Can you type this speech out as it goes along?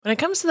When it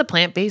comes to the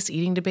plant-based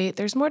eating debate,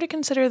 there's more to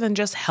consider than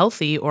just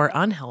healthy or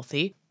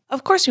unhealthy.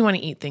 Of course, we want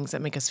to eat things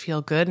that make us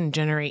feel good and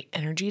generate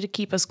energy to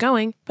keep us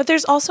going, but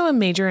there's also a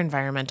major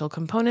environmental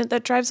component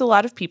that drives a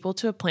lot of people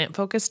to a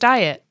plant-focused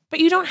diet. But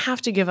you don't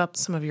have to give up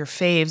some of your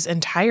faves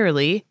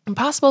entirely.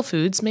 Impossible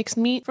Foods makes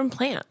meat from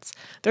plants.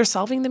 They're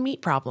solving the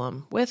meat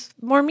problem with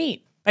more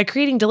meat. By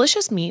creating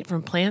delicious meat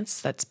from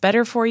plants that's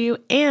better for you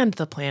and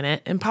the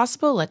planet,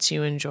 Impossible lets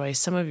you enjoy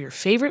some of your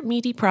favorite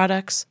meaty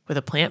products with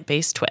a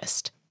plant-based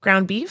twist.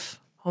 Ground beef,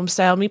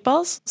 home-style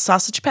meatballs,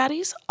 sausage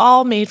patties,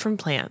 all made from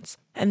plants.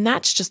 And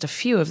that's just a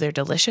few of their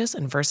delicious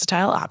and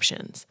versatile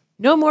options.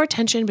 No more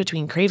tension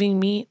between craving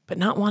meat but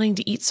not wanting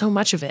to eat so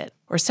much of it,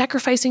 or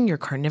sacrificing your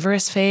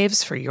carnivorous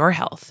faves for your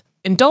health.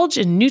 Indulge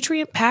in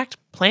nutrient-packed,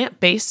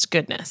 plant-based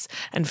goodness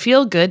and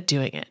feel good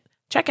doing it.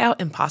 Check out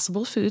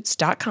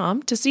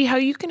ImpossibleFoods.com to see how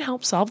you can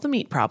help solve the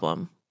meat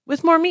problem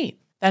with more meat.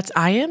 That's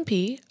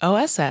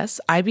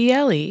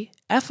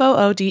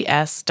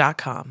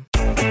ImpossibleFoods.com.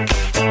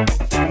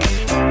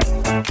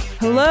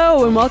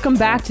 Hello and welcome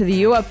back to the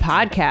U Up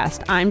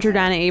Podcast. I'm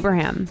Jordana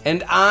Abraham.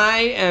 And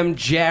I am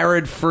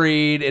Jared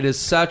Freed. It is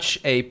such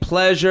a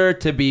pleasure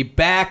to be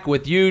back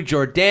with you,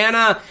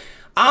 Jordana.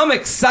 I'm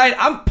excited.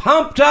 I'm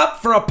pumped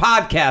up for a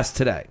podcast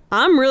today.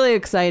 I'm really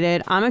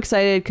excited. I'm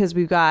excited because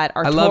we've got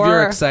our tour. I love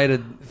your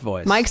excited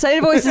voice. My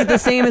excited voice is the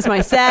same as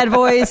my sad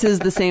voice, is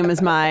the same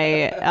as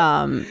my,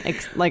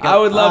 I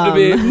would love to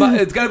be,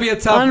 it's going to be a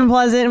tough,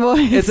 unpleasant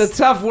voice. It's a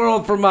tough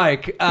world for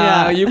Mike.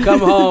 Yeah. You come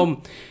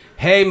home.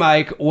 Hey,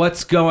 Mike,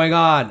 what's going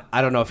on?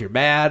 I don't know if you're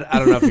mad. I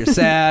don't know if you're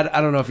sad.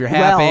 I don't know if you're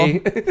happy.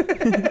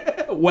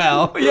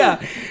 Well, yeah.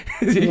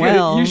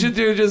 Well. You should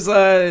do just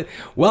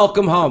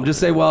welcome home. Just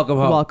say welcome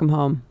home. Welcome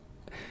home.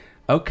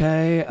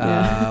 Okay.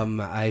 Yeah.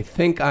 I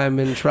think I'm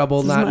in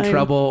trouble, not in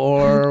trouble,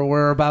 or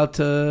we're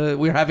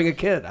having a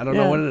kid. I don't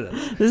know what it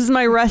is. This is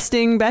my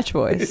resting betch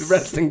voice.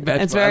 Resting betch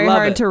voice. It's very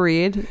hard to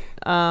read.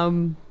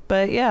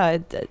 But yeah,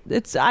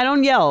 it's I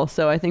don't yell,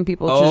 so I think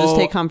people should just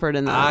take comfort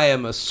in that. I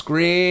am a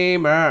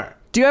screamer.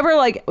 Do you ever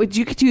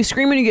do you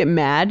scream when you get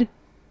mad?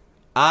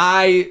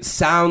 I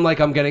sound like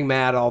I'm getting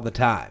mad all the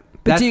time.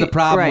 That's the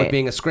problem with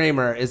being a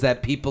screamer, is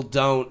that people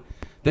don't.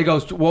 They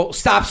go, well,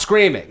 stop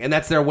screaming, and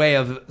that's their way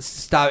of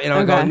stop.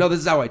 I go, no, this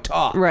is how I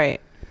talk.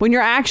 Right. When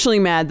you're actually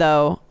mad,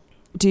 though,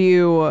 do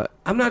you?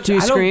 Do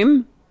you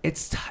scream?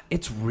 It's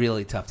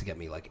really tough to get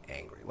me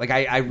angry.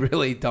 I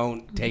really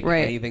don't take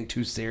anything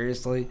too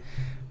seriously.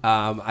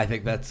 I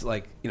think that's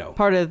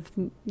part of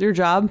your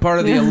job, part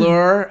of the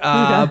allure,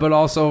 but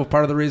also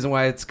part of the reason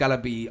why it's got to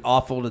be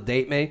awful to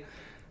date me.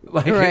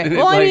 Right.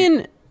 Well, I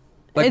mean,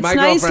 it's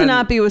nice to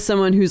not be with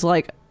someone who's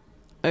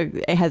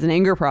has an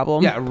anger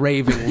problem. Yeah,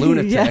 raving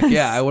lunatic. Yes.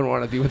 Yeah, I wouldn't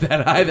want to be with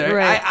that either.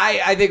 Right.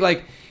 I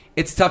think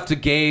it's tough to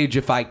gauge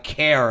if I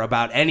care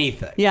about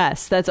anything.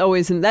 Yes, that's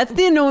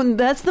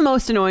the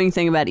most annoying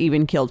thing about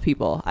even keeled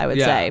people, I would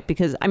say,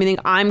 because I think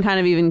I'm kind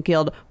of even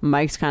keeled.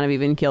 Mike's kind of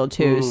even keeled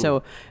too.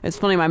 So it's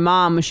funny. My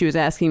mom, when she was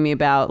asking me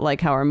about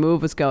how our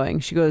move was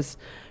going, she goes,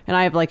 and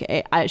I have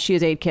she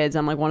has 8 kids.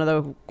 I'm one of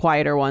the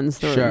quieter ones.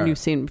 Sure. You've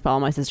follow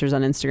my sisters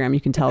on Instagram.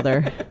 You can tell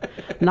they're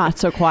not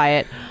so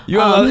quiet. You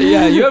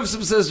have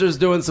some sisters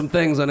doing some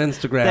things on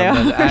Instagram. They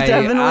are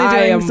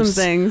definitely doing some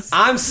things.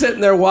 I'm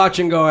sitting there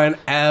watching, going,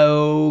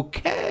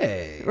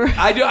 okay.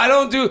 I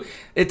don't do.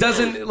 It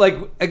doesn't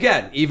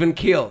again, even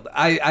keeled.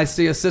 I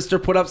see a sister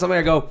put up something.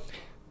 I go,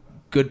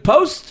 good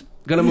post.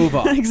 Gonna move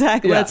on.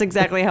 Exactly. Yeah. That's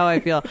exactly how I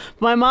feel.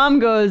 My mom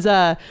goes,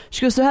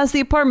 she goes, so how's the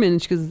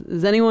apartment? She goes,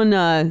 is anyone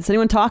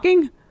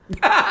talking?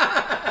 She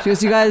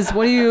goes, you guys, does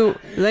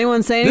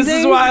anyone say anything? This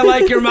is why I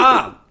like your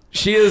mom.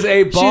 She is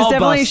a ball She's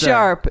definitely buster.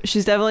 sharp.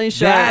 She's definitely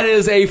sharp. That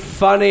is a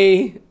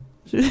funny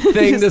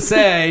thing to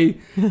say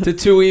to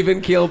two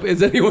even keel.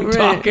 Is anyone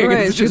talking?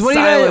 Right. It's just what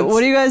silence.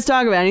 Do you guys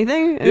talk about?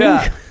 Anything?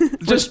 Yeah.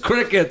 Just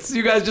crickets.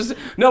 You guys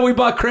we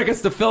bought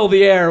crickets to fill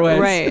the airwaves.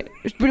 Right.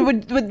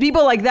 But what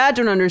people like that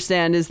don't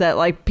understand is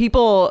that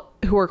people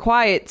who are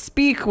quiet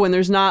speak when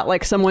there's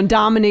not someone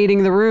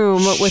dominating the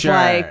room with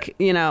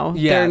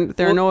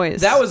their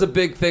noise. That was a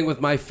big thing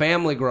with my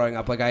family growing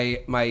up.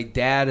 My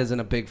dad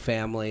isn't a big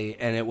family,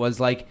 and it was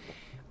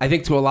I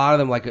think to a lot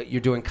of them,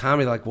 you're doing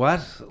comedy,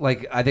 what?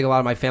 I think a lot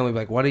of my family be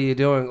what are you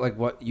doing?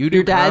 What you do?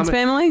 Your dad's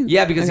family?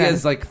 Yeah, because he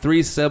has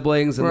 3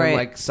 siblings, and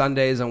then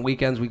Sundays and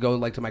weekends we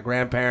go to my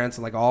grandparents,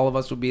 and all of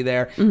us would be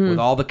there with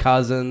all the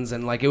cousins,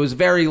 and it was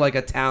very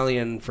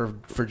Italian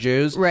for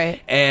Jews, right?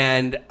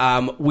 And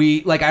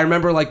we I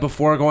remember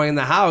before going in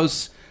the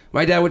house,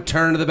 my dad would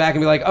turn to the back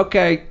and be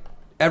okay,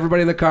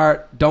 everybody in the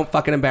car, don't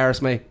fucking embarrass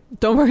me.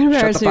 Don't fucking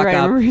embarrass me, right?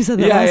 I remember you said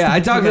that. Yeah. I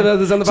talked about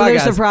this on the podcast. So they're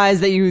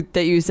surprised that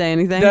you say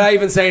anything? That I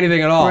even say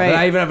anything at all. Right. That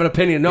I even have an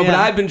opinion. No, but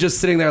I've been just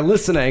sitting there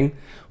listening,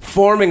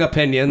 forming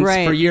opinions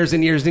for years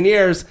and years and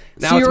years.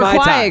 Now so it's my time. You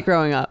were quiet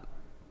growing up?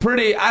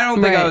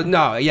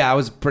 I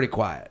was pretty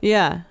quiet.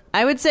 Yeah.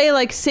 I would say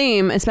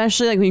same,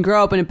 especially when you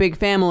grow up in a big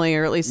family,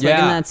 or at least in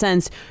that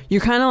sense, you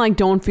kind of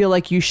don't feel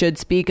like you should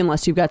speak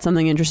unless you've got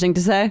something interesting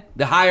to say.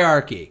 The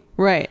hierarchy.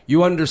 Right.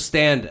 You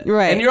understand it.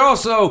 Right. And you're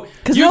also...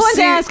 Because no one's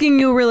asking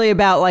you really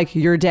about, like,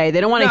 your day. They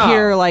don't want to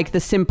hear, like, the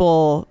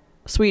simple,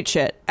 sweet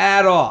shit.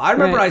 At all. I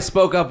remember Right. I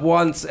spoke up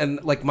once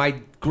and, like, my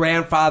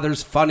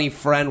grandfather's funny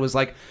friend was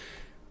like,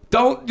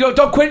 don't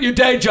quit your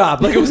day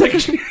job. Like, it was like,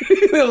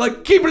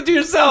 like, keep it to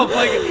yourself.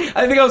 Like,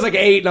 I think I was like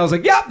 8 and I was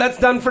like, yeah, that's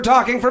done for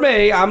talking for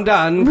me. I'm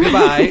done.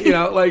 Goodbye.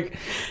 Like...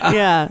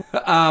 Yeah.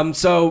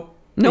 So...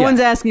 No one's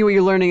asking you what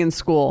you're learning in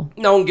school.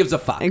 No one gives a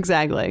fuck.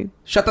 Exactly.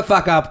 Shut the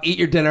fuck up, eat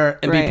your dinner,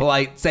 and Right. be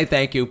polite. Say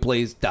thank you,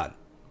 please. Done.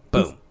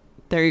 Boom.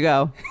 There you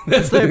go.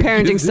 That's their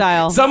parenting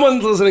style.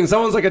 Someone's listening.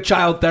 Someone's like a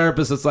child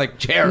therapist that's like,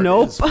 Jared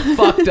Nope. is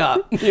fucked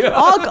up.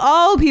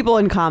 All people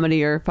in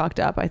comedy are fucked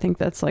up. I think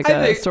that's like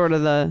sort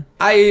of the...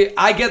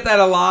 I get that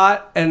a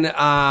lot, and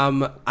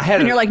I had...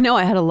 And you're like, no,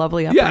 I had a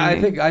lovely upbringing. Yeah, I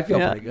think I feel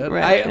pretty good.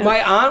 Right,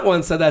 My aunt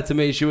once said that to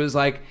me. She was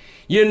like,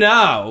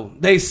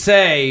 they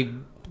say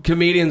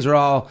comedians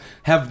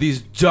have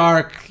these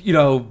dark,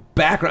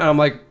 background. I'm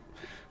like,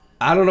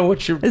 I don't know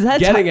what you're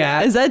getting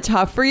at. Is that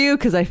tough for you?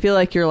 Because I feel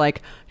like you're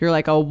like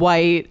a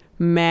white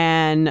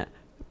man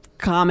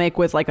comic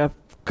with like a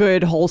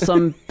good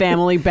wholesome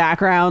family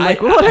background. Like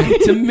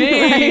to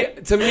me,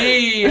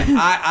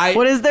 I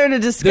what is there to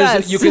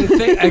discuss? You can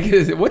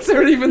think. What's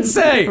there to even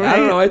say? Right? I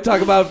don't know. I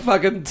talk about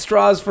fucking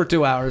straws for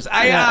 2 hours. But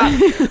I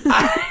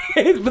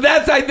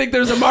think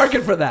there's a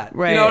market for that.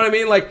 Right. You know what I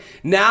mean? Like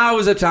now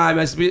is a time.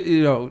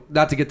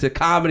 Not to get to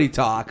comedy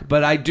talk,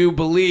 but I do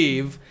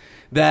believe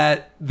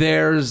that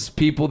there's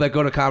people that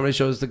go to comedy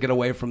shows to get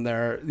away from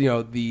their,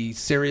 the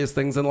serious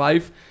things in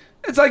life.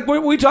 It's like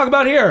what we talk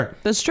about here.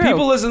 That's true.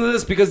 People listen to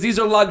this because these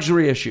are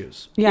luxury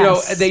issues.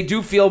 Yes. They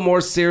do feel more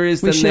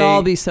serious than we should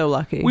all be so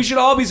lucky. We should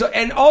all be so.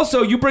 And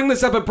also, you bring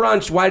this up at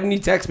brunch. Why didn't you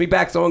text me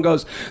back? Someone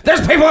goes,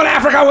 "There's people in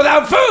Africa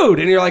without food,"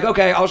 and you're like,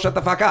 "Okay, I'll shut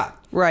the fuck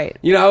up." Right.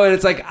 And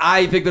it's like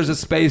I think there's a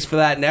space for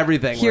that and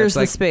everything. Here's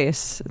the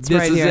space. It's this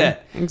right is here.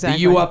 it. Exactly.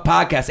 The You Up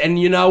podcast, and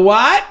you know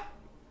what?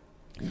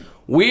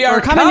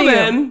 We're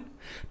coming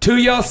to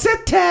your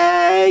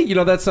city. You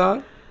know that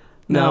song?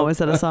 No, is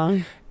that a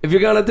song? If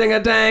you're gonna ding a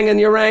dang and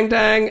you rang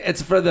dang,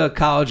 it's for the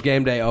college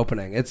game day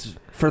opening. It's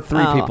for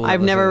 3 people.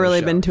 I've never really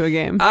been to a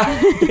game.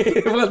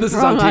 Well, this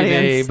is on TV,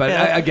 audience. but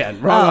Yeah.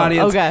 Again, wrong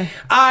audience. Okay.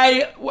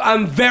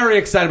 I'm very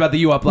excited about the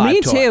You Up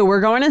Live tour. Me too.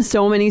 We're going to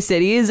so many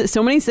cities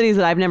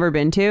that I've never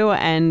been to,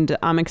 and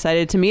I'm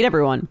excited to meet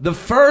everyone. The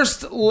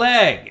first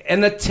leg,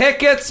 and the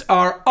tickets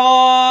are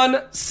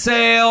on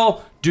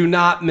sale. Do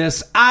not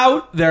miss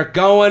out. They're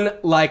going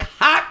like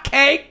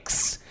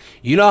hotcakes.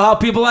 You know how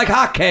people like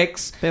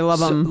hotcakes. They love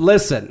them.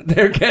 Listen,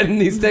 they're getting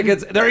these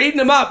tickets. They're eating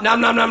them up. Nom,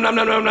 nom, nom, nom,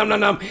 nom, nom, nom, nom,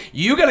 nom.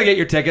 You got to get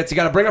your tickets. You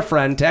got to bring a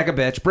friend, tag a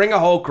bitch, bring a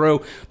whole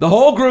crew, the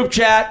whole group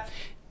chat.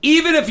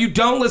 Even if you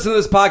don't listen to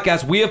this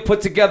podcast, we have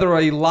put together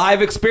a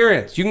live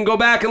experience. You can go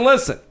back and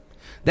listen.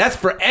 That's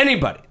for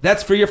anybody.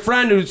 That's for your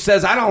friend who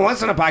says, I don't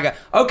listen to podcasts.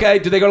 Okay,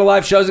 do they go to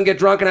live shows and get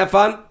drunk and have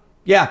fun?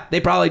 Yeah, they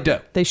probably do.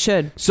 They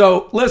should.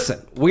 So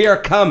listen, we are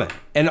coming.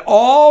 And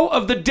all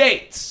of the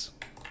dates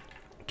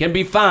can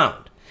be found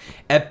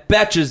at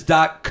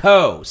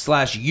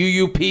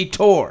betches.co/UUP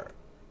tour.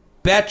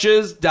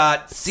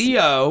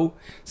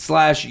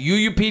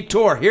 Betches.co/UUP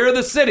tour. Here are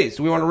the cities.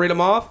 We want to read them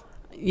off?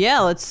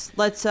 Yeah, let's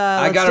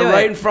I got it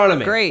right in front of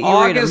me. Great.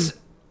 August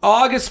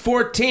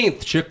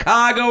 14th,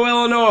 Chicago,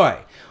 Illinois.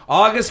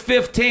 August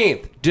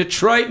 15th,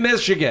 Detroit,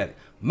 Michigan.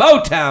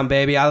 Motown,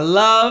 baby. I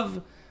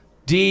love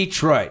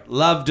Detroit.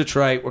 Love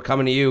Detroit. We're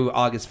coming to you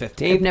August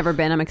 15th. I've never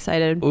been. I'm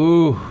excited.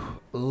 Ooh,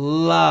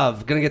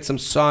 love. Gonna get some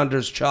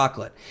Saunders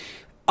chocolate.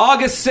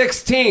 August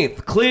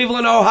 16th,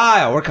 Cleveland,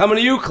 Ohio. We're coming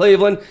to you,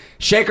 Cleveland.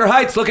 Shaker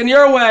Heights, looking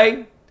your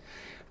way.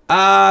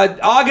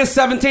 August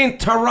 17th,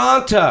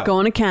 Toronto.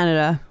 Going to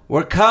Canada.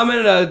 We're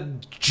coming to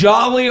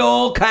jolly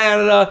old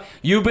Canada.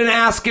 You've been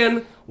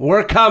asking.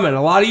 We're coming.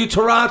 A lot of you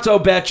Toronto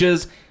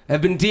betches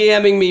have been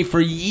DMing me for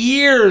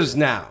years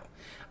now.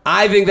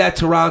 I think that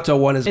Toronto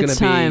one is going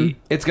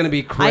to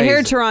be crazy. I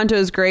hear Toronto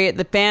is great.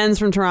 The fans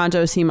from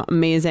Toronto seem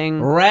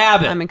amazing.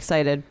 Rabbit. I'm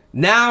excited.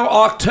 Now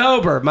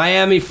October,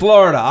 Miami,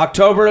 Florida.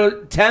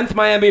 October 10th,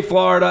 Miami,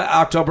 Florida.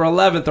 October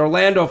 11th,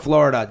 Orlando,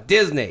 Florida.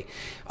 Disney.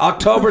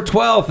 October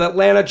 12th,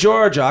 Atlanta,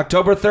 Georgia.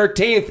 October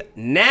 13th,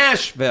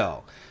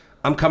 Nashville.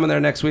 I'm coming there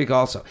next week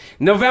also.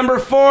 November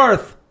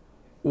 4th,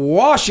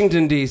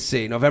 Washington,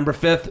 D.C. November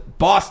 5th,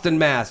 Boston,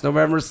 Mass.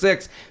 November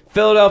 6th,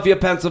 Philadelphia,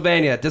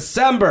 Pennsylvania.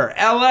 December,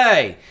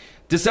 L.A.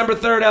 December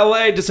 3rd,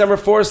 L.A. December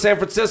 4th, San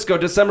Francisco.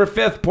 December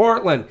 5th,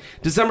 Portland.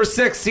 December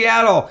 6th,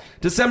 Seattle.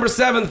 December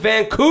 7th,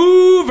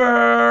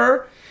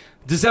 Vancouver.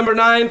 December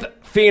 9th,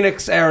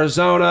 Phoenix,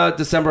 Arizona.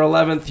 December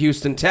 11th,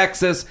 Houston,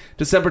 Texas.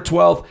 December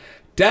 12th,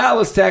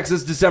 Dallas,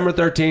 Texas. December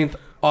 13th,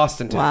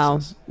 Austin, Texas. Wow.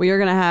 We are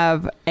going to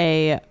have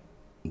a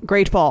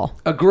great fall.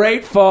 A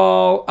great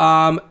fall,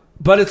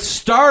 but it's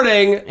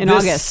starting in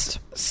this August.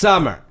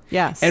 Summer.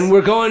 Yes. And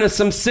we're going to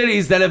some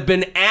cities that have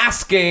been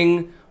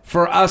asking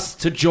for us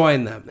to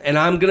join them. And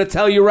I'm going to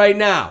tell you right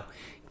now,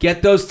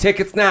 Get those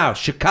tickets now.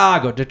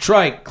 Chicago,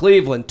 Detroit,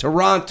 Cleveland,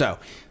 Toronto.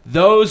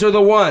 Those are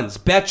the ones.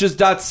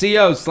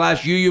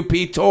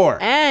 Betches.co/UUP tour.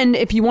 And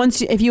if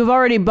you've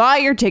already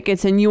bought your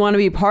tickets and you want to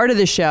be part of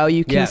the show,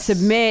 you can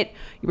submit.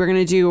 We're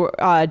going to do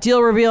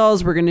deal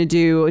reveals. We're going to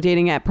do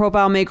dating app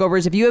profile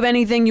makeovers. If you have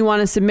anything you want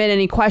to submit,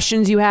 any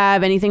questions you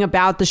have, anything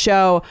about the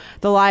show,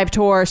 the live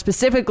tour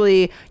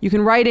specifically, you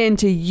can write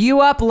into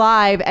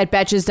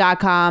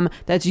youuplive@betches.com.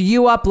 That's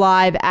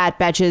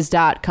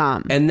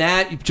youuplive@betches.com. And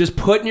that, just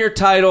put in your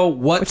title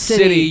what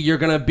city you're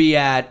going to be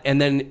at. And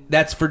then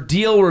that's for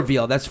deal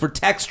reveal. That's for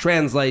text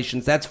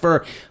translations. That's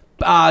for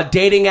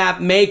dating app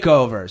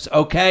makeovers,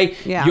 okay?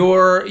 Yeah.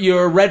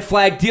 Your red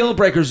flag deal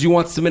breakers you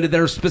want submitted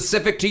that are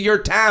specific to your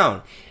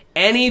town.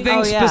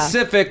 Anything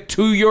specific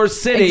to your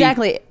city.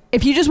 Exactly.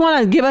 If you just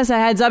want to give us a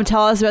heads up,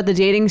 tell us about the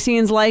dating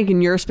scenes like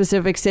in your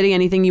specific city,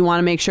 anything you want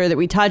to make sure that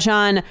we touch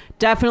on,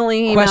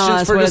 definitely email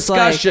questions us for what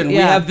discussion. It's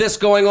like. We have this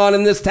going on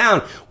in this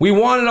town. We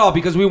want it all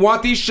because we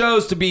want these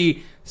shows to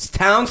be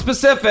town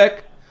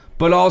specific,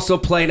 but also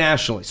play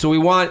nationally. So we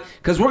want,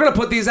 because we're going to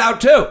put these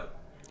out too.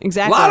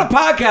 Exactly. A lot of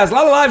podcasts, a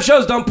lot of live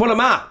shows don't put them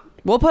out.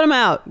 We'll put them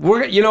out.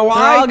 You know why?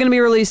 They're all going to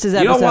be released as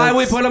episodes. You know why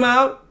we put them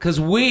out?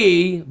 Because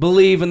we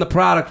believe in the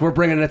product we're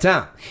bringing to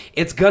town.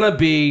 It's going to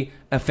be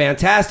a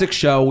fantastic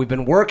show. We've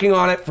been working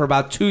on it for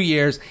about 2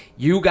 years.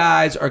 You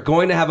guys are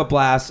going to have a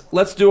blast.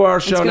 Let's do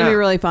our show now. It's going to be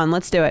really fun.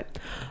 Let's do it.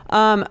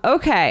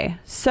 Okay.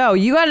 So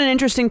you got an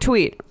interesting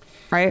tweet,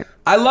 right?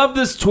 I love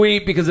this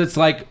tweet because it's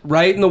like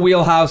right in the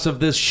wheelhouse of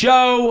this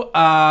show.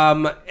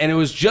 And it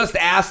was just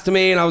asked to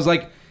me, and I was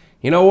like,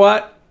 you know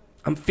what?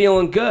 I'm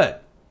feeling good.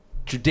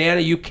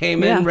 Jordana, you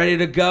came in ready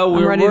to go.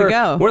 I'm ready to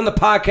go. We're in the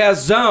podcast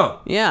zone.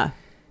 Yeah.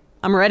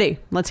 I'm ready.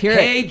 Let's hear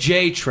it. Hey,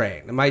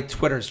 J-Train. My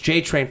Twitter's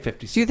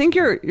JTrain56. Do you think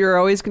you're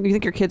always? Do you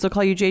think your kids will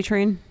call you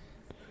J-Train?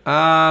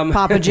 Papa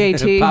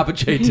JT. Papa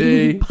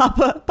JT.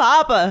 Papa.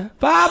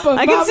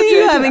 I can Papa see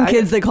you JT. having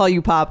kids that call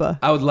you Papa.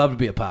 I would love to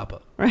be a Papa.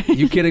 Right.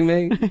 You kidding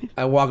me?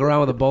 I walk around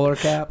with a bowler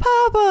cap.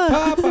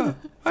 Papa.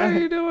 How are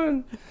you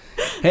doing?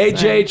 Hey,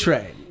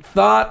 J-Train.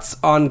 Thoughts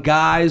on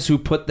guys who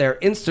put their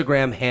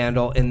Instagram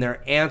handle in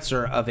their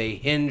answer of a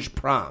Hinge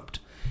prompt.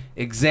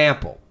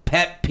 Example,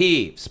 pet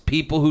peeves.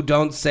 People who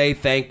don't say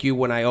thank you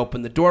when I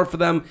open the door for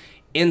them.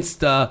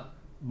 Insta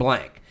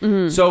blank.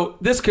 Mm-hmm. So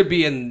this could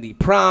be in the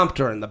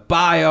prompt or in the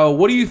bio.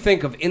 What do you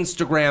think of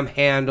Instagram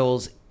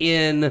handles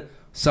in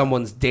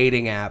someone's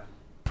dating app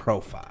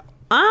profile?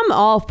 I'm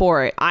all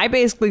for it. I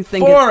basically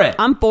think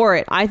I'm for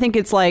it. I think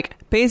it's like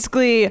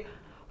basically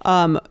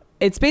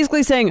it's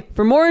basically saying,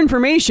 for more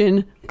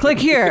information, click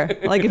here.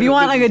 Like, if you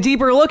want like a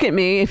deeper look at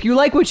me, if you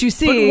like what you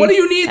see, but what do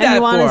you need and that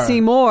you want to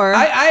see more.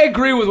 I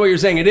agree with what you're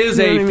saying. It is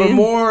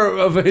more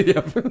of a.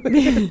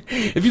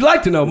 If you'd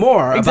like to know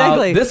more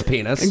about this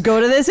penis,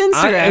 go to this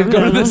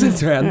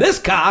Instagram. This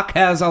cock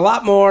has a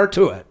lot more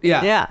to it.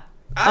 Yeah. Yeah.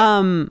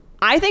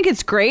 I think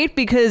it's great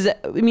because,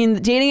 I mean, the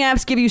dating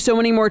apps give you so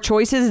many more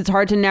choices. It's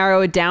hard to narrow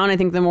it down. I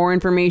think the more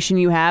information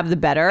you have, the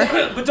better.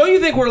 But don't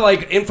you think we're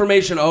like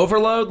information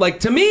overload?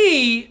 Like, to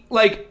me,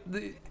 like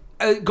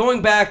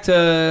going back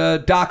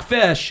to Doc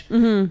Fish,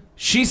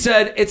 she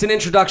said it's an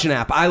introduction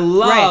app. I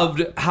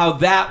loved how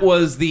that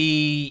was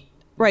the...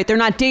 Right, they're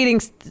not dating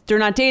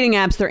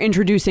apps, they're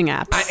introducing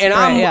apps.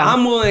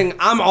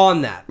 I'm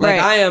on that. Like,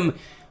 I am...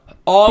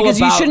 Because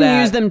you shouldn't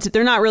use them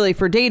they're not really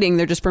for dating,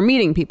 they're just for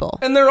meeting people.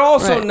 And they're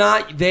also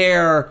not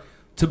there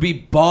to be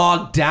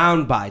bogged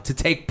down by, to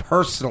take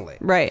personally.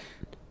 Right.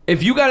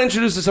 If you got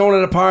introduced to someone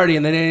at a party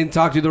and they didn't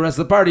talk to you the rest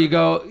of the party, you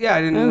go, yeah,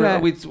 I didn't.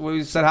 Okay.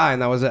 We said hi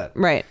and that was it.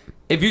 Right.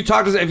 If you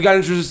got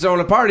introduced to someone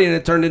at a party and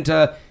it turned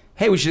into,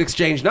 hey, we should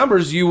exchange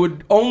numbers, you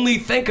would only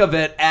think of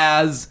it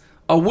as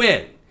a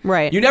win.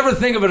 Right. You never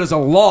think of it as a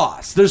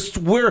loss.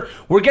 We're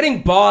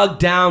getting bogged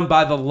down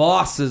by the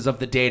losses of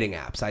the dating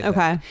apps, I think.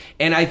 Okay.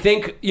 And I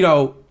think,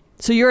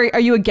 So are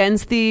you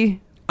against the...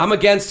 I'm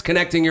against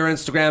connecting your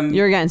Instagram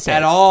You're against it.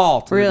 at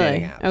all to really? the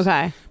dating apps.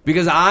 Okay.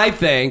 Because I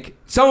think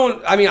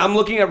I'm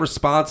looking at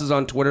responses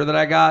on Twitter that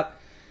I got.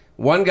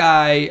 One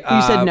guy...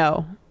 You said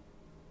no.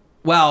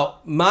 Well,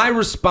 my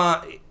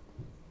response...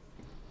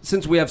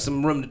 Since we have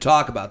some room to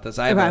talk about this,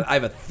 I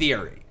have a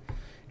theory.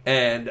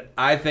 And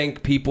I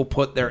think people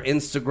put their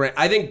Instagram...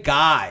 I think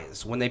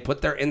guys, when they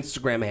put their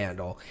Instagram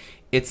handle,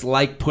 it's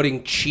like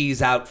putting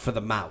cheese out for the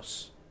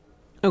mouse.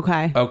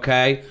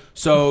 Okay?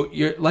 So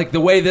you're like the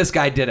way this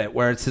guy did it,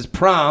 where it's his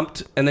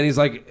prompt, and then he's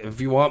like, if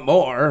you want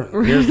more,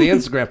 here's the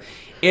Instagram.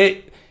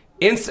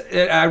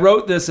 I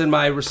wrote this in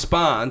my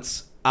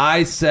response.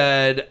 I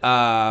said...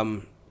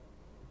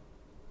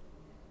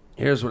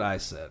 here's what I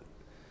said.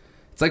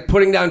 It's like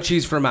putting down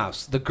cheese for a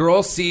mouse. The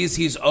girl sees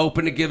he's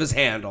open to give his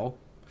handle.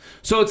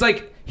 So it's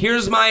like,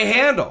 here's my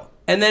handle.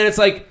 And then it's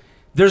like,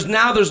 there's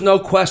no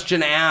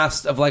question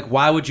asked of like,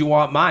 why would you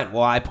want mine?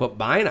 Well, I put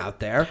mine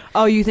out there.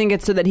 Oh, you think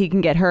it's so that he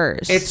can get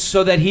hers? It's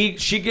so that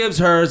she gives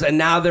hers, and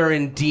now they're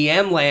in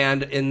DM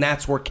land, and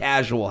that's where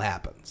casual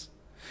happens.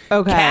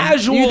 Okay.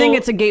 Casual. You think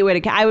it's a gateway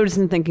to? I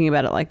wasn't thinking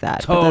about it like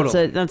that. Totally.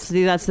 But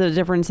that's the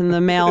difference in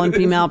the male and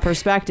female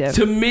perspective.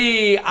 To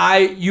me,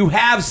 you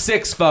have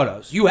 6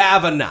 photos. You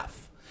have enough.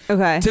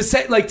 Okay. To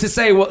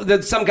say, well,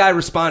 that some guy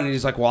responded.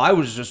 He's like, well, I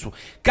was just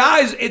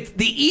guys. It's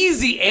the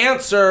easy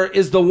answer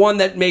is the one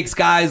that makes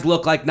guys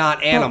look like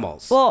not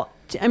animals. Well,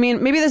 I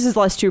mean, maybe this is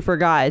less true for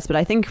guys, but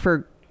I think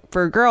for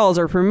girls,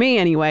 or for me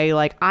anyway,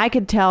 like I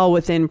could tell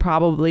within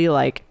probably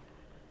like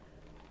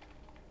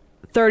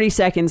 30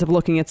 seconds of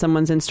looking at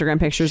someone's Instagram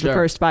pictures, the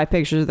first 5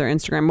 pictures of their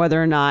Instagram,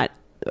 whether or not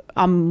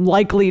I'm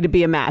likely to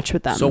be a match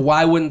with them. So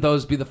why wouldn't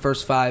those be the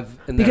first 5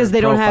 in their Because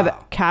they don't profile?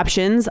 have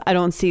captions. I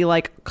don't see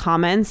like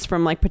comments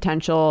from like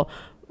potential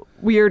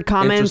weird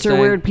comments or Interesting.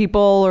 weird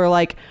people, or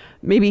like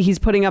maybe he's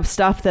putting up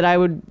stuff that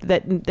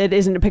that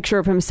isn't a picture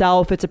of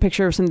himself. It's a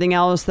picture of something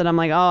else that I'm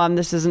like, oh,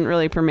 this isn't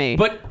really for me.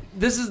 But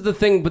this is the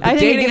thing. But the I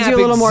think it dating gives app you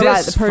a little more about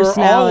exists the for all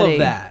personality. of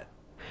that.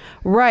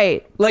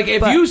 Right. Like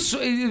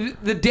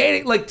the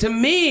dating, like to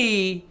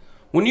me,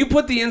 when you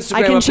put the Instagram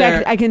I can up check.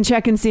 there, I can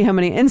check and see how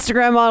many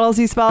Instagram models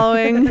he's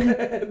following.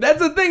 that's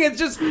the thing. It's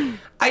just,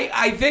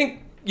 I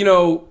think,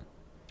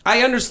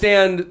 I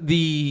understand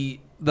the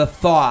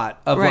thought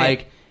of Right.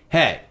 like,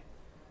 hey,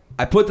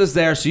 I put this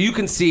there so you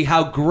can see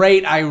how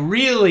great I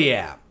really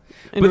am.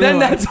 In But then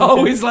real life. that's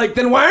always like,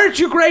 then why aren't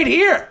you great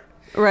here?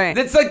 Right.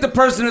 It's like the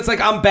person that's like,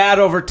 I'm bad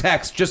over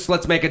text. Just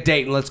let's make a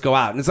date and let's go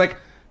out. And it's like,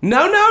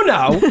 no.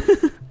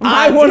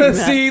 I want to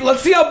see,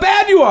 let's see how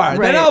bad you are.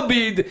 Right.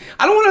 Then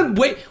I don't want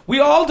to wait. We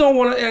all don't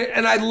want to.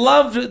 And I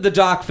loved the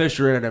Doc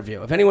Fisher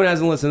interview. If anyone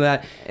hasn't listened to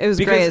that, It was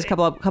because great. It was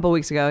a couple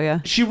weeks ago. Yeah.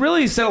 she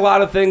really said a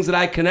lot of things that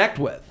I connect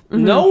with.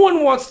 No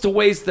one wants to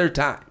waste their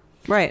time.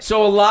 Right.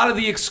 So a lot of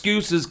the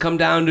excuses come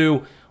down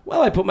to,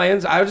 well, I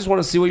just want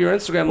to see what your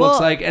Instagram looks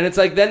like. And it's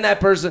like, then that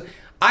person,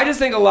 I just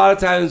think a lot of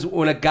times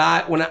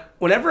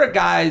whenever a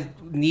guy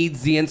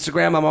needs the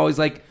Instagram, I'm always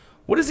like,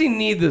 what does he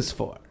need this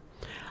for?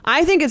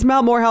 I think it's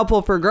more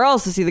helpful for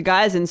girls to see the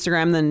guy's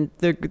Instagram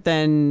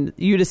than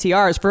you to see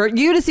ours. For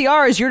you to see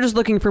ours, you're just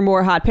looking for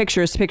more hot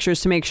pictures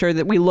to make sure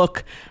that we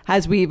look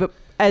as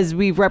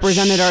we've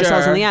represented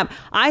ourselves on the app.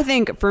 I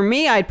think for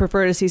me, I'd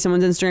prefer to see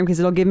someone's Instagram because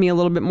it'll give me a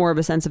little bit more of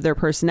a sense of their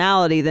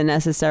personality than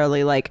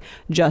necessarily like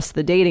just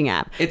the dating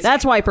app.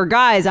 That's why for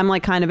guys, I'm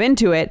like kind of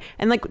into it.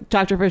 And like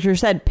Dr. Fisher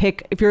said,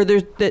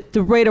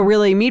 the way to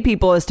really meet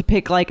people is to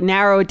pick like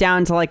narrow it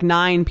down to like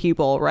 9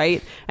 people,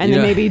 right? And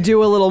then maybe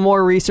do a little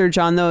more research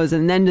on those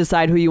and then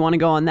decide who you want to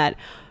go on that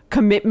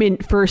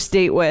commitment first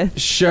date with.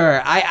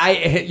 Sure.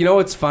 I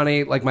what's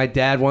funny? Like my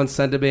dad once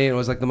said to me, and it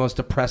was like the most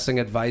depressing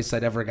advice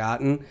I'd ever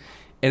gotten.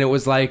 And it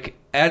was like,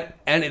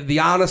 and the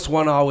honest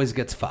one always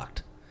gets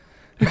fucked.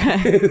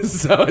 Okay.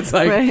 So it's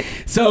like, right.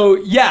 So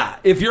yeah,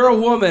 if you're a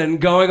woman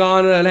going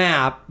on an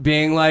app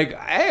being like,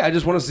 hey, I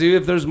just want to see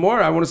if there's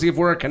more. I want to see if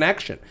we're a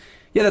connection.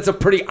 Yeah, that's a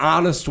pretty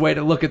honest way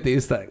to look at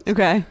these things.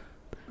 Okay.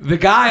 The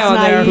guy on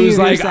there who's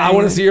like, I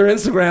want to saying. see your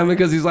Instagram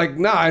because he's like,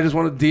 no, I just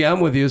want to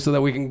DM with you so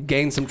that we can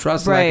gain some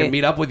trust and I Right. can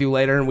meet up with you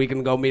later and we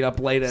can go meet up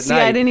late at See,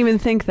 night. I didn't even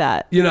think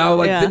that.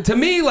 To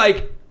me,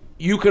 like,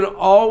 you can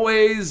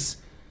always...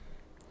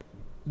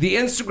 The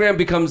Instagram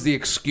becomes the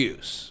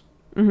excuse.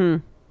 Mm-hmm.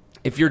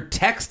 If you're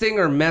texting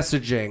or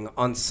messaging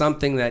on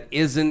something that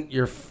isn't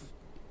your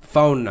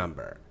phone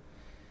number,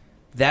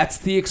 that's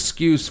the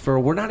excuse for,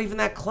 we're not even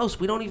that close.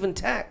 We don't even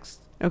text.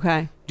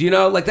 Okay. Do you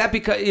know, like that?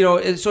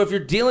 Because so if you're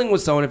dealing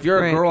with someone, if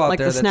you're a girl out like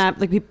there, the snap,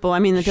 like people. I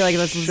mean, I feel like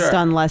this is Sure.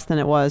 done less than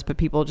it was, but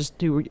people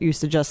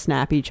used to just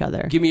snap each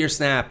other. give me your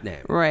Snap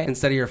name, Right.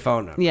 instead of your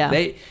phone number.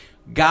 Yeah.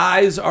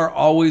 Guys are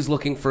always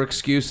looking for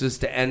excuses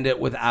to end it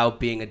without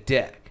being a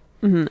dick.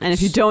 And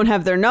if you don't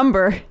have their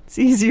number, it's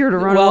easier to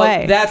run Well,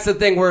 away. that's the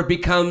thing where it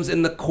becomes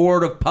in the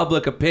court of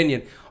public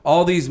opinion.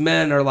 All these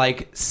men are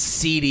like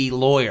seedy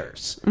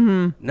lawyers.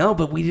 Mm-hmm. No,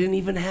 but we didn't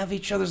even have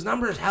each other's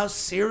numbers. How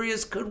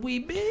serious could we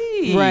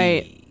be?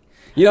 Right.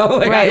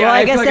 Like right. Well,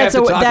 I guess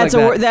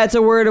that. that's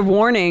a word of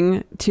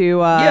warning to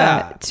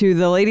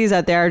the ladies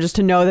out there, just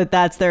to know that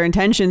that's their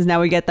intentions.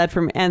 Now we get that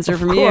answer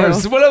from Of you.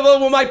 course.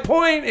 Well, my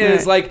point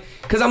is Right.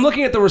 because I'm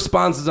looking at the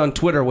responses on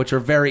Twitter, which are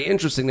very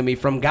interesting to me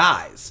from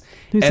guys.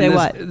 Who say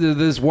what?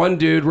 This one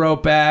dude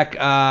wrote back,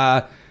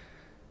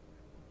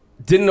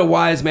 didn't a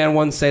wise man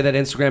once say that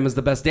Instagram is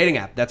the best dating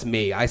app? That's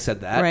me. I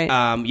said that.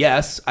 Right.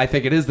 Yes, I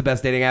think it is the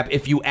best dating app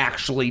if you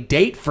actually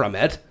date from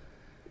it.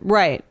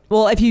 Right.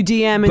 Well, if you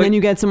DM and then you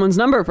get someone's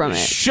number from it.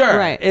 Sure.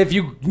 Right. If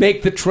you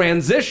make the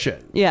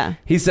transition. Yeah.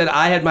 He said,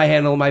 I had my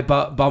handle in my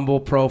Bumble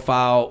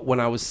profile when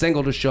I was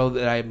single to show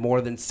that I had more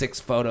than 6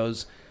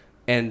 photos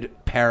and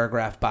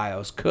paragraph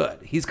bios could.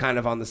 He's kind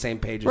of on the same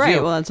page as Right,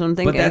 you. well, that's what I'm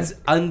thinking. But that's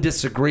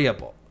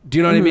undisagreeable. Do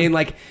you know what I mean?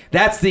 Like,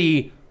 that's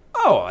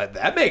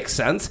that makes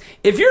sense.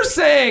 If you're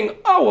saying,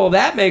 oh, well,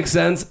 that makes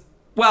sense,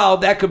 well,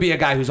 that could be a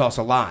guy who's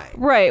also lying.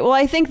 Right. Well,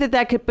 I think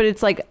that could, but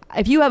it's like,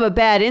 if you have a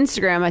bad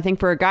Instagram, I think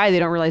for a guy, they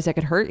don't realize that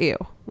could hurt you.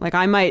 Like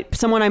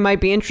someone I might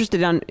be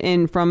interested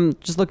in from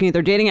just looking at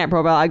their dating app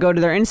profile, I go to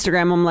their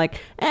Instagram, I'm like,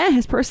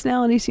 his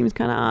personality seems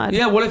kind of odd.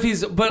 Yeah, what if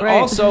he's, but Right.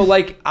 also,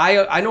 like,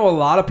 I know a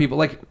lot of people,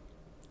 like,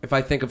 if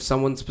I think of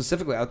someone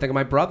specifically, I would think of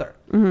my brother.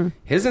 Mm-hmm.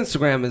 His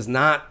Instagram is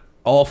not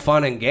all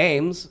fun and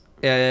games.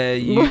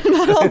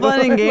 Not all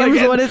fun and games.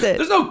 Like, what is it?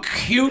 There's no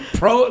cute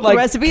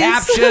recipes?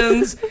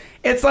 captions.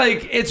 It's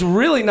like it's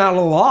really not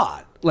a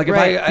lot. Like if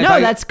right.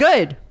 That's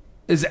good.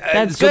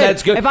 That's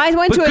good. If I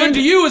went but to good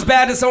to you is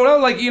bad to someone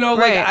else. Like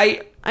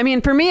right. I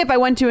mean, for me, if I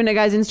went to a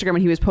guy's Instagram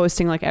and he was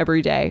posting like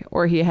every day,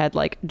 or he had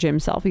like gym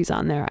selfies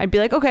on there, I'd be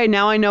like, okay,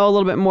 now I know a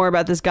little bit more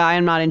about this guy.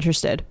 I'm not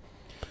interested.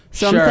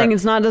 So I'm saying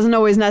doesn't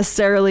always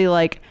necessarily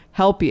like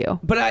help you.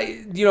 But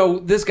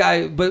this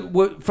guy.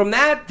 But from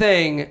that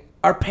thing,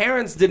 our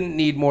parents didn't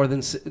need more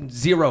than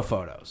 0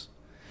 photos.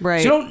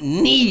 Right. So you don't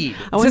need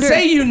to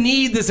say you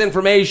need this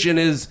information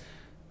is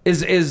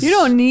you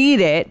don't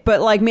need it, but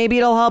like maybe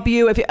it'll help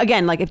you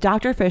if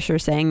Dr.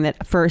 Fisher's saying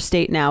that first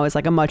date now is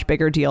like a much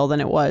bigger deal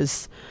than it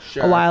was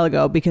a while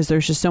ago because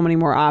there's just so many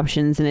more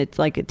options and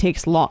it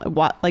takes long.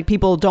 Like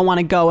people don't want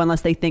to go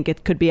unless they think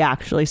it could be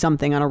actually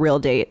something on a real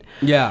date.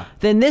 Yeah.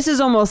 Then this is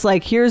almost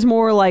like here's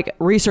more like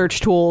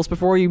research tools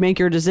before you make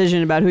your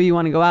decision about who you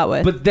want to go out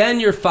with. But then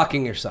you're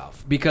fucking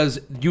yourself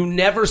because you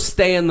never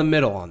stay in the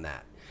middle on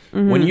that.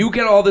 Mm-hmm. When you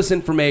get all this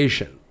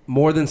information.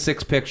 More than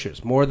 6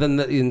 pictures, more than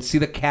and see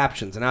the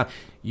captions. And now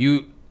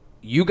you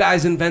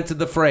guys invented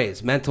the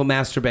phrase mental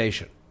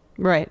masturbation.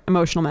 Right.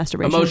 Emotional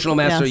masturbation.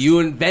 Yes. You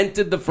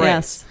invented the phrase.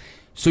 Yes.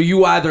 So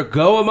you either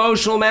go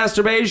emotional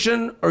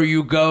masturbation or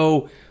you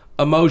go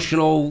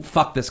emotional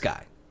fuck this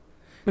guy.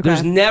 Okay.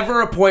 There's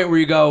never a point where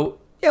you go,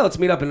 yeah, let's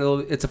meet up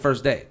and it's a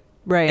first date.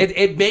 Right.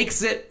 It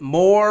makes it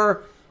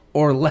more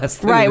or less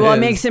than right. Well,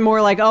 it makes it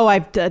more like, oh,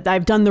 I've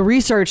done the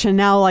research and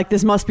now like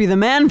this must be the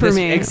man for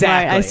me.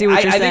 Exactly. Right, I see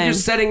what you're saying. I think you're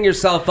setting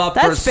yourself up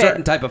for a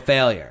certain type of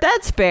failure.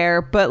 That's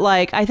fair, but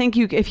like I think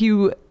if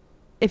you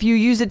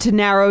use it to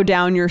narrow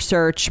down your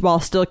search while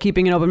still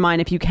keeping an open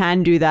mind, if you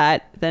can do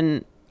that,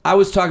 then I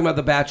was talking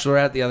about The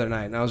Bachelorette the other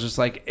night, and I was just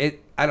like,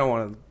 I don't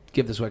want to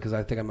give this away because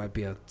I think I might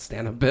be a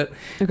stand-up bit,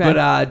 okay.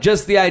 But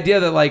just the idea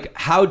that like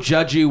how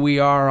judgy we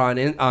are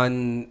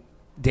on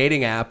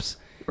dating apps,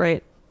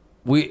 right?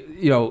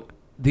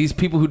 These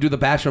people who do The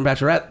Bachelor and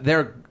Bachelorette,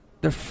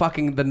 they're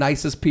fucking the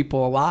nicest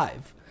people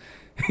alive.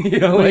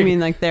 What do you mean?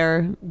 Like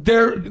they're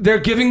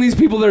giving these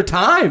people their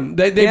time.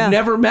 They've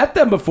never met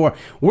them before.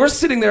 We're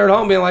sitting there at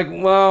home being like,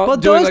 well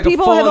doing like a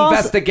full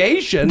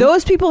investigation.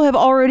 Those people have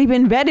already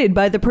been vetted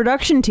by the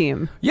production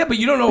team. Yeah, but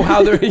you don't know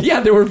how they're.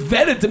 They were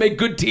vetted to make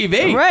good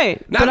TV.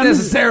 Right. Not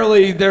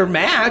necessarily their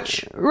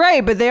match.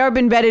 Right, but they have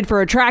been vetted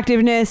for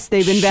attractiveness.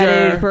 They've been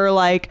vetted for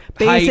like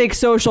basic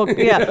social,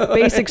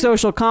 basic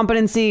social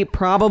competency.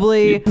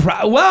 Probably.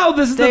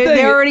 This is the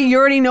thing. You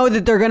already know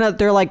that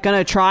they're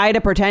gonna try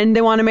to pretend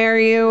they want to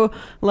marry you.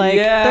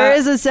 There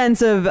is a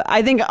sense of,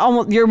 I think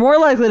you're more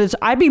likely to,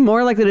 I'd be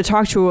more likely to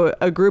talk to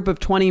a group of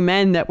 20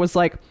 men that was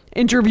like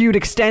interviewed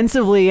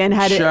extensively and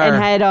had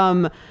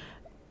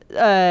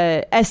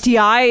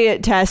STI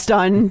test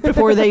done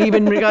before they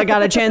even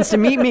got a chance to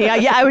meet me.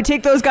 I would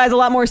take those guys a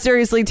lot more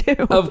seriously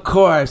too. Of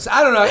course.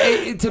 I don't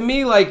know. To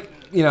me,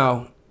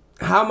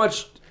 how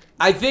much,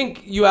 I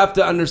think you have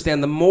to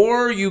understand the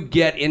more you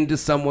get into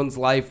someone's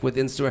life with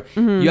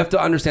Instagram, you have to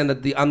understand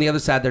that on the other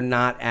side, they're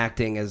not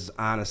acting as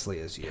honestly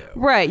as you.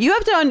 Right. You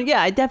have to,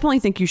 I definitely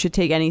think you should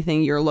take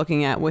anything you're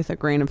looking at with a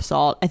grain of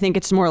salt. I think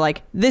it's more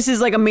like, this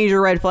is like a major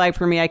red flag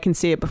for me. I can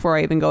see it before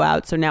I even go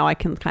out. So now I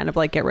can kind of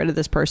like get rid of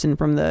this person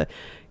from the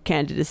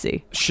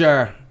candidacy.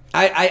 Sure.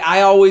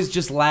 I always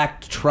just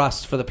lacked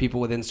trust for the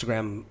people with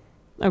Instagram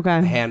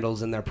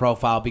handles in their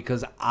profile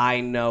because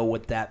I know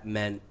what that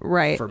meant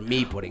for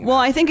me putting Well,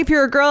 I think if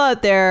you're a girl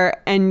out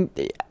there and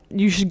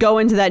you should go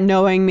into that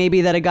knowing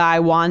maybe that a guy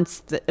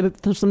wants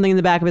something in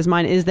the back of his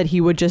mind is that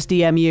he would just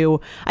DM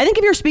you. I think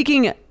if you're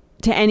speaking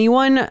to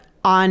anyone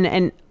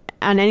on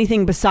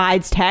anything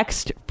besides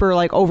text for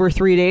like over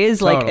 3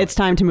 days, like it's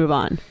time to move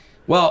on.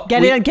 Well,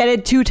 get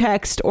it to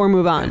text or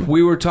move on.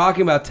 We were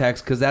talking about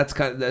text because that's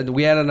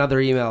we had another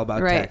email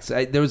about text.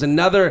 There was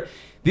another.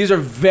 These are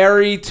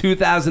very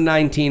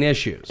 2019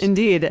 issues.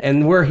 Indeed.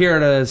 And we're here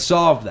to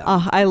solve them.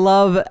 I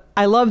love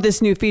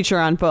this new feature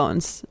on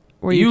phones.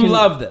 Where you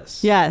love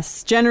this.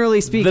 Yes,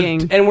 generally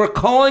speaking. And we're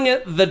calling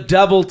it the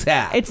double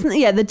tap.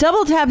 The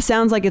double tap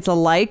sounds like it's a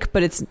like,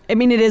 but it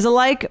is a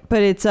like,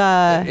 but it's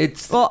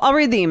well, I'll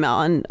read the email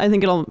and I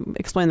think it'll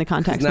explain the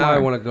context now more. I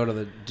want to go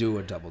to do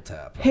a double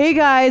tap. Hey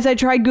guys, I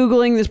tried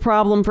Googling this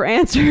problem for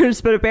answers,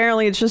 but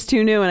apparently it's just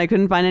too new and I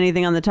couldn't find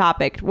anything on the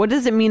topic. What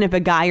does it mean if a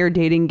guy you're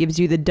dating gives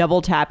you the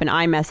double tap in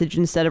iMessage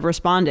instead of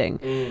responding?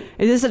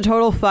 Is this a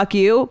total fuck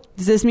you?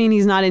 Does this mean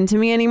he's not into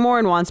me anymore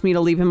and wants me to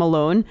leave him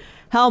alone?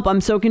 Help,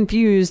 I'm so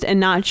confused and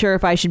not sure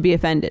if I should be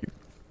offended.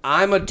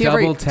 I'm a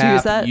double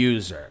tap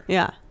user.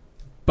 Yeah.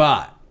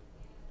 But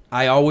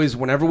I always,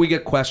 whenever we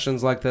get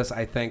questions like this,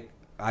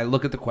 I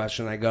look at the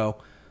question and I go,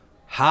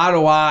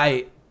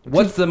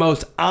 what's the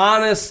most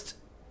honest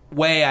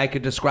way I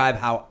could describe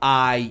how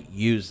I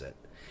use it?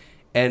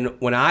 And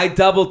when I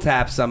double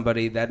tap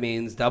somebody, that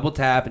means double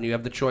tap and you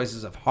have the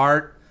choices of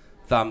heart,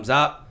 thumbs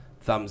up,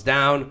 thumbs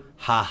down,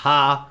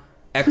 ha,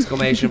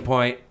 exclamation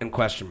point, and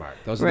question mark.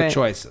 Those are the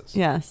choices.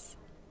 Yes.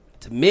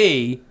 To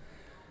me,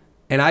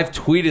 and I've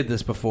tweeted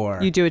this before.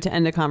 You do it to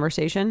end a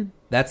conversation?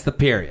 That's the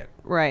period.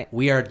 Right.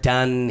 We are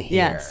done here.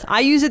 Yes. I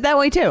use it that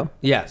way too.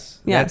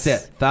 Yes. Yes.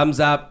 That's it. Thumbs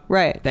up.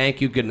 Right.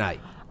 Thank you. Good night.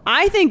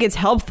 I think it's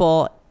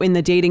helpful in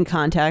the dating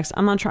context.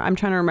 I'm trying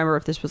to remember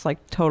if this was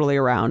like totally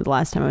around the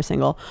last time I was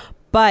single,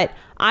 but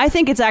I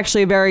think it's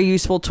actually a very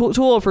useful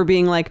tool for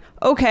being like,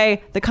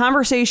 okay, the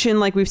conversation,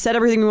 like we've said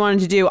everything we wanted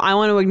to do. I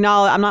want to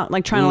acknowledge, I'm not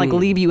like trying to like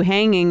leave you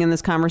hanging in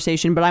this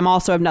conversation, but I'm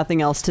also have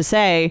nothing else to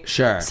say.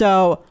 Sure.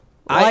 So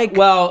I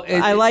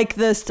like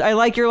this. I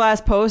like your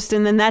last post,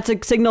 and then that's a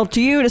signal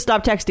to you to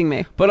stop texting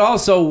me. But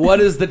also,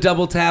 what is the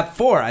double tap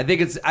for? I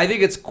think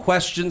it's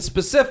question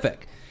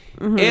specific.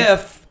 Mm-hmm.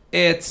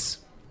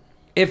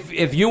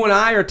 If you and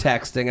I are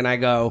texting and I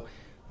go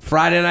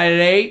Friday night at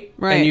 8,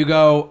 right. and you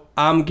go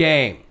I'm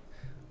game,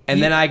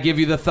 and then I give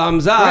you the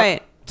thumbs up.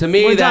 Right. To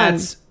me, We're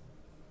that's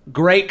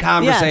great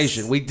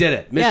conversation. Yes. We did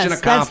it. Mission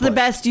accomplished. That's the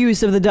best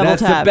use of the double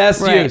tap. That's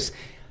the best use.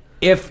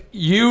 If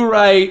you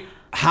write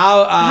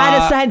how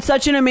had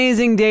such an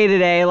amazing day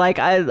today. Like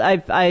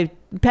I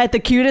pet the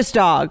cutest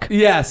dog.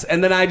 Yes,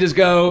 and then I just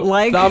go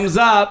like, thumbs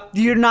up.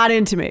 You're not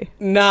into me.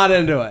 Not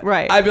into it.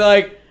 Right. I'd be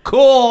like,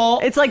 cool.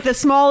 It's like the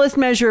smallest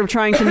measure of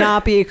trying to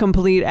not be a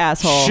complete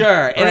asshole.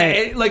 Sure. And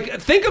right.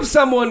 like, think of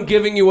someone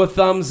giving you a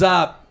thumbs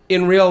up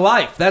in real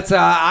life. That's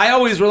I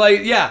always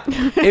relate. Yeah.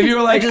 If you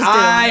were like,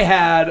 I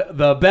had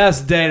the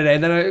best day today,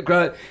 and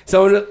then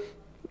someone,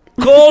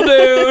 cool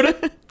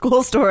dude.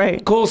 Cool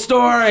story. Cool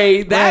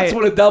story. That's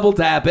what a double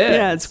tap is.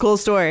 Yeah, it's a cool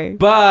story.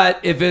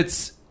 But if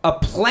it's a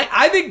plan,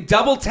 I think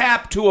double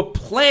tap to a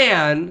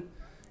plan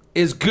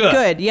is good.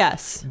 Good,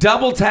 yes.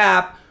 Double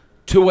tap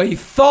to a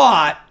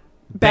thought,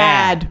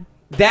 bad.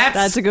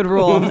 That's a good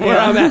rule. Where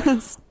I'm at.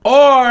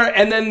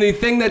 And then the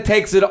thing that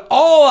takes it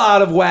all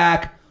out of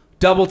whack,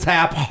 double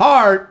tap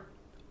heart,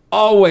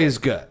 always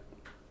good.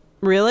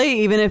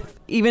 Really? Even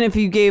if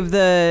you gave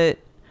the...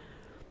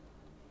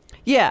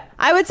 Yeah,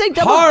 I would say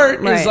double...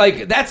 Heart is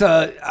like, that's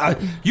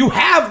you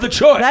have the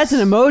choice. That's an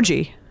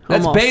emoji.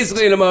 That's almost.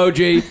 basically an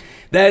emoji.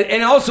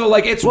 And also,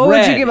 like, it's what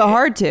red. Would you give a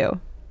heart to?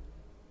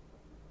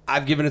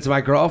 I've given it to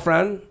my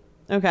girlfriend.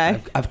 Okay.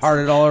 I've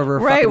hearted all over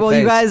her right. fucking Well,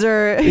 face.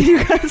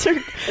 you guys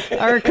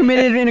are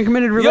committed in a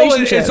committed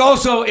relationship.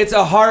 It's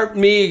a heart.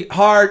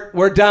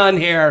 We're done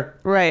here.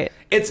 Right.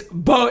 It's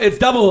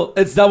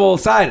double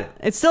sided.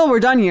 It's still we're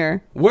done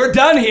here. We're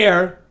done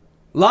here.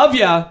 Love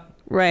ya.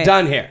 Right.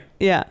 Done here.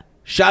 Yeah.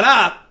 Shut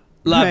up.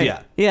 Love ya.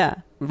 Yeah.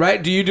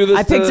 Right? Do you do this?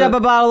 I picked up a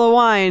bottle of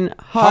wine.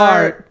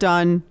 Heart.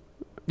 Done.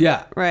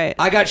 Yeah. Right.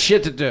 I got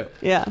shit to do.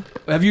 Yeah.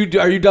 Are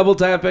you double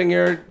tapping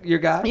your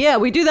guy? Yeah,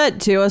 we do that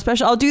too.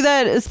 I'll do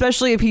that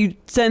especially if he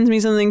sends me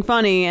something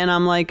funny and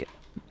I'm like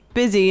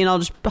busy and I'll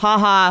just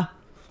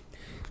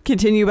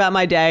continue about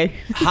my day.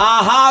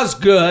 Ha-ha's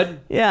good.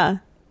 Yeah.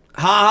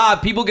 Ha-ha.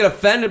 People get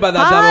offended by that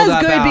Ha-ha's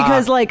double tap. good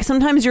because like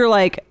sometimes you're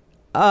like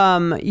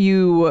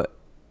I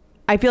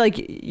feel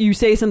like you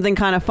say something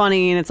kind of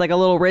funny and it's like a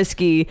little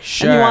risky.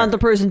 Sure. And you want the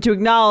person to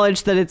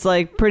acknowledge that it's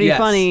like pretty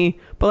funny.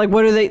 But like,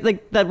 what are they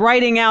like? That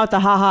writing out the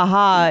ha ha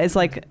ha is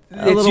like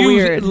little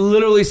weird.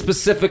 Literally,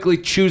 specifically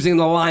choosing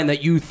the line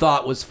that you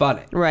thought was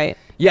funny. Right.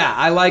 Yeah,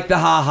 I like the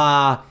ha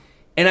ha,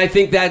 and I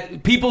think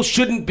that people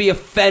shouldn't be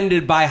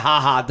offended by ha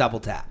ha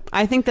double tap.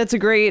 I think that's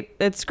great.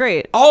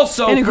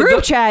 Also, in a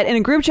group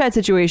chat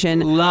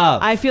situation,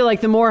 I feel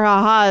like the more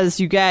ha ha's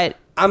you get.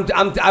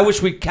 I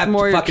wish we kept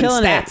fucking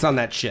stats on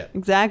that shit.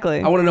 Exactly.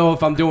 I want to know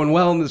if I'm doing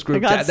well in this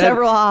group chat.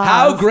 Several ha-has.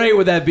 How great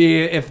would that be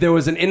if there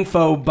was an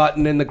info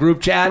button in the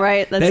group chat?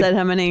 Right, that said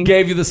how many.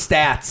 Gave you the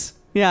stats.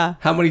 Yeah.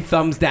 How many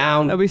thumbs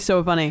down. That'd be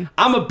so funny.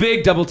 I'm a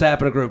big double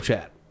tap in a group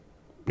chat.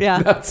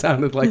 Yeah. That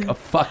sounded like a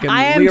fucking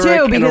lyric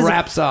too, in a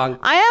rap song.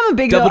 I am a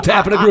big double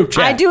tap in a group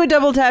chat. I do a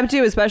double tap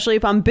too, especially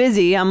if I'm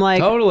busy. I'm like,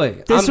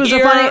 totally. This was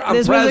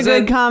a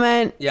good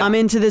comment. Yeah. I'm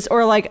into this.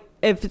 Or like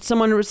if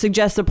someone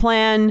suggests a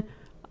plan,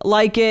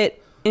 like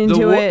it.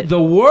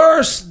 The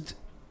worst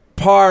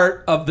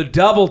part of the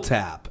double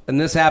tap,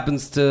 and this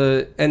happens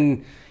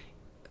and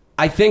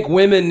I think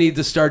women need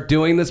to start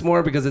doing this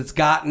more because it's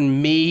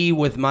gotten me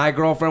with my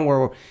girlfriend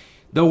where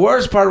the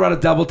worst part about a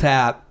double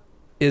tap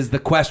is the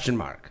question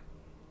mark.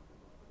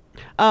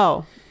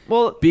 Oh,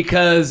 well.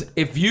 Because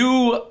if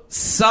you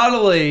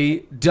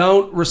subtly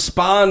don't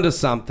respond to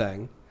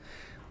something,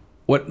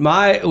 what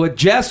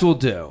Jess will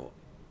do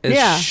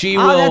is she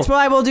will. That's what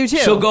I will do too.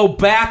 She'll go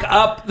back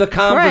up the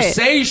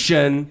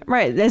conversation.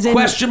 Right.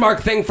 Question mark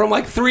thing from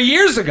like 3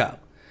 years ago.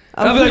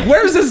 And I'll be like,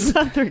 where's this?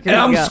 And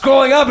I'm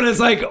scrolling up and it's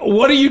like,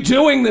 what are you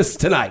doing this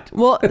tonight?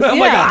 Well, and I'm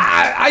like,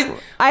 I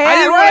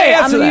didn't want to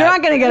answer that. You're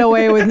not going to get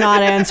away with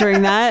not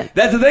answering that.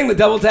 That's the thing. The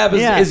double tap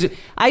is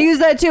I use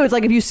that too. It's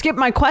like if you skip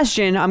my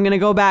question, I'm going to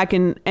go back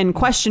and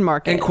question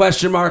mark it. And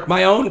question mark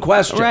my own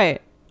question.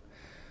 Right.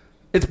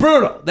 It's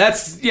brutal.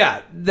 That's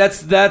the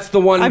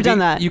one. I've done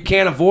that. You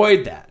can't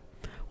avoid that.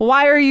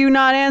 Why are you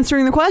not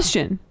answering the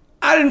question?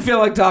 I didn't feel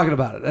like talking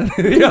about it.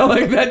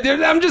 Like that.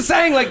 I'm just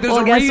saying, like, there's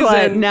a guess reason.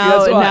 What?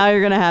 Now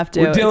you're gonna have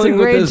to. We're dealing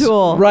it's a great with this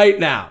tool right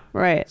now.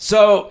 Right.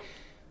 So,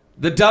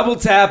 the double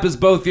tap is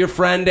both your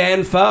friend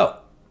and foe.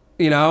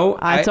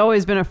 It's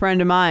always been a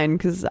friend of mine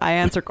because I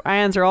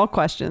answer all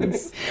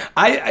questions.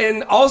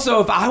 And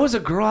also, if I was a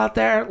girl out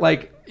there,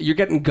 like, you're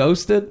getting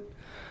ghosted.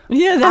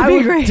 Yeah, that'd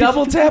be great.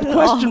 Double tap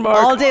question mark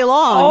all day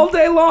long. All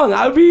day long.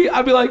 I'd be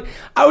like,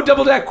 I would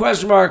double tap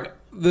question mark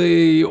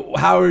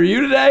how are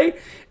you today?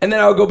 And then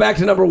I would go back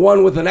to number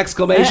 1 with an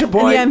exclamation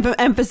point. And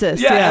the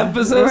emphasis. Yeah,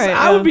 emphasis. Right,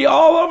 I would be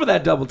all over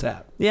that double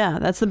tap. Yeah,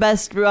 that's the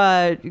best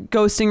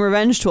ghosting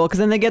revenge tool because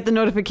then they get the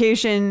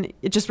notification.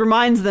 It just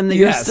reminds them that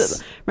you're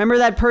still... Remember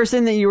that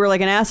person that you were like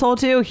an asshole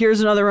to?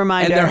 Here's another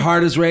reminder. And their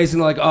heart is racing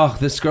like, oh,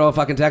 this girl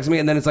fucking texted me.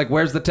 And then it's like,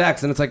 where's the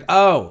text? And it's like,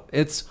 oh,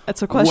 it's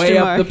a question way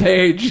mark. Up the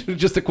page.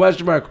 Just a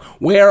question mark.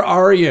 Where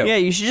are you? Yeah,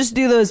 you should just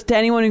do those to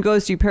anyone who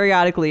goes to you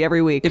periodically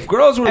every week. If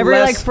girls were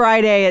like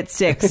Friday at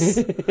 6.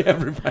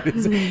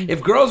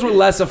 If girls were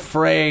less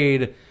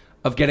afraid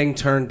of getting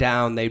turned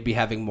down, they'd be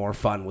having more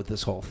fun with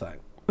this whole thing.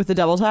 With the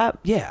double tap?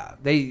 Yeah.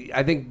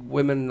 I think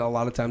women a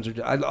lot of times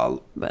are...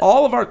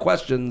 all of our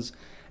questions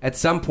at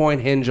some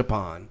point hinge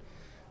upon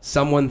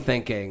someone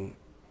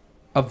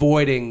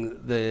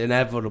avoiding the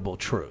inevitable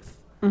truth.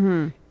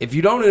 Mm-hmm. If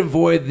you don't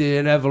avoid the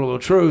inevitable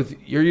truth,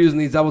 you're using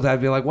these double taps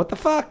being like, what the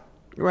fuck?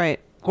 Right.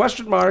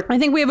 Question mark. I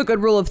think we have a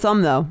good rule of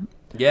thumb, though.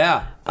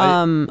 Yeah.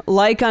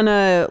 Like on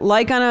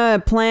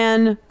a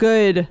plan,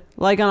 good.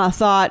 Like on a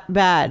thought,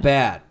 bad.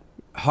 Bad.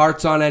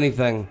 Hearts on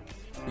anything,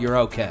 you're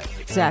okay.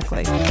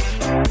 Exactly.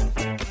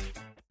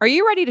 Are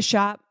you ready to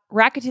shop?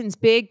 Rakuten's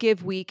Big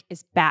Give Week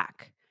is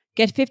back.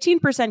 Get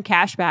 15%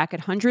 cash back at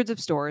hundreds of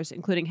stores,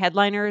 including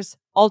Headliners,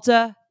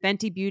 Ulta,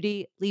 Fenty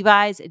Beauty,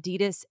 Levi's,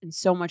 Adidas, and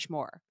so much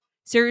more.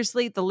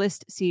 Seriously, the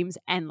list seems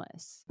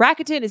endless.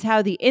 Rakuten is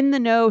how the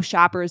in-the-know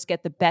shoppers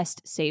get the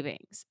best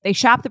savings. They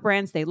shop the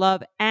brands they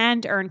love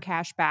and earn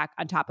cash back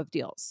on top of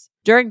deals.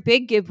 During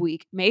Big Give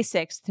Week, May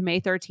 6th to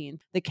May 13th,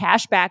 the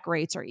cash back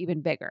rates are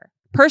even bigger.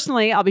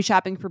 Personally, I'll be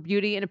shopping for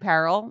beauty and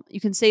apparel. You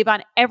can save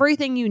on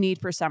everything you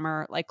need for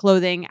summer, like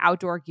clothing,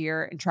 outdoor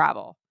gear, and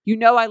travel. You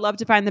know I love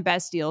to find the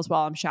best deals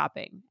while I'm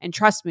shopping. And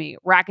trust me,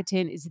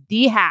 Rakuten is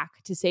the hack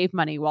to save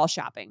money while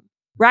shopping.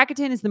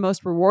 Rakuten is the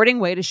most rewarding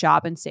way to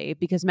shop and save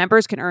because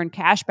members can earn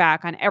cash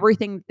back on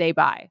everything they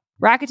buy.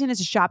 Rakuten is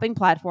a shopping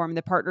platform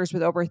that partners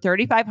with over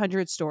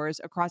 3,500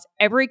 stores across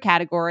every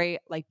category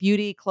like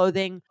beauty,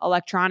 clothing,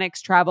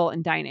 electronics, travel,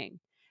 and dining.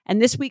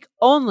 And this week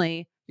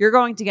only, you're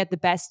going to get the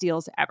best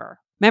deals ever.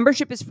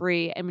 Membership is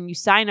free, and when you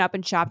sign up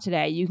and shop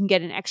today, you can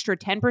get an extra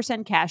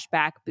 10% cash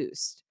back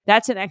boost.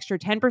 That's an extra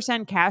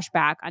 10% cash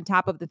back on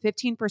top of the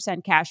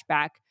 15% cash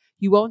back.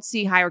 You won't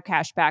see higher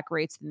cash back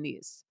rates than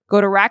these. Go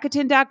to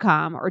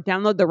Rakuten.com or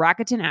download the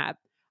Rakuten app.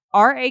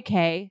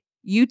 Rakuten.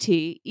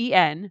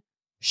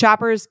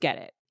 Shoppers get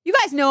it. You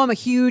guys know I'm a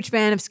huge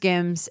fan of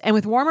Skims, and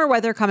with warmer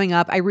weather coming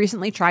up, I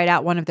recently tried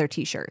out one of their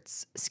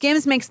t-shirts.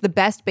 Skims makes the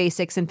best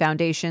basics and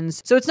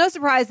foundations, so it's no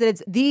surprise that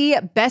it's the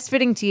best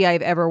fitting tee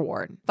I've ever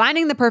worn.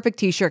 Finding the perfect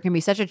t-shirt can be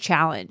such a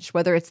challenge,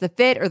 whether it's the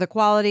fit or the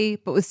quality,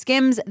 but with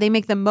Skims, they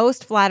make the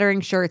most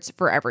flattering shirts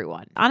for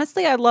everyone.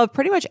 Honestly, I love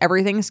pretty much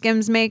everything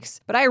Skims makes,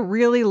 but I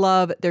really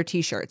love their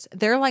t-shirts.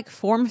 They're like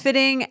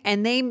form-fitting,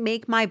 and they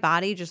make my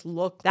body just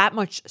look that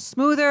much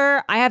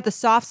smoother. I have the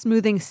soft,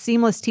 smoothing,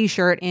 seamless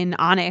t-shirt in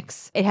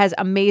Onyx. It has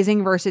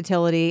amazing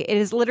versatility. It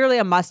is literally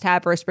a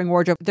must-have for a spring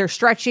wardrobe. They're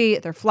stretchy,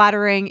 they're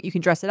flattering, you can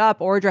dress it up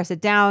or dress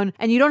it down,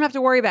 and you don't have to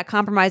worry about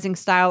compromising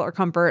style or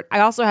comfort. I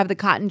also have the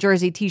cotton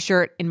jersey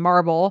t-shirt in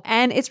marble,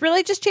 and it's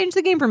really just changed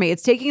the game for me.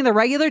 It's taking the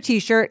regular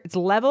t-shirt, it's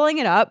leveling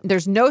it up,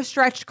 there's no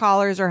stretched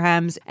collars or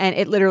hems, and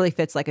it literally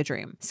fits like a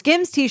dream.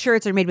 Skims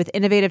t-shirts are made with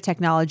innovative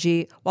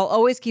technology while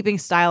always keeping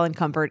style and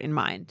comfort in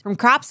mind. From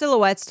crop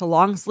silhouettes to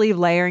long sleeve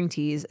layering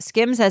tees,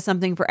 Skims has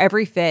something for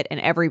every fit and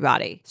every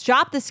body.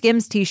 Shop the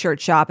Skims t-shirt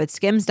shop at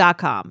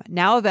skims.com,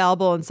 now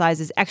available in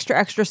sizes extra,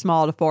 extra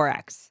small to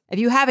 4X. If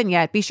you haven't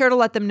yet, be sure to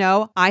let them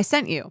know I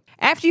sent you.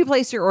 After you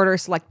place your order,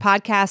 select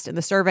podcast in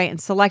the survey and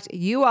select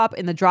you up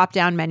in the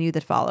drop-down menu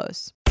that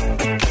follows.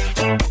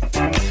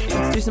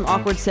 Let's do some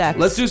awkward sex.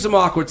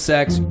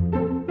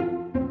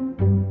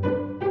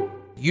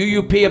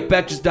 UUP at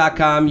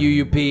Betches.com,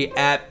 UUP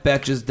at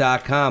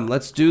Betches.com.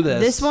 Let's do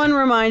this. This one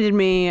reminded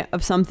me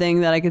of something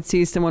that I could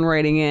see someone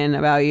writing in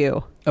about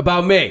you.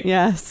 About me?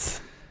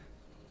 Yes.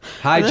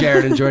 Hi,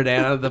 Jared and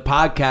Jordana. The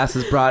podcast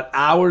has brought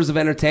hours of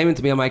entertainment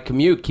to me on my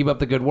commute. Keep up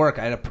the good work.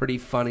 I had a pretty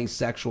funny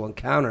sexual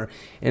encounter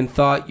and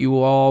thought you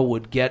all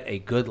would get a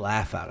good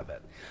laugh out of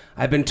it.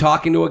 I've been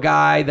talking to a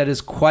guy that is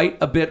quite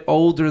a bit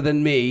older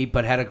than me,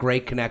 but had a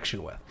great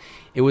connection with.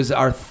 It was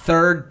our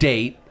third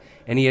date,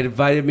 and he had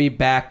invited me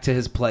back to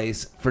his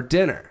place for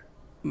dinner.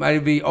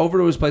 Might be over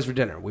to his place for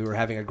dinner. We were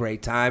having a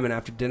great time, and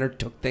after dinner,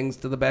 took things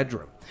to the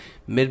bedroom.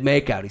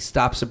 Mid-makeout, he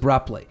stops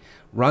abruptly,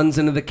 runs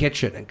into the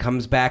kitchen, and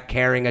comes back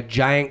carrying a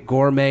giant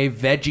gourmet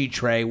veggie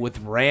tray with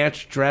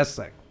ranch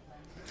dressing.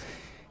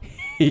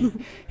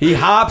 He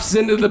hops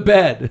into the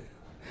bed.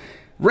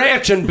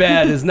 Ranch and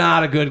bed is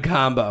not a good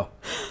combo.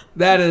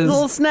 That is... a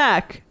little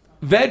snack.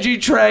 Veggie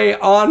tray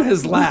on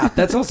his lap.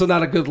 That's also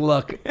not a good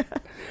look.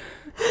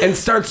 and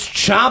starts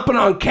chomping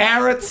on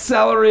carrots,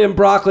 celery, and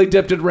broccoli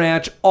dipped in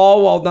ranch,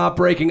 all while not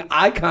breaking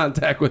eye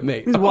contact with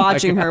me. He's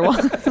watching her.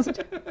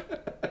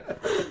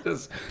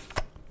 Just-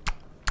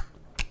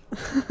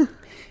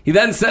 He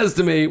then says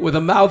to me with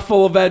a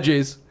mouthful of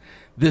veggies,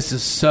 "This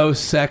is so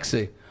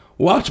sexy.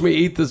 Watch me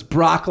eat this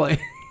broccoli."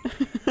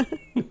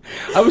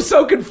 I was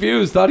so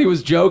confused, thought he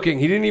was joking.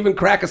 He didn't even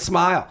crack a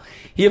smile.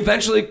 He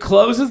eventually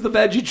closes the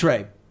veggie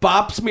tray,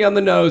 bops me on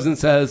the nose, and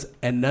says,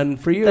 "And none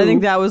for you." I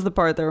think that was the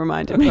part that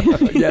reminded me.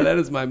 Yeah, that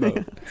is my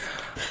move.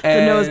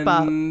 The nose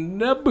bop. A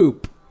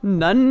boop.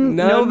 None,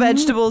 no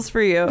vegetables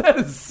for you. That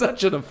is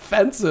such an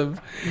offensive.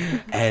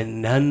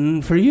 "And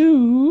none for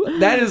you."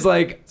 That is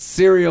like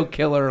serial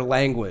killer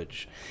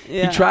language.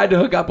 Yeah. He tried to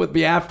hook up with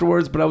me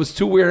afterwards, but I was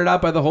too weirded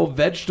out by the whole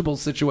vegetable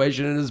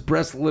situation, and his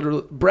breath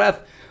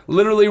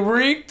literally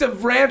reeked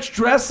of ranch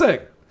dressing.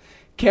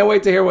 Can't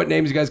wait to hear what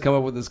names you guys come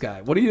up with this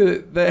guy. What do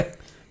you...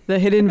 The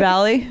Hidden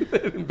Valley?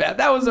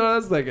 That was what I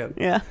was thinking.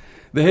 Yeah.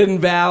 The Hidden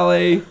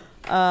Valley.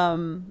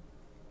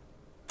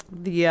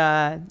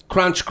 The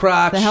Crunch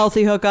Crotch. the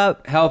healthy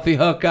hookup. Healthy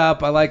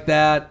hookup. I like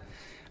that.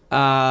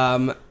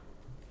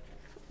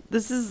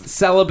 This is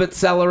Celibate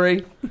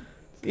celery.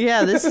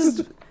 yeah.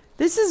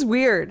 This is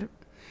weird.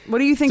 What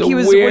do you think It's a he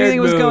was? What do you weird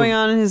think was move. going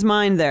on in his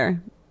mind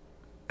there?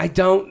 I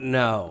don't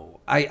know.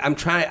 I'm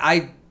trying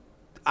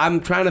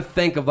to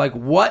think of like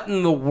what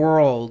in the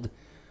world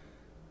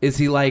is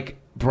he like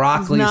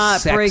broccoli Not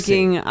sexy?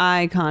 breaking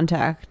eye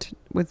contact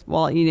with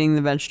while eating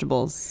the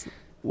vegetables.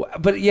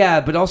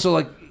 But also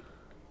like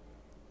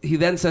he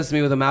then says to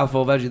me with a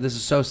mouthful of veggie, "This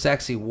is so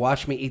sexy.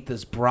 Watch me eat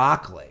this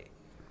broccoli."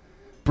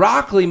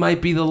 Broccoli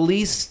might be the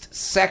least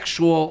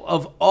sexual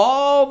of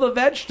all the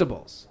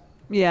vegetables.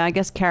 Yeah, I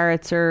guess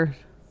carrots are,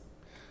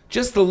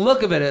 Just the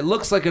look of it, it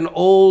looks like an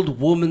old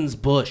woman's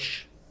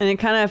bush. and it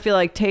kind of I feel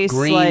like tastes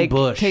Green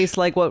bush.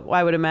 like what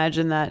I would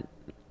imagine that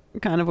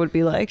kind of would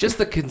be like. Just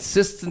the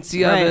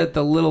consistency of Right. it,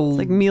 the little It's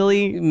like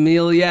mealy.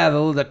 meal, yeah,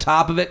 the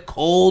top of it,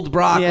 cold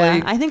broccoli.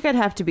 Yeah, I think I'd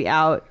have to be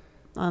out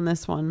on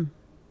this one.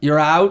 You're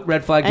out,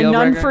 red flag And deal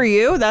none breaker? for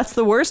you. That's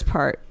the worst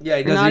part. Yeah, he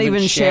You're doesn't not even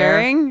even share.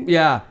 sharing.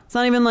 Yeah. It's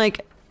not even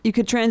like you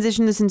could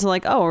transition this into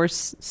like, oh, we're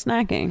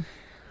snacking.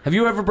 Have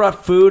you ever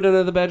brought food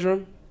into the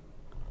bedroom?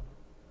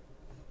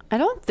 I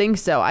don't think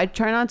so. I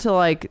try not to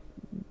like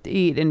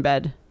eat in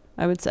bed,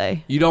 I would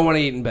say. You don't want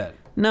to eat in bed.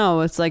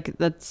 No, it's like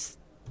it's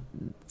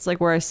like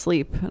where I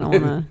sleep. I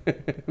don't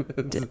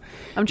want to.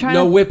 I'm trying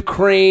No to. whipped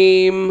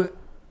cream,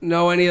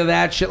 no any of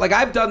that shit. Like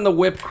I've done the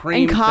whipped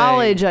cream In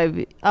college,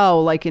 thing.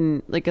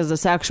 like as a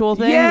sexual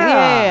thing.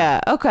 Yeah.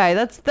 Yeah. Okay,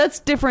 that's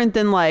different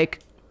than like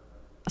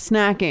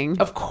snacking.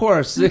 Of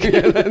course.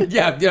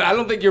 yeah, I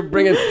don't think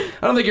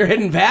you're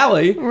Hidden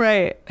Valley.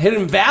 Right.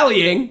 Hidden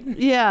Valleying.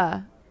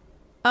 Yeah.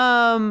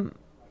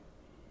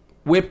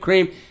 Whipped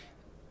cream.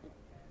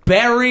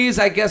 Berries,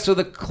 I guess, are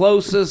the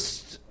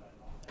closest.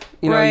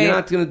 You know, Right. you're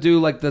not going to do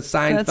like the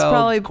Seinfeld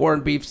probably-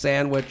 corned beef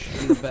sandwich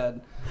in the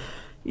bed.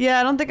 Yeah,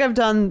 I don't think I've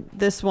done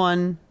this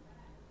one.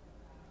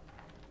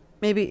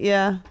 Maybe,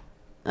 yeah.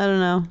 I don't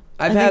know.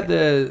 I've had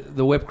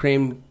the whipped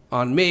cream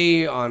on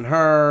me, on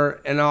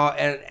her, and all.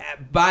 And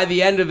by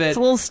the end of it, It's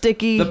a little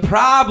sticky. the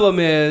problem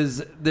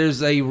is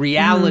there's a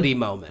reality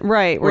moment,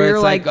 Right, where you're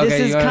it's like, this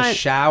okay, is you want to kind-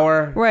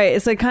 shower. Right.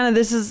 It's like kind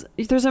of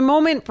there's a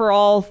moment for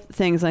all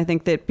things. And I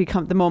think that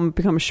the moment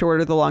becomes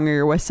shorter the longer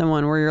you're with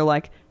someone where you're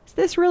like, is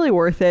this really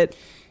worth it?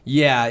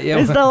 Yeah.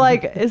 Is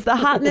the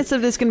hotness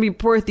of this going to be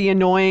worth the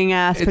annoying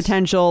ass It's-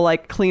 potential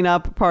like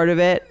cleanup part of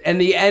it? And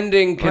the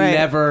ending can Right.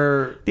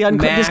 never The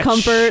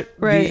discomfort,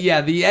 right.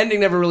 The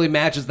ending never really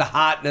matches the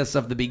hotness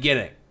of the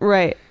beginning.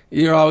 Right.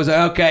 You're always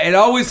like, okay. It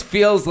always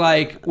feels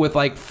like with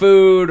like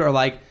food or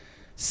like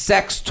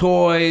sex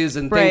toys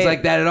and things Right.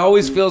 like that. It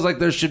always feels like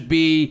there should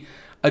be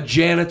a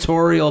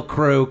janitorial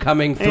crew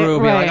coming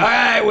through, being Right. like, "All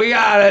right, we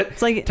got it.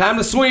 It's like- time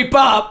to sweep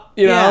up."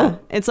 You know.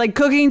 It's like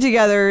cooking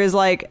together is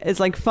like it's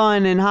like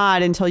fun and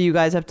hot until you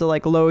guys have to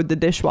like load the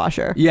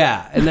dishwasher.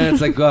 Yeah, and then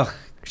it's like, ugh.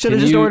 Should've can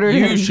just you- ordered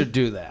You in. should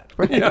do that.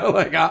 You know,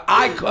 like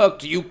I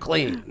cooked, you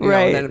clean. You know,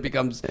 Right. and then it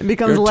becomes It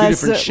becomes you're two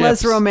less different less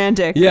ships.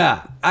 romantic.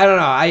 Yeah, I don't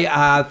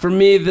know. For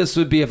me, this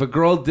would be if a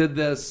girl did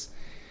this.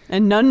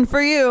 And none for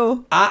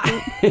you.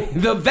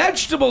 The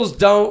vegetables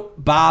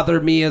don't bother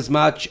me as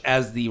much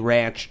as the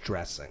ranch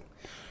dressing.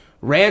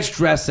 Ranch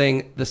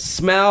dressing, the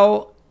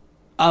smell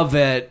of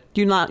it.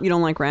 You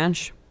don't like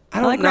ranch? I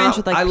don't like know. ranch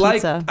with like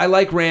pizza. I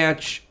like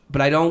ranch, but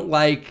I don't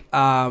like.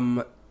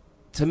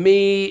 To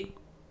me,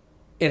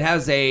 it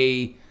has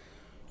a.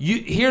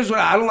 Here's what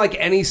I don't like: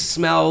 any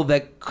smell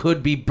that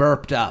could be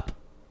burped up.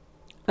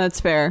 That's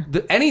fair.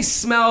 Any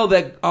smell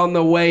that on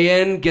the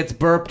way in gets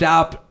burped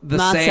up the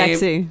Not same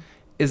sexy.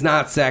 is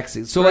not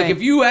sexy. So like Right.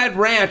 if you had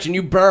ranch and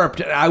you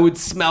burped, I would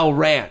smell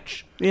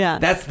ranch. Yeah.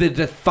 That's the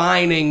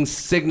defining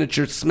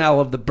signature smell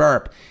of the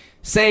burp.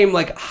 Same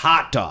like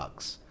hot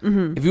dogs.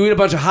 Mm-hmm. If you eat a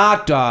bunch of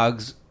hot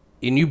dogs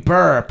and you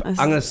burp, I'm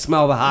going to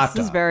smell the hot This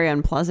dog. is very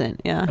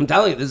unpleasant. Yeah. I'm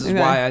telling you, this is Okay.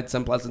 why it's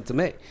unpleasant to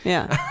me.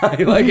 Yeah. I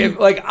like it,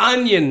 like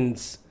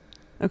onions.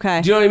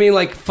 Okay. Do you know what I mean?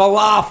 Like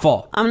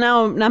falafel. I'm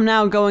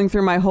now going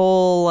through my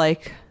whole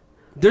like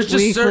There's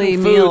just weekly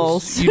certain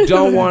meals. foods you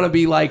don't want to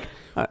be like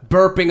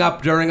burping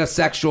up during a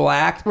sexual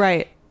act.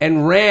 Right.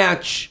 And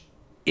ranch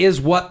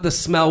is what the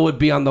smell would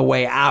be on the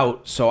way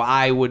out. So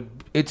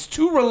it's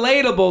too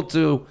relatable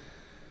to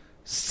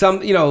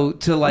some,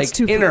 to like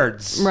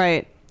innards.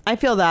 Right. I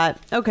feel that.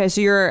 Okay,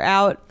 so you're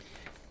out.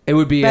 It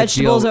would be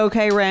vegetables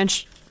okay,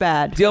 ranch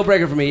bad. Deal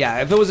breaker for me,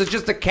 yeah. If it was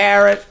just a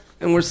carrot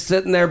and we're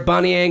sitting there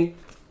bunnying,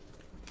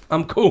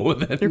 I'm cool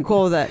with it. You're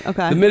cool with it.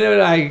 Okay. The minute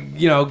I,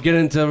 get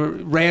into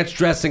ranch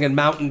dressing and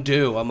Mountain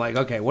Dew, I'm like,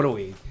 okay, what are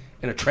we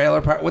in a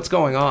trailer park? What's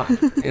going on?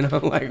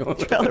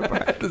 Trailer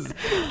park.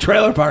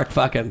 Trailer park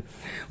fucking.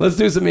 Let's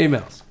do some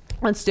emails.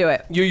 Let's do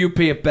it.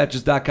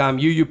 UUP@Betches.com.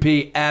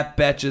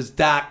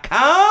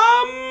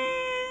 UUP@Betches.com.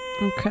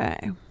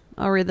 Okay.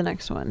 I'll read the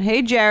next one.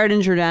 Hey, Jared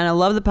and Jordana.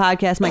 Love the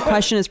podcast. My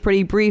question is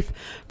pretty brief.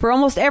 For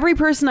almost every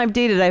person I've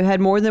dated, I've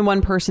had more than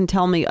one person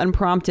tell me,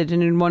 unprompted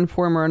and in one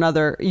form or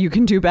another, you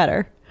can do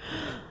better.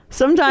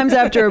 Sometimes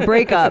after a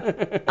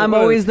breakup, I'm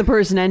always the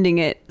person ending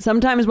it.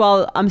 Sometimes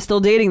while I'm still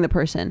dating the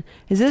person.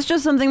 Is this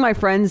just something my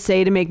friends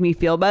say to make me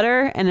feel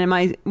better?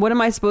 And what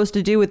am I supposed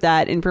to do with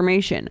that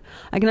information?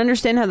 I can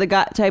understand how the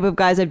type of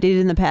guys I've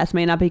dated in the past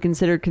may not be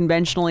considered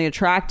conventionally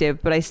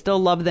attractive, but I still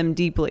love them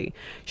deeply.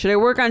 Should I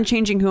work on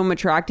changing who I'm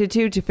attracted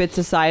to fit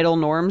societal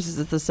norms? Is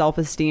this a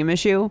self-esteem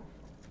issue?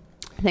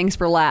 Thanks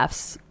for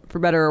laughs, for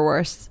better or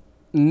worse.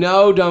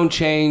 No, don't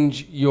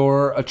change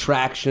your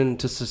attraction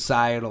to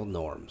societal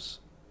norms.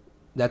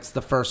 That's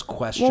the first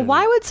question. Well,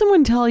 why would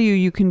someone tell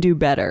you can do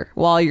better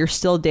while you're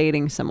still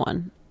dating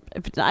someone?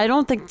 I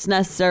don't think it's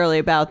necessarily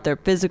about their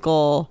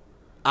physical.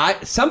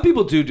 Some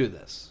people do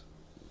this.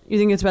 You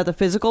think it's about the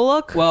physical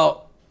look?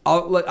 Well,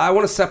 I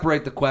want to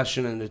separate the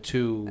question into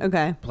two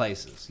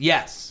places.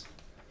 Yes.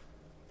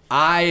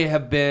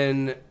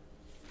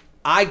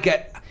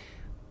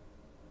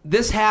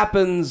 This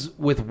happens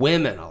with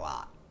women a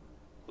lot.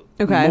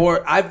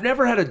 Okay. I've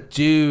never had a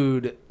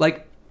dude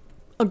like.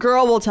 A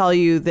girl will tell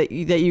you that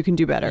you can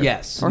do better.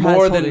 Yes, or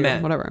more than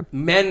men. Whatever.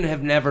 Men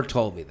have never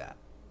told me that.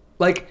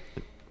 Like,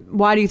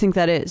 why do you think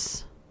that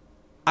is?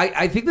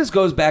 I think this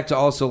goes back to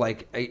also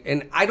like,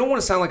 and I don't want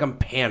to sound like I'm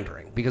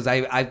pandering because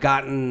I've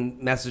gotten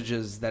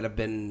messages that have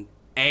been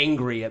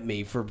angry at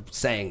me for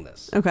saying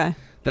this. Okay.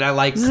 That I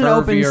like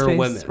curvier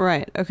women.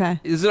 Right.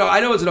 Okay. I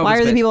know it's an open Why are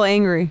space. the people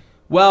angry?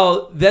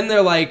 Well, then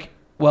they're like,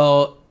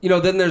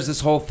 then there's this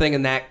whole thing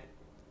in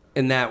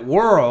that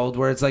world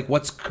where it's like,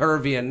 what's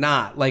curvy and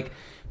not like.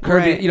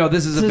 Curvy, right.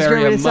 This is a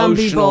very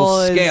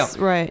emotional scale.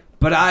 Right.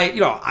 But I don't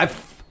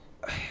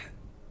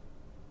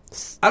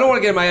want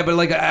to get in my head, but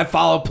like I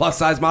follow plus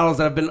size models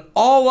that have been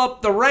all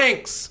up the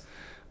ranks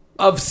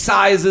of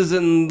sizes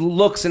and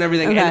looks and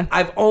everything. Okay. And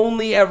I've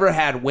only ever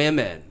had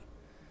women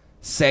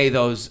say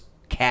those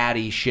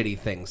catty, shitty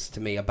things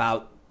to me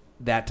about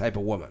that type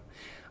of woman.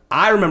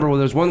 I remember when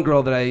there was one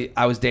girl that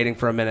I was dating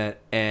for a minute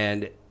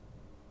and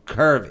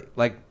curvy,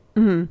 like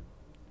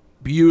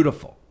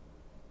beautiful.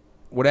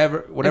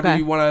 Whatever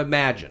you want to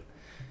imagine.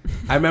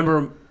 I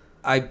remember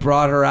I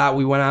brought her out.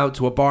 We went out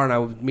to a bar, and I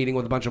was meeting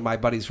with a bunch of my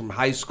buddies from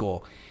high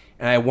school.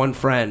 And I had one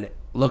friend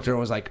looked at her and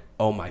was like,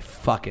 "Oh my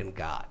fucking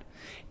God!"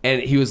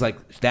 And he was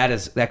like,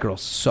 "That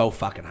girl's so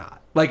fucking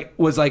hot." Like,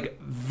 was like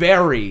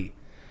very,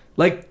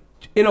 like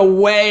in a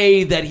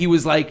way that he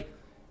was like,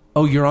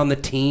 "Oh, you're on the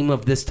team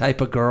of this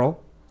type of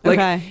girl."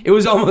 Like, it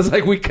was almost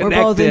like we connected.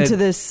 We're both into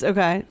this,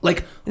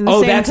 Like,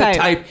 that's type. a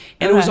type.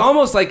 And it was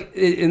almost like,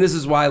 and this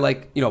is why,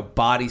 like,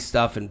 body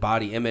stuff and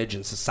body image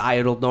and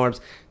societal norms,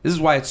 this is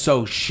why it's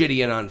so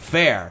shitty and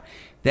unfair.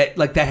 That,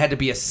 like, that had to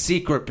be a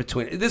secret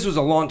between, this was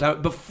a long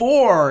time,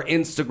 before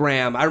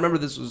Instagram. I remember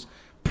this was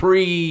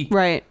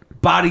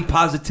body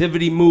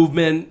positivity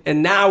movement.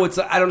 And now it's,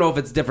 I don't know if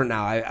it's different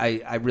now.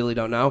 I really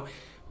don't know.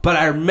 But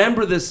I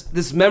remember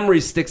this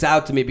memory sticks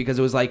out to me because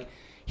it was like,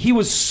 he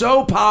was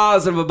so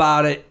positive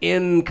about it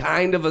in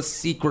kind of a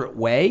secret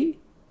way,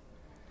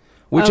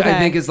 which I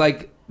think is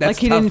like that's like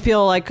he tough. didn't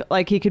feel like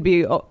he could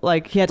be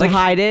like he had to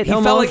hide it. He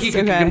felt like he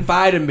could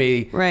confide in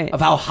me of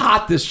how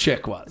hot this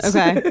chick was.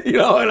 Okay,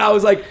 and I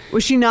was like,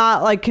 was she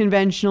not like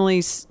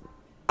conventionally?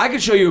 I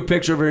could show you a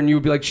picture of her and you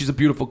would be like, she's a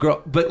beautiful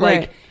girl, but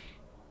like.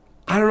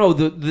 I don't know,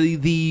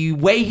 the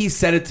way he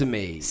said it to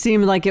me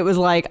seemed like it was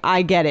like,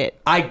 I get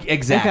it.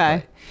 Exactly.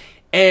 Okay.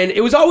 And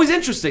it was always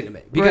interesting to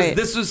me because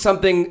this was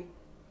something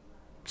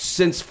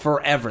since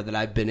forever that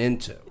I've been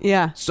into.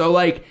 Yeah. So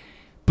like,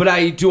 but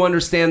I do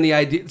understand the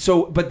idea.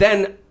 So, but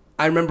then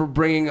I remember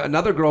bringing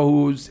another girl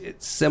who's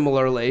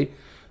similarly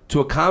to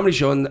a comedy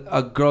show, and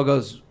a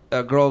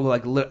girl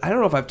like, I don't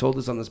know if I've told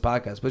this on this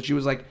podcast, but she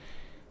was like,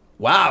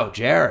 "Wow,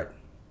 Jared,"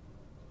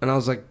 and I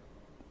was like,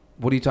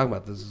 "What are you talking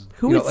about? This is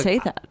who would say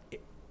that?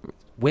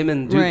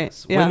 Women do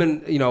this. Yeah.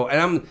 Women,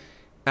 and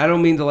I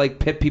don't mean to like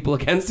pit people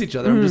against each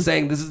other. I'm just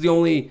saying this is the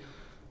only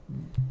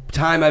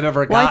time I've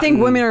ever gotten. Well, I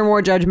think women are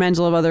more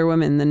judgmental of other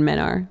women than men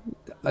are.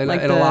 In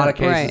a lot of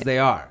cases, they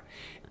are.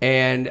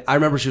 And I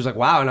remember she was like,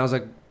 "Wow,"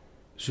 and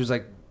she was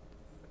like,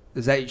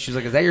 "Is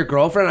that your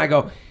girlfriend?" And I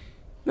go,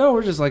 No,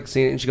 we're just like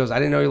seeing it. And she goes, I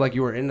didn't know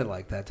you were into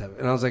like that type.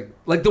 And I was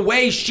like the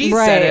way she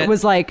right, said it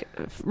was like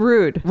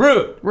rude.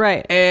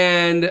 Right.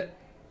 And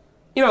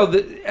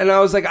and I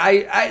was like,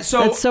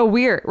 so that's so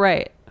weird,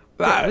 right?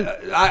 But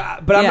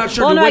I'm not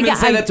sure. Do women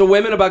say that to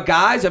women about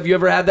guys? Have you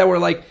ever had that where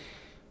like,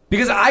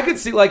 because I could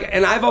see like,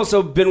 and I've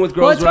also been with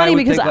girls where I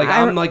would think like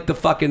I'm like the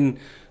fucking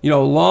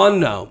lawn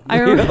gnome. I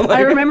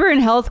remember in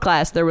health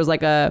class there was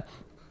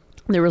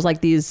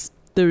these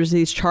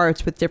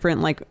charts with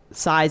different like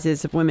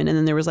sizes of women, and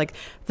then there was like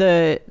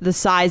the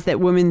size that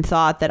women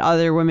thought that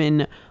other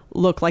women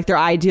looked like their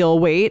ideal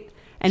weight.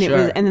 And sure.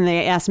 it was, and then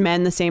they asked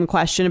men the same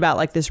question about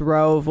like this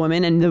row of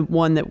women, and the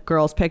one that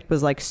girls picked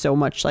was like so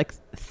much like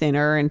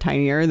thinner and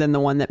tinier than the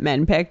one that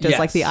men picked as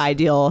like the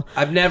ideal.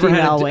 I've never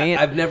weight.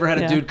 I've never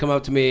had a dude come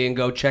up to me and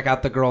go, check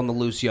out the girl in the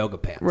loose yoga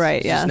pants.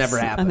 Right? Yeah, never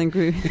happened. I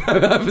think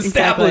I've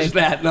established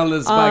that on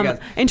this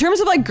podcast. In terms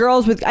of like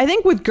girls, I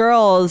think with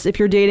girls, if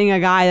you're dating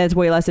a guy that's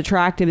way less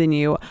attractive than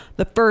you,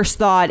 the first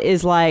thought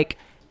is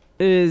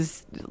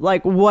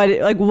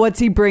what's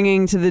he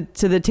bringing to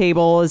the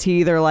table? Is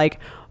he either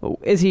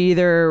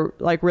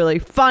like really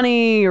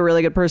funny or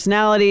really good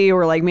personality,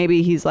 or like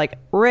maybe he's like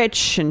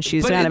rich and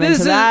she's kind of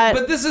into that.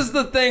 But this is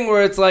the thing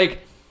where it's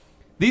like,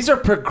 these are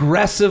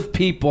progressive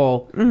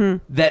people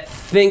that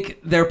think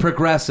they're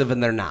progressive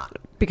and they're not.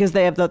 Because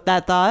they have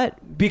that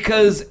thought?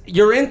 Because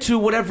you're into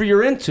whatever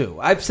you're into.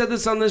 I've said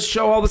this on this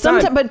show all the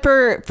time. But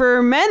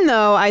for men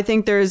though, I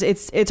think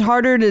it's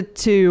harder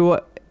to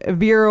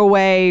veer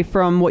away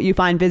from what you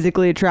find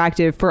physically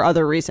attractive for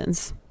other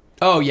reasons.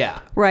 Oh, yeah.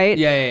 Right?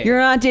 Yeah.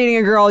 You're not dating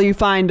a girl you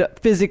find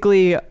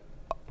physically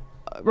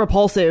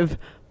repulsive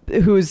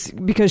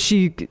because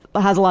she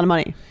has a lot of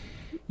money.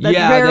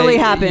 That rarely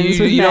happens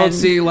with you men. don't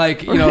see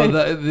like, the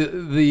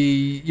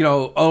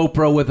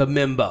Oprah with a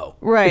Mimbo.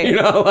 Right.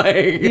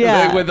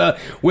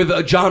 with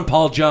a John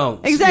Paul Jones.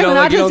 Exactly.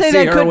 Not to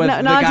say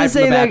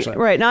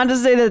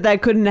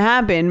that couldn't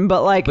happen,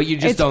 but you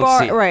just don't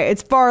see it. Right.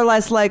 It's far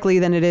less likely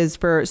than it is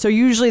so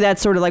usually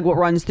that's sort of like what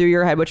runs through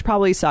your head, which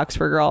probably sucks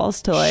for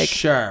girls to like.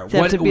 Sure.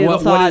 What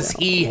does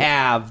he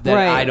have that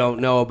I don't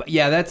know about?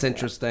 Yeah, that's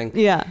interesting.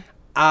 Yeah.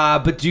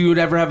 But do you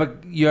ever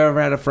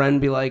had a friend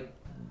be like,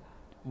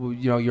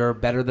 you're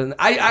better than...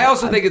 I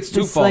also think it's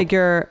twofold. It's like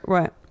you're...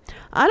 Right.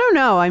 I don't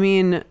know. I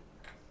mean,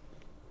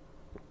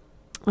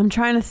 I'm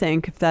trying to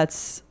think if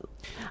that's...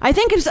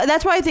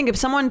 that's why I think if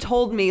someone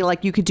told me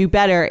like you could do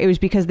better, it was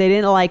because they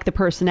didn't like the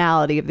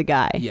personality of the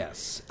guy.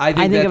 Yes. I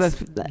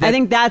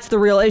think that's the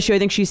real issue. I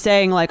think she's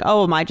saying like,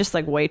 oh, am I just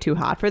like way too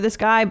hot for this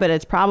guy? But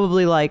it's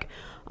probably like...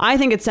 I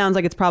think it sounds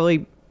like it's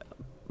probably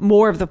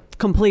more of the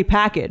complete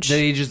package. That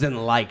he just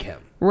didn't like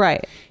him.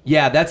 Right.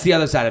 Yeah, that's the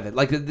other side of it.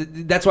 Like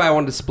that's why I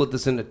wanted to split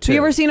this into two. Have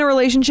you ever seen a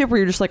relationship where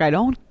you're just like, I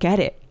don't get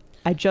it.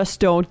 I just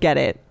don't get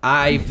it.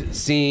 I've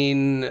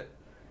been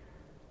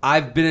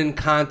in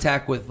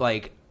contact with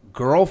like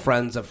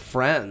girlfriends of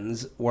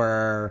friends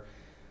where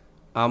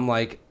I'm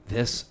like,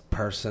 this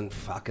person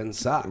fucking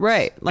sucks.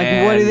 Right.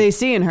 Like, what do they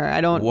see in her?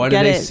 I don't get it. What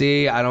do they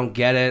see? I don't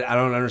get it. I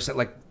don't understand.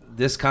 Like,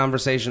 this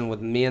conversation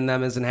with me and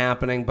them isn't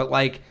happening. But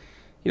like,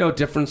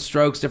 different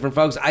strokes, different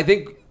folks. I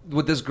think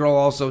what this girl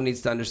also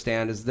needs to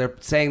understand is they're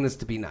saying this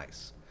to be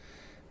nice.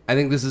 I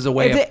think this is a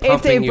way of pumping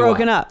if they've you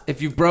broken up.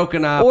 If you've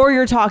broken up. Or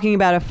you're talking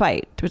about a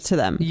fight to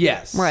them.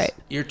 Yes. Right.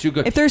 You're too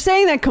good. If they're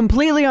saying that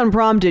completely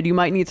unprompted, you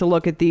might need to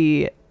look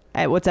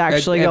at what's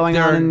actually going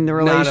on in the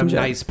relationship.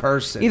 Not a nice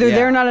person. Either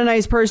they're not a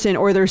nice person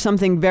or there's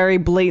something very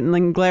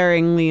blatantly,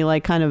 glaringly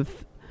like kind of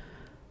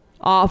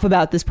off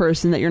about this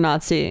person that you're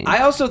not seeing. I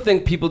also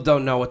think people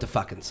don't know what to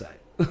fucking say.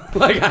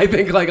 Like, I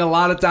think like a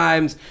lot of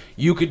times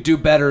you could do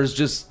better is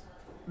just...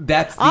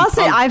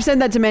 I've said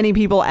that to many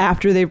people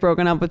after they've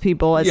broken up with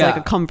people as like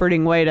a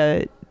comforting way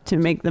to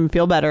make them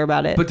feel better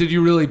about it. But did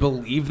you really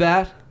believe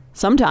that?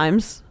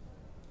 Sometimes.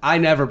 I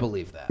never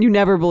believe that. You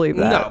never believe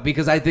that? No,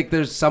 because I think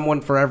there's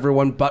someone for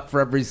everyone, but for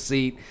every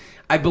seat.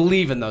 I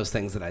believe in those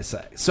things that I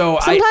say. So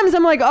sometimes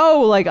I'm like,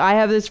 oh, like I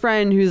have this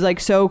friend who's like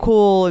so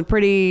cool and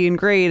pretty and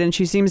great, and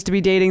she seems to be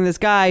dating this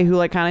guy who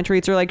like kind of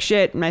treats her like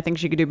shit, and I think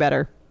she could do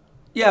better.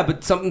 Yeah,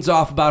 but something's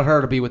off about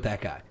her to be with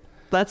that guy.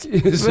 That's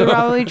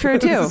probably true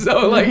too.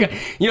 So like,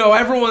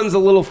 everyone's a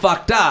little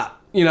fucked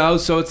up,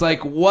 so it's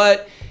like,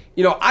 what,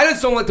 I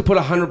just don't like to put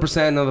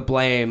 100% of the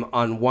blame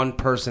on one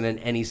person in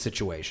any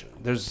situation.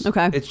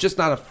 It's just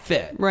not a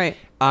fit. Right.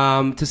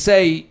 To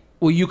say,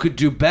 well, you could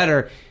do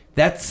better,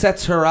 that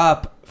sets her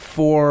up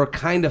for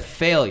kind of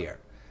failure.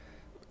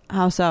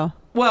 How so?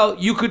 Well,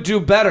 you could do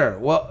better.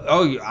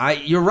 Well,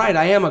 you're right.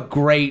 I am a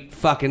great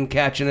fucking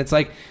catch. And it's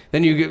like,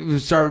 then you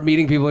start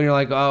meeting people and you're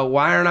like, oh,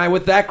 why aren't I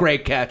with that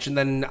great catch? And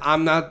then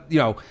I'm not,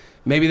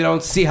 maybe they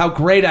don't see how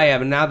great I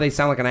am. And now they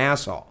sound like an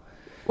asshole.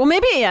 Well,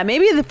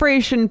 maybe the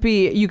phrase shouldn't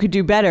be "you could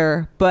do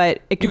better,"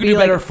 but it could be do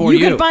like, better for you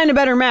you. could find a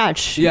better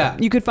match. Yeah.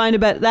 You could find a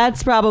better.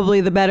 That's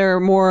probably the better,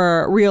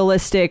 more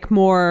realistic,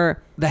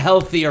 more The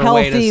healthier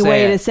healthy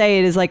way to it. say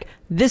it is like,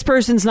 this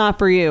person's not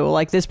for you.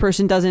 Like, this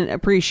person doesn't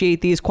appreciate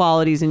these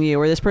qualities in you,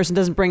 or this person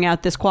doesn't bring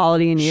out this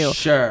quality in you.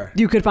 Sure.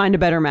 You could find a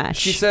better match.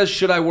 She says,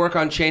 should I work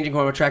on changing who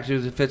I'm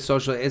attracted to fit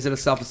socially? Is it a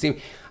self-esteem?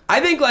 I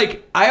think,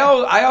 like, I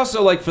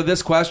also, like, for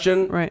this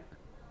question, Right.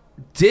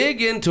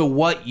 dig into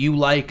what you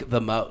like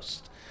the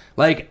most.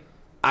 Like,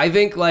 I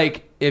think,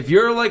 like, if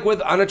you're, like,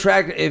 with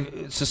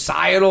unattractive,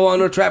 societal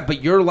unattractive,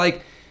 but you're,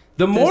 like,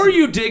 the more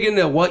you dig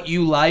into what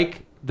you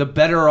like, the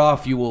better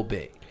off you will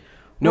be.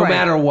 No Right.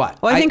 matter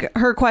what. Well, I think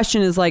her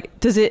question is like,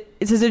 does it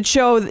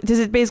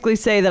basically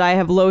say that I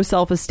have low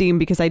self-esteem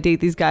because I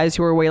date these guys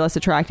who are way less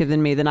attractive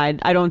than me? Then I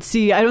don't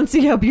see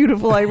how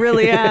beautiful I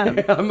really am.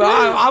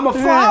 I'm a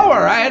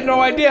flower. I had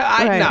no idea.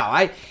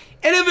 And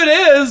if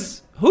it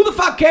is, who the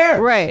fuck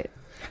cares? Right.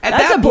 At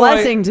That's that a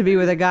blessing to be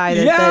with a guy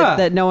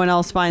that no one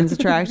else finds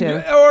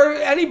attractive. Or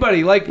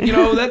anybody. Like,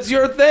 that's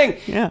your thing.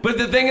 Yeah. But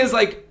the thing is,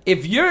 like,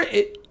 if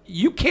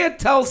you can't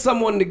tell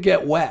someone to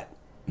get wet.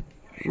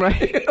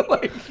 Right.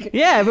 Like,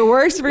 yeah, if it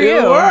works for you.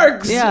 it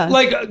works. Yeah.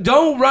 Like,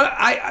 don't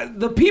run.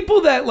 The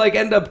people that, like,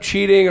 end up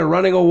cheating or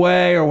running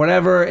away or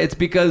whatever, it's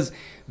because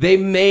they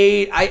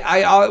made.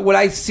 What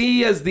I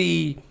see as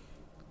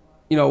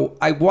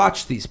I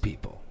watch these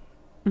people.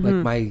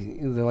 They're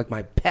like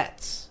my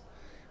pets.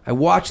 I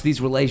watch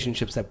these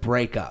relationships that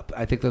break up.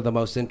 I think they're the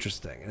most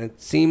interesting. And it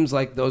seems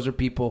like those are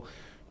people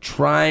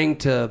trying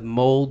to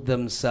mold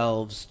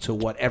themselves to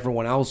what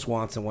everyone else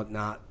wants and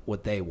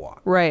what they want.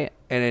 Right.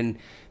 And then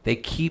they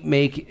keep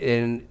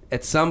making.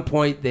 At some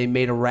point, they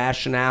made a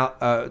rationale.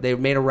 They've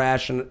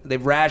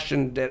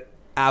rationed it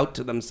out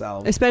to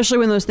themselves. Especially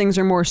when those things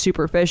are more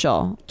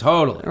superficial.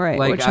 Totally. Right.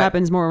 Like, which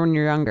happens more when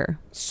you're younger.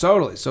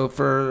 Totally. So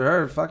for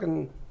her,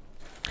 fucking.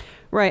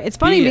 Right. It's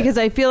funny because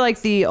I feel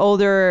like the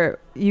older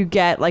you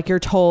get, like, you're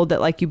told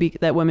that, like,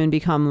 that women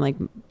become, like,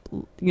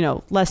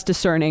 less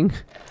discerning.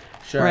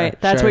 Sure,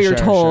 right. That's what you're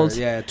told.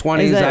 Sure. Yeah.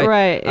 20s.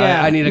 Right.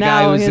 Yeah. I need a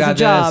now guy who's he has got a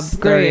job. this.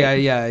 Great.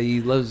 30, yeah.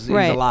 He lives. He's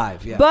right.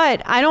 alive. Yeah.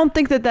 But I don't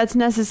think that that's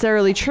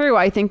necessarily true.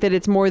 I think that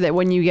it's more that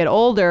when you get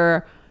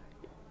older,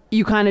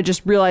 you kind of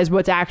just realize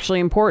what's actually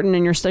important,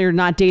 and you're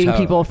not dating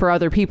people for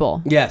other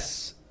people.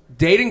 Yes.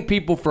 Dating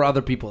people for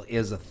other people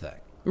is a thing.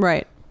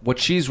 Right. What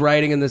she's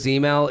writing in this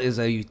email is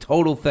a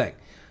total thing.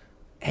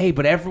 Hey,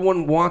 but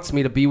everyone wants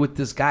me to be with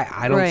this guy.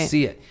 I don't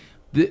see it.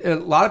 A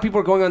lot of people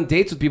are going on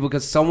dates with people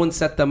because someone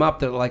set them up.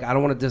 They're like, I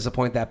don't want to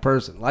disappoint that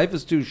person. Life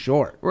is too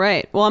short.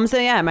 Right. Well, I'm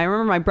saying, I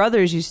remember my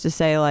brothers used to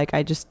say, like,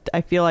 I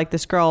feel like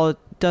this girl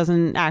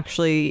doesn't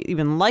actually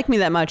even like me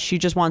that much. She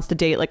just wants to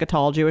date, like, a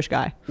tall Jewish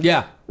guy.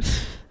 Yeah.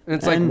 And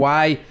it's like,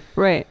 why?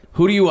 Right.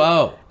 Who do you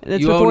owe?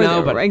 You owe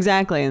nobody.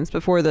 Exactly. And it's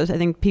before those. I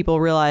think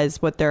people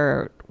realize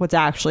what's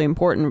actually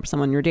important for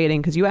someone you're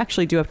dating, because you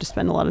actually do have to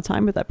spend a lot of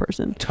time with that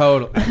person.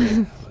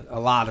 Totally. A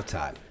lot of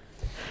time.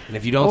 And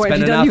if you don't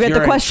spend enough, you get you're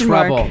the question in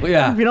trouble. mark.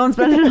 Yeah. If you don't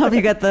spend enough,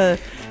 you get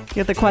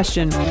the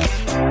question.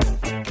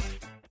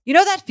 You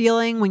know that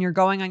feeling when you're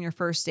going on your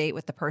first date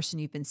with the person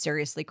you've been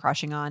seriously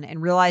crushing on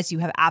and realize you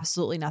have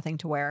absolutely nothing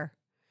to wear?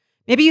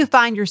 Maybe you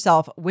find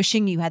yourself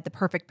wishing you had the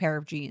perfect pair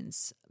of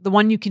jeans, the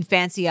one you can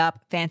fancy up,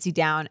 fancy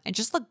down, and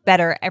just look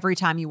better every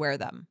time you wear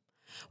them.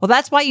 Well,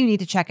 that's why you need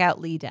to check out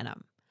Lee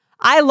Denim.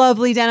 I love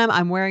Lee Denim.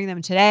 I'm wearing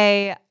them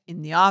today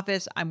in the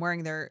office. I'm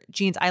wearing their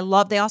jeans.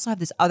 They also have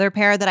this other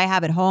pair that I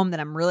have at home that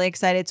I'm really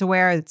excited to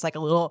wear. It's like a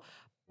little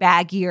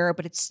baggier,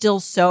 but it's still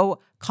so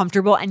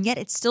comfortable, and yet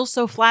it's still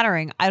so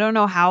flattering. I don't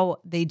know how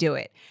they do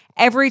it.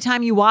 Every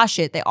time you wash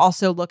it, they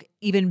also look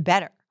even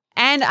better.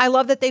 And I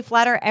love that they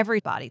flatter every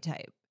body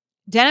type.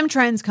 Denim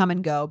trends come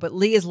and go, but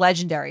Lee is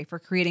legendary for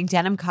creating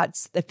denim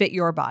cuts that fit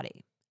your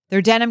body.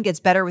 Their denim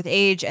gets better with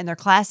age, and their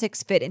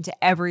classics fit into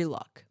every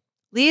look.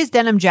 Lee's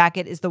denim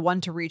jacket is the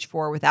one to reach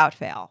for without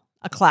fail,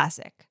 a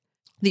classic.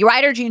 The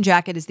Rider jean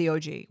jacket is the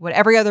OG, what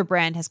every other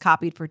brand has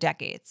copied for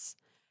decades.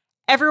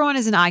 Everyone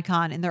is an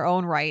icon in their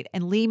own right,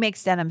 and Lee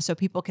makes denim so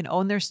people can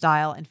own their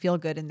style and feel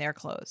good in their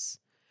clothes.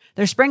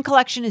 Their spring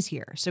collection is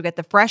here, so get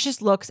the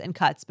freshest looks and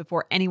cuts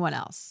before anyone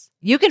else.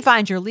 You can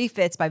find your Lee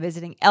fits by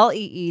visiting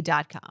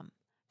lee.com.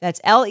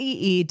 That's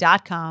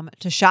lee.com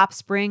to shop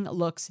spring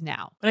looks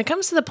now. When it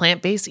comes to the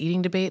plant-based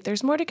eating debate,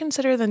 there's more to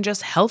consider than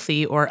just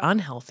healthy or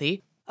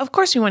unhealthy. Of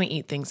course, we want to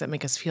eat things that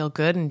make us feel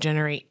good and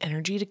generate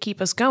energy to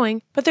keep us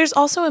going, but there's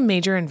also a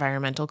major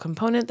environmental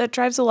component that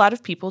drives a lot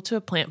of people to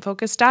a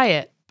plant-focused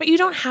diet. But you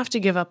don't have to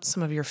give up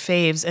some of your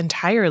faves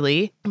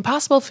entirely.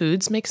 Impossible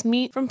Foods makes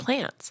meat from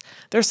plants.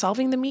 They're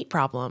solving the meat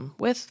problem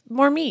with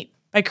more meat.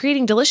 By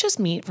creating delicious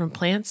meat from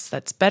plants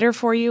that's better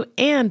for you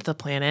and the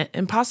planet,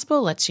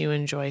 Impossible lets you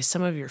enjoy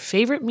some of your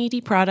favorite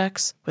meaty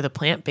products with a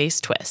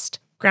plant-based twist.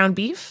 Ground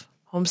beef,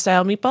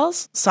 home-style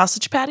meatballs,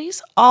 sausage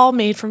patties, all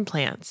made from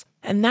plants.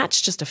 And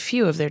that's just a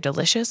few of their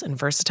delicious and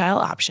versatile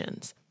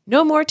options.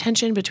 No more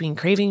tension between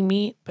craving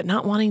meat but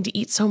not wanting to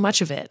eat so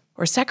much of it,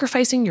 or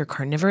sacrificing your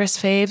carnivorous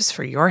faves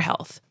for your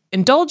health.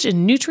 Indulge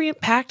in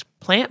nutrient-packed,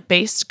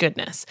 plant-based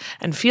goodness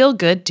and feel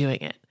good doing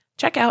it.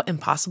 Check out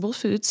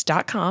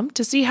impossiblefoods.com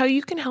to see how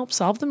you can help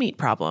solve the meat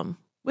problem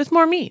with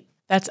more meat.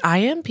 That's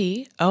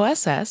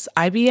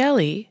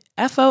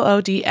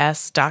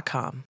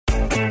IMPOSSIBLEFOODS.com.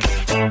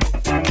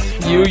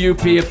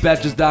 UUP at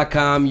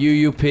Betches.com,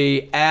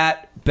 UUP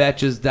at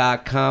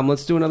Betches.com.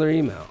 Let's do another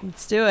email.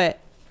 Let's do it.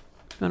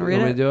 You want to read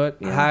Want me it? to do it?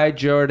 Yeah. Hi,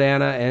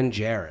 Jordana and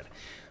Jared.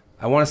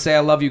 I want to say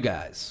I love you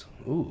guys.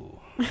 Ooh.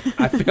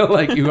 I feel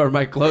like you are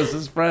my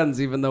closest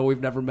friends, even though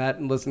we've never met,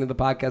 and listening to the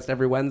podcast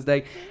every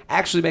Wednesday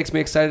actually makes me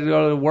excited to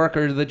go to work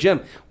or to the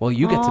gym. Well,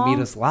 you get to meet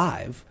us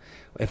live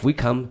if we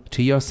come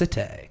to your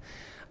city.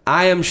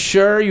 I am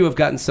sure you have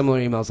gotten similar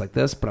emails like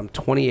this, but I'm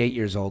 28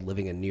 years old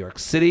living in New York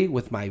City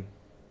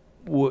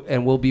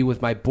and will be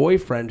with my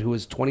boyfriend who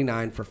is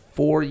 29 for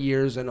 4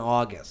 years in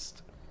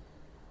August.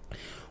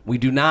 We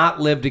do not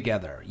live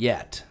together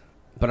yet,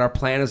 but our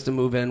plan is to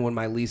move in when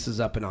my lease is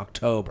up in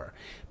October.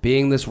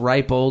 Being this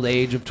ripe old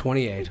age of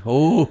 28.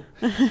 Oh,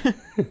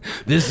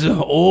 this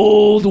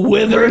old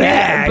withered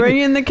hag. Bring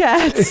in the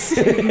cats.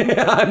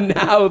 I'm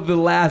now the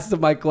last of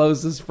my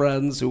closest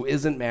friends who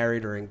isn't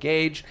married or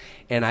engaged,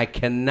 and I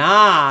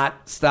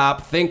cannot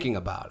stop thinking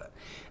about it.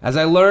 As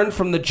I learned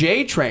from the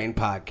J Train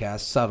podcast,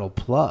 subtle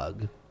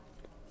plug.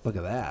 Look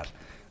at that.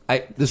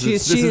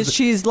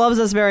 She loves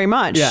us very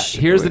much. Yeah,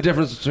 here's the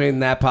difference between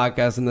that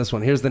podcast and this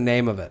one. Here's the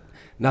name of it.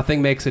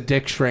 Nothing makes a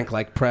dick shrink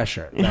like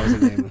pressure. That was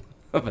the name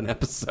of an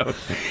episode.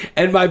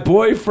 And my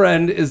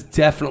boyfriend is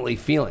definitely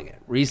feeling it.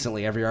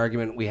 Recently, every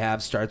argument we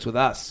have starts with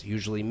us,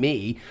 usually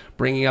me,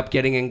 bringing up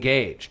getting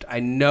engaged. I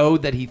know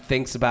that he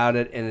thinks about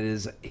it and it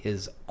is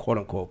his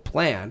quote-unquote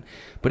plan,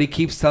 but he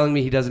keeps telling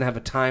me he doesn't have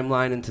a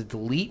timeline and to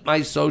delete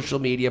my social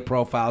media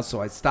profile, so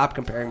I stop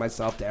comparing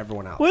myself to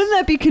everyone else. Wouldn't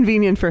that be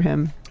convenient for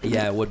him?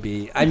 Yeah, it would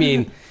be. I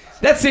mean,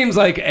 that seems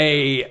like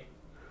a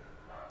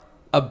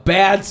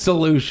bad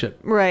solution.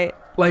 Right.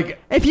 Like,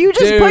 if you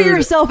just put dude,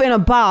 yourself in a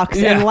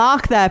box Yeah. and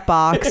lock that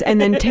box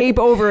and then tape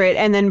over it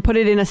and then put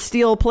it in a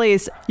steel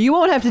place, you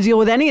won't have to deal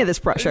with any of this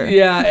pressure.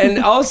 Yeah, and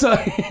also,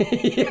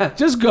 yeah,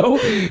 just go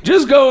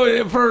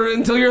for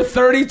until you're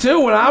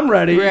 32 when I'm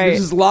ready. Right. You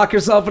just lock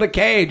yourself in a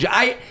cage.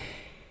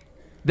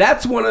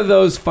 That's one of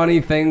those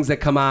funny things that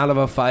come out of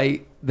a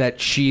fight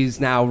that she's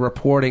now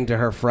reporting to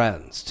her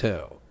friends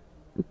too.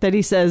 That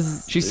he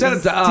says. She said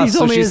it to us. He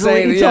told, so me, she's to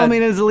saying, delete, he told me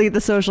to delete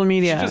the social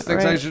media. She just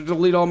thinks right? I should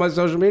delete all my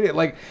social media.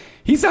 Like,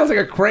 he sounds like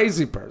a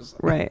crazy person.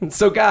 Right. And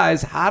so,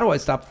 guys, how do I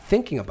stop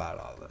thinking about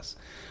all this?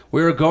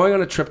 We were going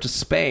on a trip to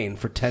Spain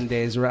for 10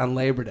 days around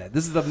Labor Day.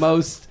 This is the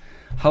most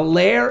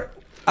hilarious.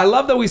 I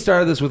love that we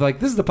started this with,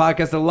 like, this is the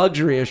podcast of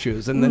luxury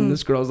issues. And then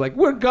this girl's like,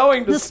 we're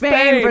going to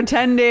Spain for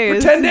 10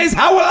 days. For 10 days,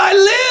 how will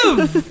I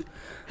live?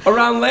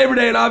 Around Labor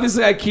Day, and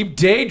obviously I keep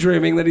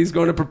daydreaming that he's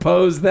going to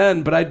propose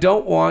then, but I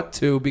don't want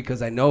to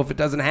because I know if it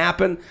doesn't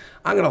happen,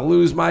 I'm going to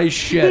lose my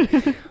shit.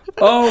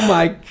 Oh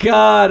my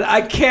God.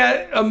 I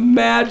can't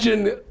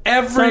imagine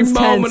every Sounds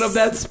moment tense. of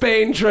that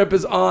Spain trip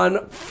is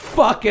on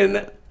fucking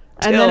tilt.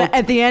 And then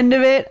at the end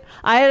of it,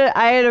 I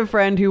had a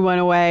friend who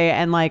went away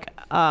and like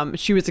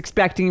she was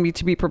expecting me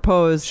to be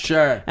proposed.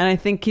 Sure. And I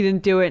think he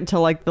didn't do it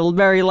until like the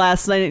very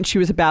last night and she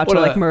was about to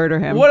like murder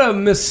him. What a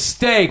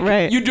mistake.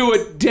 Right. You do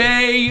it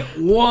day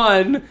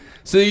one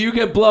so you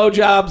get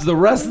blowjobs the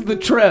rest of the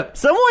trip.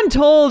 Someone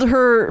told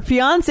her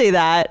fiance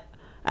that.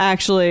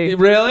 Actually,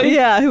 Really?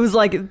 Yeah, who was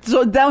like,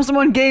 so that was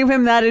someone gave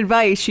him that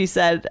advice. She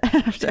said,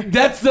 after.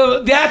 That's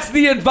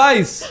the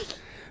advice.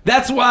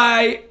 That's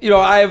why,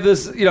 I have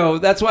this,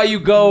 that's why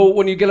you go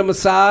when you get a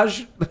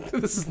massage.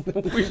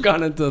 We've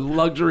gone into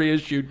luxury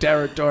issue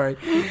territory.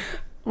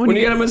 When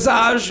you get a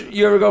massage,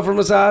 you ever go for a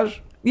massage?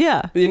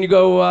 Yeah, Then you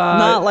go.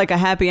 not like a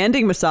happy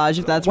ending massage.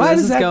 If that's where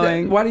this is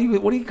going. What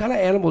kind of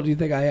animal do you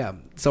think I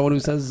am? Someone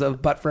who says a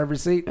butt for every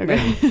seat?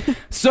 Okay.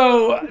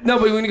 So, no,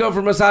 but when you go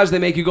for a massage, they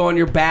make you go on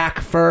your back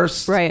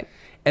first. Right.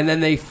 And then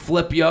they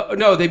flip you.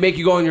 No, they make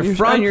you go on your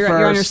front you're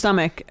first. on your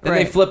stomach. Then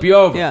right. they flip you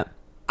over. Yeah.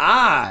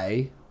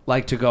 I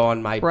like to go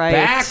on my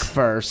back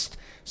first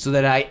so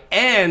that I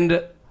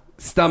end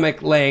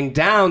stomach laying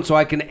down so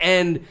I can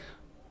end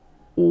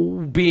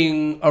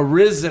being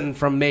arisen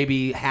from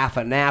maybe half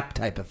a nap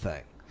type of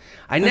thing.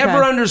 I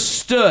never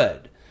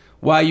understood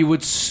why you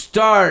would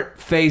start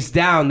face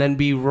down, then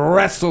be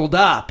wrestled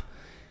up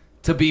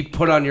to be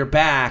put on your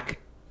back.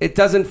 It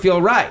doesn't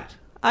feel right.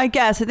 I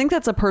guess. I think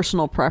that's a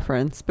personal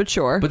preference, but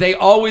sure. But they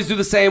always do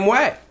the same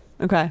way.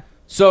 Okay.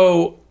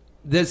 So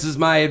this is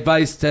my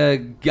advice to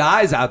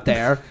guys out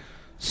there.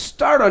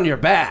 Start on your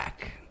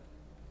back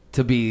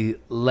to be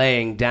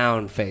laying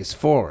down face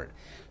forward.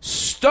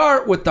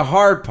 Start with the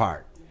hard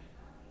part.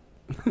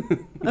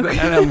 And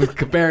I'm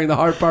comparing the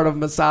hard part of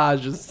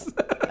massages.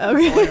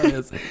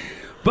 Hilarious.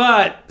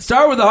 But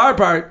start with the hard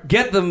part.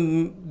 Get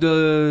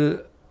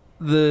the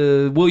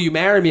will you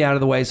marry me out of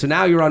the way. So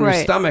now you're on your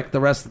stomach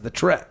the rest of the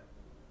trip.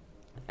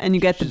 And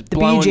you get the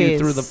blowing BJs you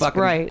through the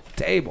fucking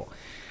table.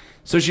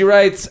 So she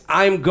writes,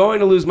 I'm going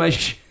to lose my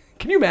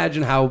Can you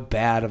imagine how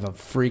bad of a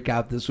freak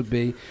out this would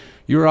be?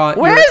 You're on.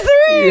 Where's the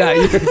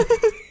ring?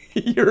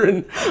 Yeah, You're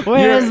in.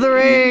 Where's the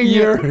ring?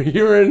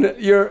 You're in.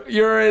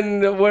 You're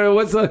in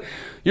Ibiza,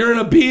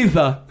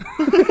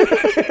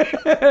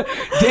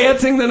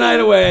 dancing the night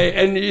away,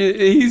 and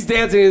he's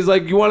dancing. He's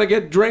like, "You want to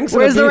get drinks?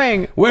 Where's the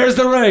ring? Where's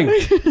the ring?"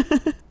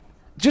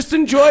 Just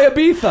enjoy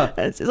Ibiza.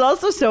 It's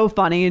also so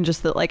funny, and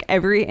just that like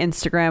every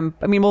Instagram.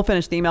 I mean, we'll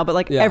finish the email, but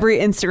like every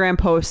Instagram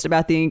post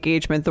about the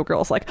engagement, the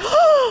girl's like,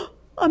 "Oh,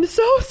 I'm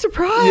so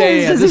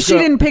surprised," as if she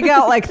didn't pick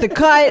out like the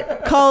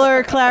cut,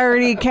 color,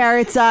 clarity,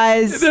 carrot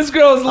size. This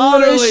girl's all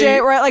literally this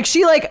shit, right? Like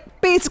she like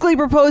basically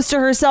proposed to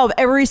herself.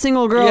 Every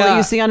single girl that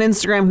you see on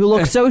Instagram who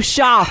looks so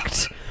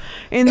shocked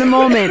in the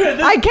moment.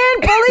 I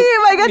can't believe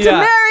I got to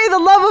marry the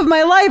love of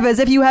my life, as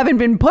if you haven't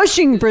been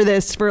pushing for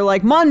this for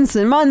like months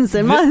and months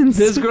and months.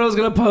 This girl's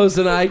gonna post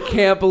an "I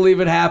can't believe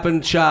it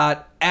happened"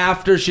 shot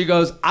after she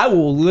goes, "I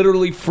will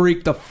literally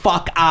freak the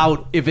fuck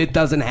out if it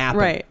doesn't happen."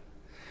 Right.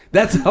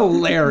 That's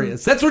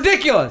hilarious. That's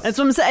ridiculous. That's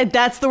what I'm saying.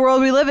 That's the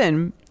world we live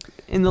in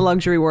the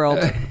luxury world.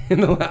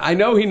 I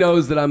know he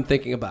knows that I'm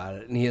thinking about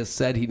it, and he has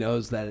said he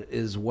knows that it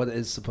is what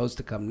is supposed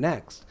to come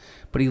next.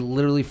 But he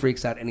literally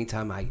freaks out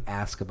anytime I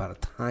ask about a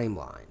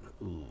timeline.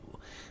 Ooh.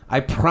 I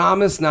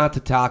promise not to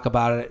talk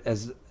about it,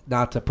 as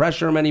not to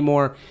pressure him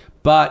anymore,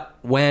 but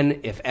when,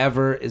 if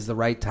ever, is the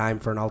right time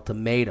for an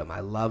ultimatum.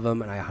 I love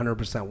him, and I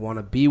 100% want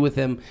to be with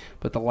him,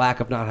 but the lack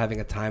of not having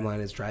a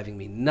timeline is driving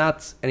me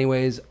nuts.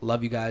 Anyways,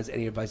 love you guys.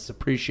 Any advice is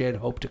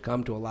appreciated. Hope to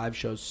come to a live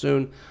show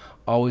soon.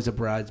 Always a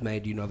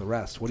bridesmaid. You know the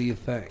rest. What do you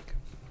think?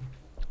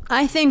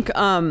 I think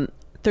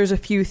there's a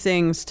few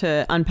things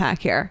to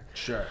unpack here.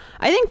 Sure.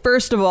 I think,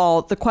 first of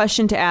all, the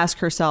question to ask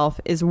herself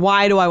is,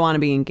 why do I want to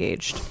be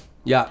engaged?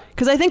 Yeah.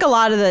 Because I think a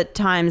lot of the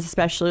times,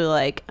 especially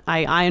like,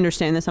 I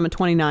understand this. I'm a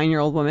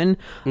 29-year-old woman.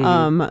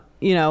 I'm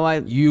in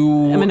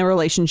a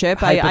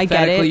relationship. I get it.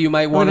 Hypothetically, you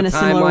might want live a in a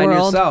similar timeline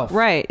world. yourself.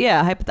 Right.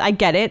 Yeah. I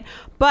get it.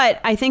 But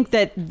I think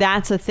that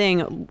that's a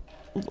thing.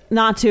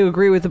 Not to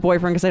agree with the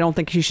boyfriend, because I don't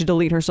think she should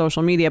delete her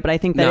social media, but I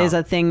think that is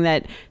a thing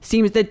that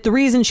seems that the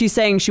reason she's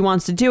saying she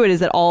wants to do it is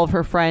that all of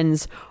her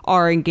friends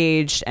are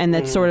engaged, and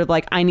that's sort of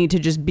like, I need to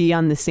just be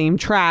on the same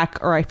track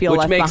or I feel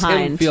left behind. Which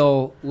makes him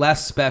feel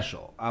less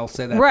special. I'll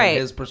say that from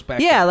his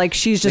perspective. Yeah, like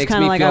she's just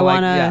kind of like,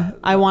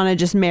 I want to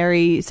just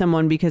marry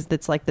someone because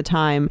that's like the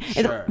time.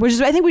 Sure. Which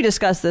is, I think we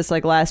discussed this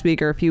like last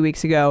week or a few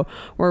weeks ago,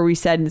 where we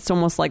said it's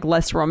almost like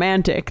less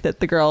romantic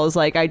that the girl is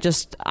like, I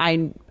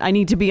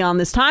need to be on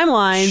this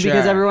timeline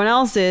because everyone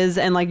else is,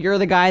 and like, you're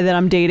the guy that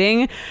I'm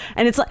dating.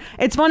 And it's like,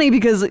 it's funny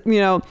because,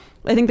 I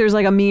think there's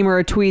like a meme or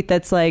a tweet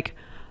that's like,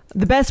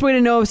 the best way to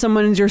know if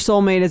someone is your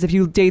soulmate is if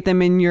you date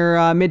them in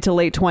your mid to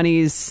late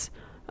 20s.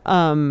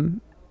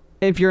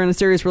 If you're in a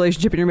serious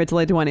relationship in your mid to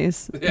late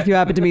 20s, if you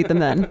happen to meet them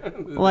then.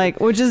 Like,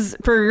 which is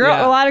for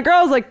a lot of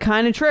girls, like,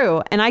 kind of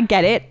true. And I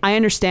get it. I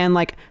understand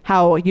like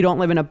how you don't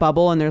live in a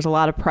bubble and there's a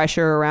lot of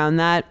pressure around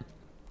that,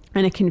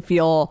 and it can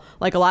feel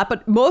like a lot,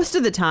 but most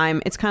of the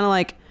time it's kind of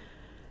like,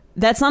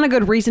 that's not a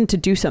good reason to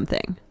do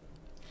something,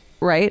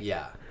 right?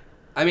 Yeah.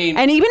 I mean,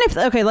 and even if,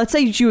 okay, let's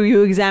say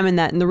you examine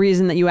that, and the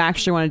reason that you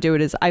actually want to do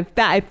it is, I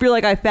feel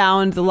like I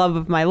found the love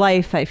of my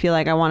life. I feel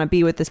like I want to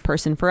be with this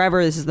person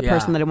forever. This is the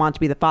person that I want to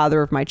be the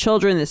father of my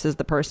children. This is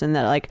the person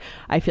that like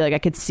I feel like I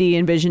could see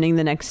envisioning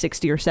the next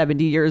 60 or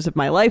 70 years of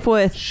my life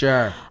with.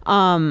 Sure.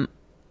 And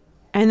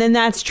then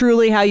that's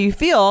truly how you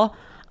feel.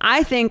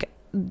 I think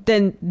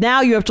then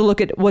now you have to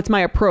look at what's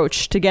my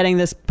approach to getting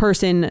this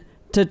person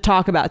to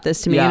talk about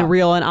this to me in a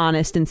real and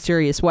honest and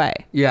serious way.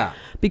 Yeah.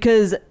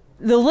 Because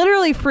the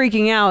literally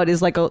freaking out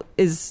is like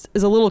is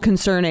a little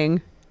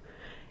concerning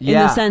in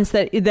the sense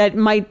that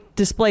might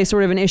display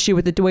sort of an issue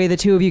with the way the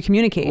two of you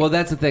communicate. Well,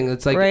 that's the thing.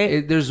 It's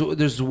like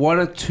there's one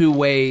of two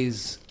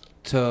ways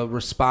to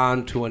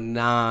respond to a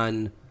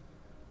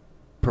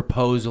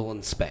non-proposal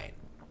in Spain.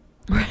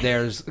 Right.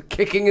 There's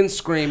kicking and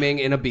screaming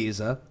in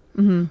Ibiza,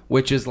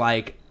 which is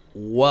like,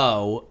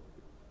 whoa,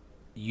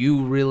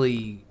 you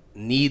really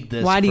need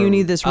this. Why do you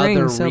need this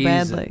ring so reasons.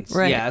 badly?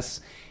 Right.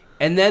 Yes.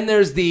 And then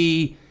there's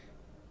the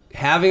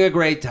having a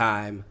great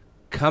time,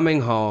 coming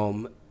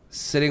home,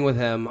 sitting with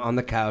him on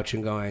the couch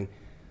and going,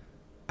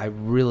 I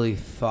really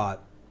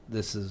thought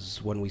this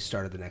is when we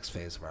started the next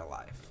phase of our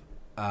life.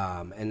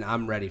 And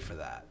I'm ready for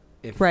that.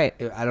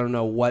 I don't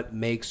know what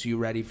makes you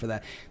ready for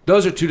that.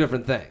 Those are two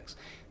different things.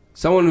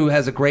 Someone who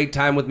has a great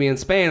time with me in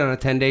Spain on a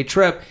 10-day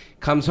trip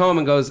comes home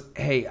and goes,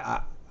 hey,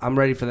 I'm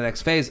ready for the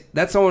next phase.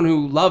 That's someone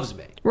who loves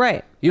me.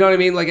 Right. You know what I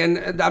mean? Like,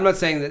 and I'm not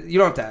saying that you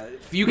don't have to.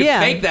 You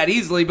can fake that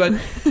easily, but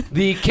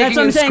the kicking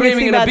and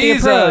screaming in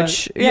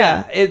Ibiza,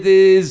 it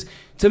is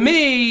to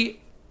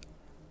me.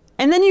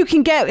 And then you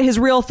can get his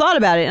real thought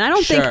about it. And I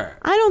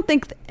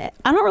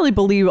don't really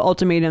believe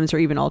ultimatums are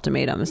even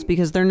ultimatums,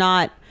 because they're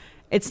not.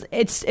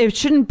 It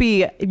shouldn't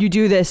be you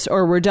do this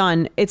or we're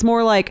done. It's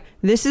more like,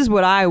 this is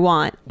what I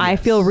want. Yes. I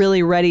feel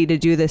really ready to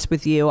do this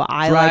with you.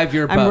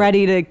 I'm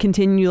ready to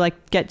continue,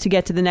 get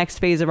to the next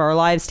phase of our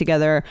lives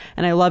together.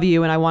 And I love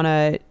you, and I want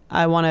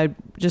to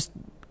just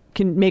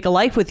can make a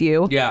life with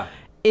you. Yeah.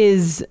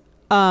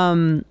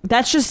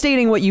 That's just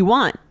stating what you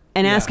want.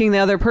 and asking the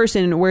other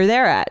person where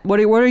they're at. What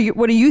do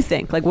you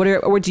think? Like,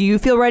 what do you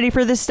feel ready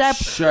for this step?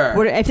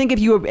 Sure. I think if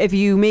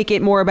you make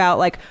it more about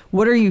like,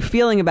 what are you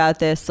feeling about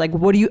this? Like,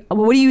 what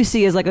do you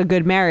see as like a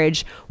good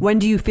marriage? When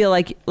do you feel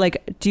like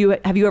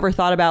have you ever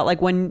thought about like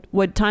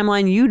what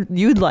timeline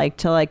you'd like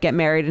to like get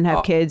married and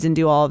have kids and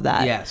do all of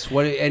that? Yes.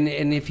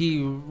 And if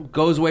he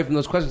goes away from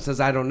those questions and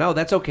says, I don't know,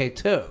 that's okay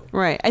too.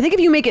 Right. I think if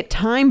you make it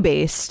time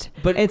based,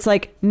 but it's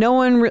like no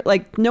one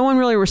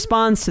really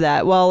responds to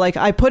that. Well, like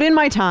I put in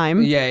my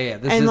time. Yeah.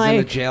 This isn't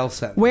a jail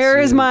sentence. Where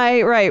is my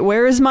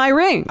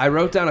ring? I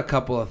wrote down a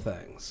couple of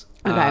things.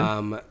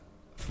 Okay.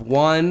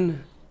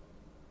 One,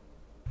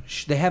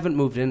 they haven't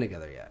moved in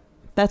together yet.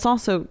 That's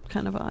also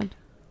kind of odd.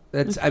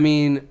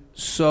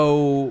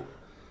 So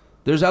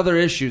there's other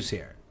issues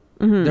here.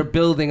 Mm-hmm. They're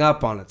building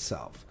up on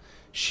itself.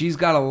 She's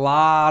got a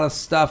lot of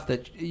stuff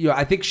that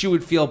I think she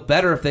would feel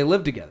better if they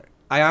lived together.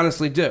 I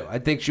honestly do. I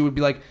think she would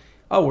be like,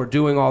 oh, we're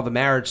doing all the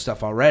marriage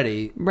stuff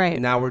already.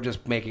 Right. Now we're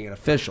just making it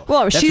official.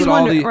 Well, she's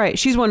wondering, right.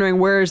 She's wondering,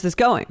 where is this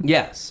going?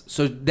 Yes.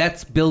 So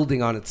that's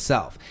building on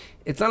itself.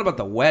 It's not about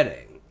the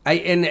wedding.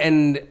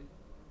 I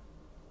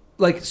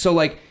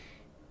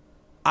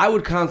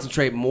would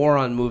concentrate more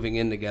on moving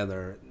in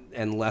together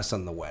and less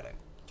on the wedding.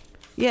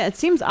 Yeah, it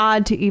seems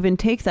odd to even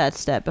take that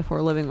step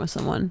before living with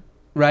someone.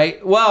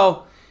 Right?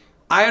 Well,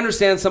 I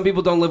understand some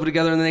people don't live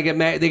together and then they get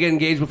married, they get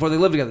engaged before they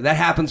live together. That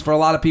happens for a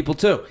lot of people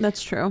too.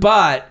 That's true.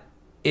 But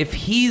if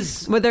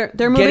he's they're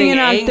moving in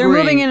angry, they're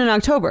moving in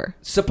October.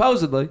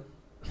 Supposedly.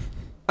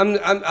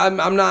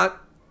 I'm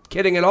not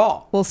kidding at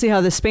all. We'll see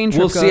how the Spain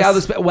trip goes. We'll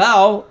see how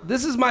well,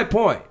 this is my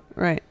point.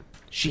 Right.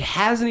 She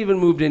hasn't even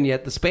moved in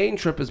yet. The Spain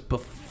trip is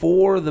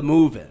before the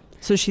move-in.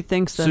 So she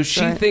thinks that's So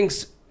she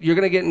thinks you're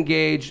going to get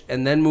engaged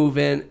and then move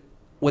in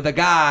with a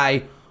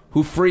guy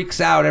who freaks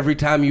out every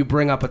time you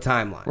bring up a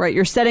timeline. Right.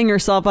 You're setting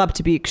yourself up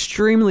to be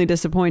extremely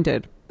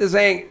disappointed. You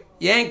ain't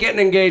getting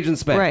engaged in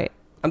Spain. Right.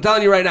 I'm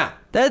telling you right now.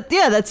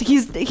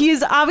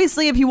 He's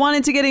obviously, if he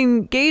wanted to get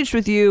engaged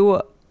with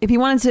you, if he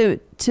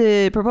wanted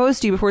to propose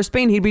to you before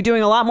Spain, he'd be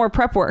doing a lot more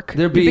prep work.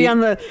 He'd be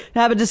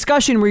have a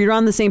discussion where you're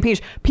on the same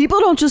page. People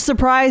don't just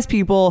surprise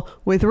people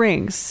with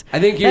rings. I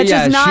think that's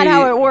just not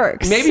how it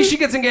works. Maybe she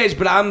gets engaged,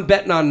 but I'm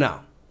betting on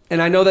no.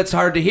 And I know that's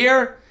hard to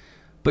hear,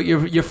 but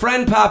your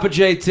friend Papa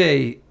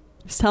JT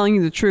is telling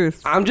you the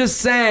truth. I'm just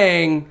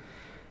saying,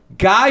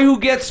 guy who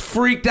gets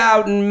freaked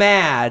out and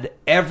mad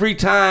every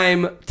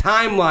time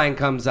timeline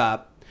comes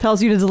up,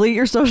 tells you to delete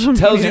your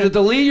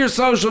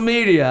social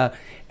media.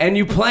 And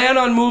you plan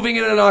on moving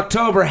in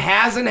October,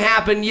 hasn't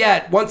happened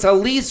yet. Once a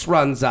lease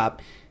runs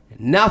up,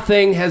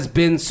 nothing has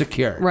been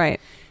secured.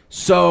 Right.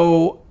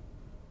 So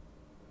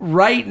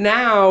right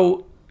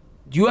now,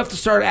 you have to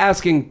start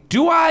asking,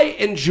 do I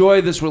enjoy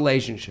this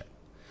relationship?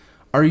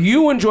 Are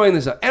you enjoying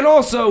this? And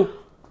also,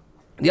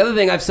 the other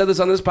thing, I've said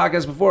this on this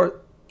podcast before,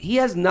 he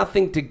has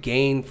nothing to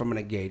gain from an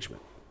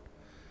engagement.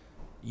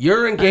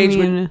 Your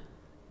engagement...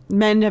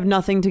 men have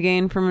nothing to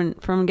gain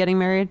from getting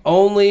married?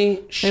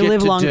 Only shit they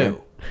live to longer.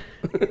 Do.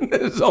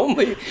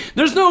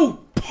 There's no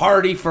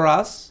party for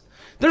us.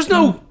 There's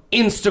no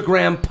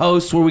Instagram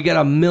posts where we get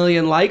 1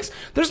 million likes.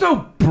 There's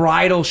no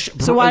bridal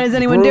so why does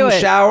anyone do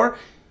it? Shower?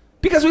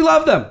 Because we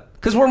love them.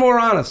 Because we're more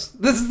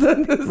honest. This is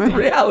the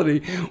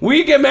reality.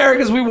 We get married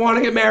because we want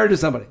to get married to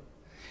somebody.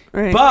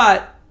 Right.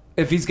 But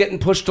if he's getting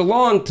pushed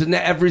along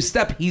to every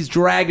step, he's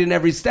dragged in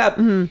every step,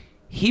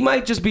 he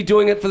might just be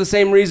doing it for the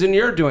same reason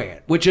you're doing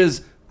it, which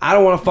is, I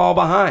don't want to fall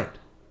behind.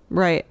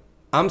 Right.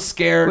 I'm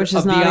scared Which is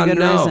of not the a good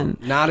unknown. reason.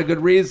 Not a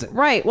good reason.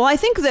 Right. Well, I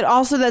think that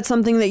also that's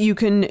something that you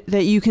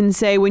can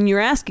say when you're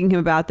asking him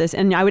about this.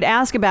 And I would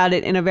ask about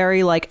it in a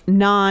very like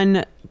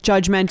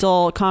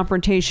non-judgmental,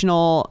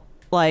 confrontational,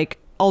 like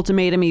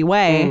ultimatum-y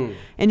way.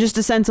 And just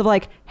a sense of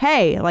like,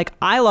 hey, like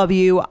I love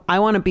you. I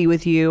want to be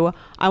with you.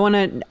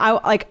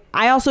 I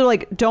also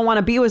like don't want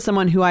to be with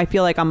someone who I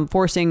feel like I'm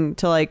forcing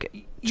to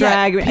like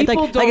drag.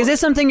 Like is this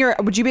something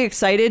would you be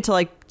excited to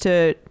like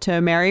to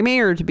marry me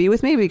or to be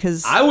with me?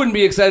 Because I wouldn't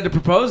be excited to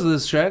propose to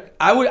this chick.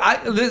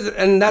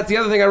 And that's the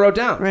other thing I wrote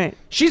down. Right.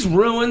 She's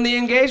ruined the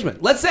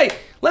engagement. Let's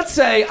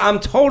say I'm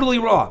totally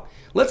wrong.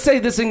 Let's say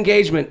this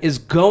engagement is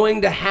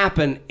going to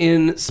happen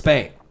in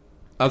Spain.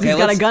 Okay. He's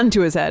got a gun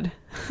to his head.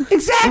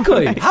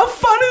 Exactly. Right. How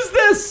fun is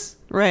this?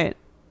 Right.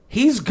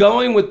 He's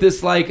going with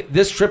this like,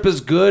 this trip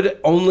is good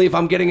only if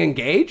I'm getting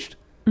engaged.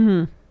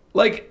 Mm-hmm.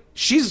 Like,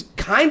 she's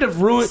kind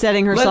of ruined,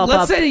 setting herself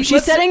up.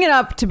 She's setting it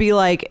up to be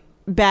like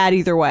bad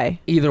either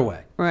way. Either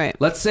way, right?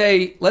 Let's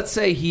say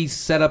he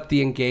set up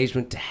the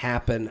engagement to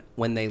happen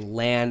when they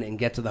land and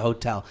get to the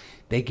hotel.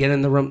 They get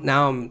in the room.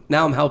 Now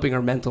I'm helping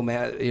her mentally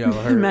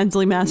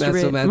masturbate.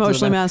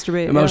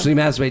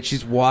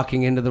 She's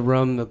walking into the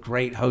room, the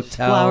great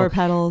hotel, flower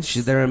petals.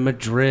 They're in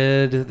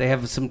Madrid. They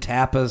have some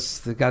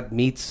tapas. They got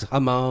meats,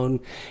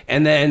 jamon,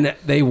 and then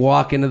they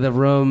walk into the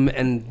room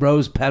and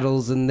rose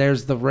petals, and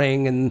there's the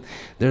ring, and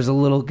there's a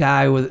little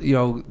guy with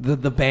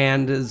the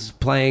band is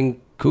playing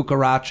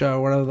cucaracha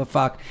or whatever the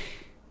fuck.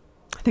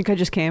 I think I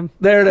just came.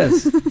 There it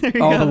is.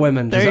 All the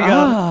women. There you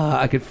go.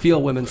 I could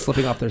feel women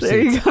slipping off their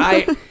seats.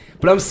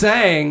 But I'm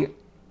saying,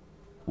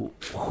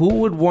 who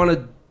would want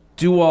to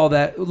do all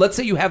that? Let's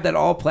say you have that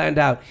all planned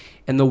out,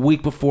 and the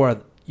week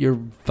before, your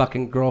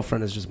fucking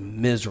girlfriend is just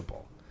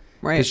miserable.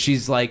 Right. Because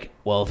she's like,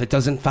 well, if it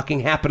doesn't fucking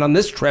happen on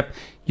this trip,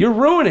 you're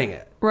ruining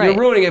it. Right. You're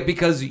ruining it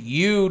because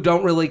you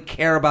don't really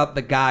care about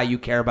the guy. You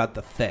care about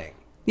the thing.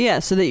 Yeah,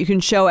 so that you can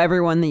show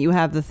everyone that you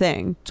have the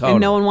thing. Totally.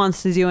 And no one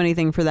wants to do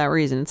anything for that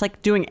reason. It's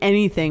like doing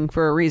anything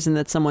for a reason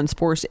that someone's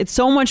forced. It's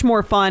so much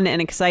more fun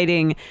and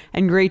exciting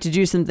and great to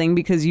do something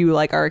because you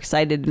like are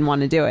excited and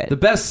want to do it. The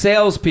best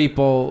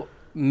salespeople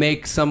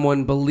make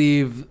someone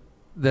believe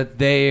that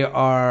they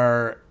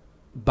are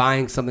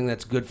buying something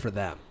that's good for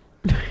them.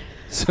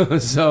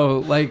 So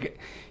like,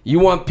 you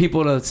want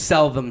people to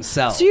sell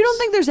themselves. So you don't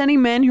think there's any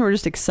men who are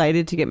just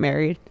excited to get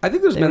married? I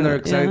think there's men that are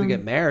excited Yeah. to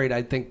get married.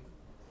 I think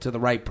to the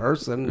right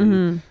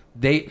person.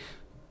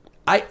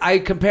 I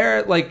compare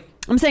it like,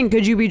 I'm saying,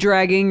 could you be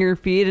dragging your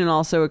feet and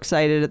also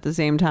excited at the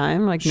same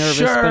time? Like nervous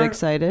Sure. but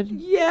excited?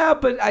 yeah,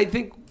 but I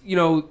think,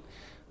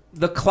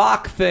 the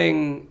clock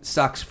thing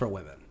sucks for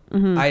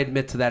women. I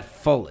admit to that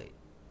fully.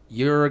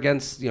 You're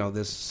against,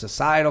 this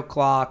societal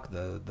clock,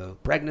 the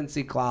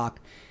pregnancy clock,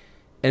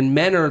 and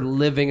men are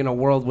living in a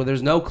world where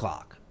there's no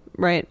clock.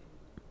 Right.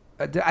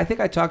 I think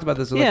I talked about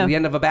this. Like Yeah. at the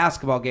end of a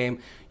basketball game,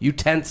 you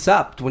tense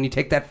up when you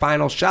take that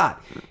final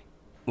shot.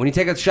 When you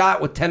take a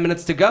shot with 10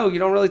 minutes to go, you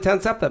don't really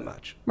tense up that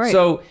much. Right.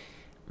 So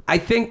I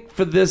think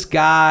for this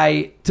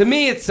guy, to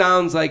me, it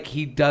sounds like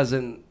he's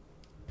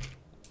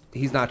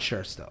not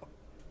sure still.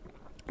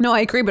 No, I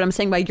agree, but I'm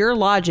saying by your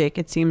logic,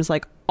 it seems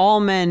like all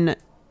men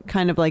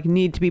kind of like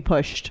need to be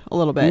pushed a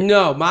little bit.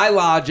 No, my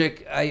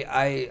logic, my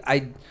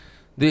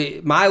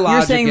logic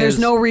You're saying there's is-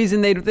 no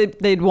reason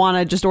they'd want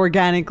to just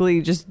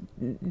organically just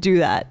do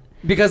that.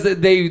 because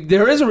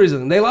there is a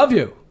reason. They love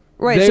you.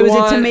 Right. They So is it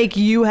to want- make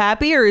you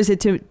happy or is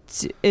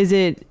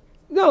it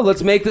No,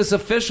 let's make this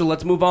official.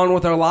 Let's move on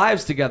with our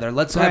lives together.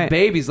 Let's have Right.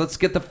 babies. Let's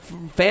get the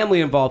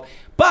family involved.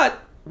 But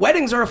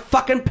weddings are a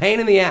fucking pain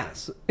in the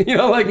ass.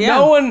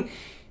 Yeah.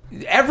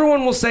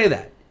 Everyone will say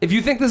that. If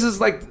you think this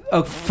is like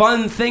a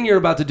fun thing you're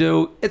about to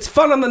do, it's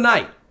fun on the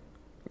night.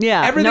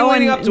 Yeah. Everything no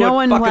leading one, up to no it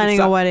one fucking planning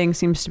a sucks. wedding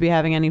seems to be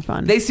having any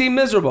fun. They seem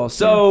miserable.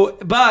 So,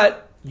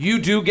 but you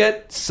do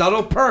get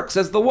subtle perks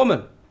as the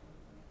woman.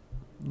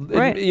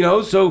 Right.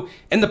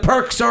 And the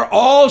perks are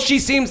all she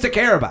seems to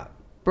care about.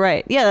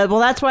 Right. Yeah. Well,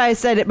 that's why I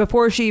said it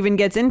before she even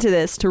gets into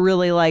this to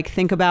really like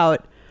think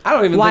about I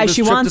don't even why think this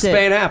she trip wants to it.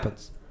 Spain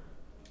happens.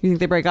 You think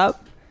they break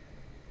up?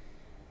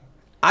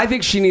 I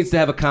think she needs to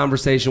have a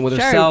conversation with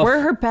Sure. herself.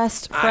 We're her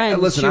best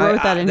friends. She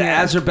wrote that in here.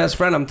 As her best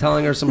friend, I'm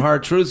telling her some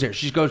hard truths here.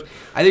 She goes,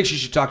 I think she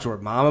should talk to her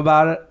mom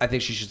about it. I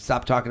think she should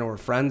stop talking to her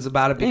friends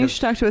about it. I think you Because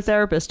should talk to a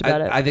therapist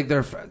about it. I think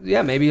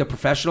maybe a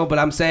professional, but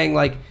I'm saying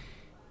like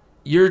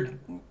your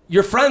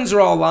friends are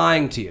all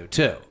lying to you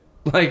too.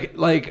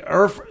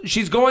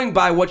 She's going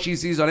by what she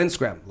sees on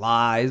Instagram.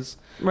 Lies.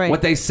 Right.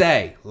 What they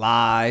say.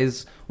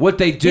 Lies. What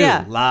they do.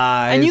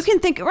 Lies. And you can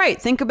think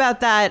about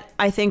that.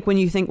 I think when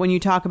you think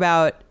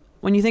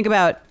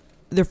about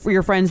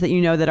your friends that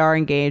you know that are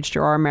engaged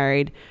or are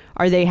married,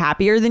 are they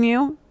happier than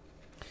you?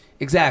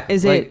 Exactly.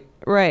 Is it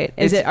right?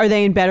 Are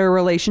they in better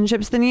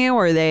relationships than you?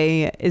 Or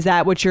is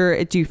that what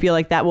do you feel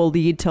like that will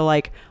lead to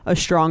like a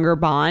stronger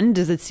bond?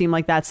 Does it seem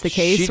like that's the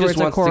case She where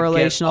just it's a wants to get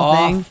correlational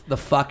thing? off the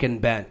fucking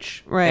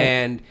bench. Right.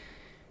 And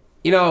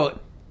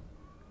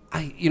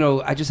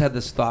I just had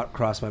this thought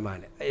cross my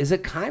mind. Is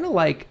it kind of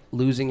like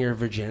losing your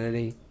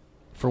virginity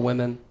for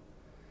women?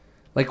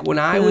 Like when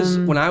I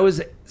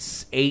was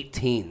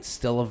 18,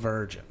 still a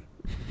virgin,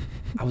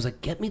 I was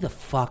like, get me the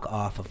fuck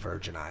off of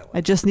Virgin Island.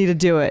 I just need to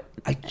do it.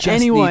 I just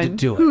anyone need to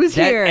do it. Who's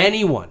here?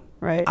 Anyone.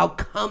 Right. I'll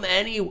come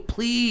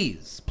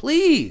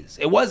please.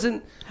 It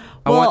wasn't.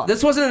 Well,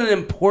 this wasn't an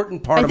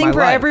important part of my I think for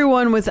life.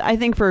 everyone I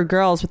think for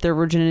girls with their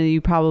virginity, you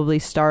probably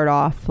start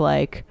off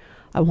like,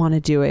 I want to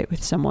do it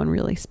with someone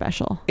really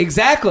special.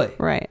 Exactly.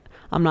 Right.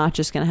 I'm not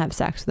just going to have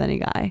sex with any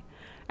guy.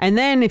 And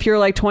then if you're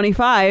like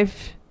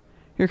 25,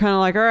 you're kind of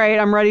like, all right,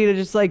 I'm ready to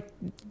just like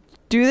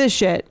do this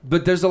shit.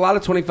 But there's a lot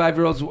of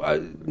 25-year-olds.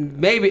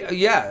 Maybe,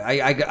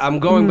 yeah. I'm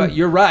going, but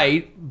you're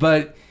right.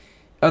 But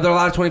are there a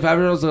lot of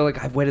 25-year-olds that are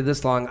like, I've waited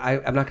this long.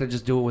 I'm not going to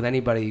just do it with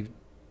anybody.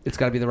 It's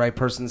got to be the right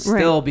person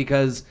still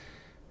because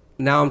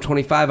now I'm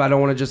 25. I don't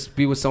want to just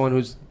be with someone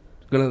who's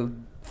going to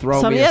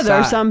throw me aside. There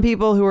are some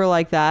people who are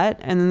like that.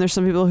 And then there's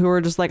some people who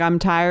are just like, I'm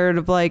tired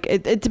of like,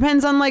 it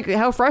depends on like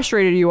how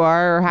frustrated you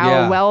are or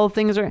how well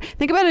things are.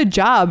 Think about a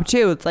job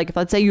too. It's like, if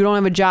let's say you don't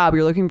have a job,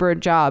 you're looking for a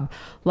job.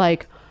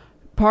 Like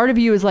part of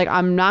you is like,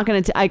 I'm not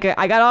going to, I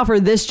got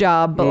offered this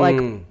job, but like,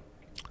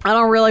 I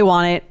don't really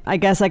want it. I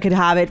guess I could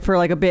have it for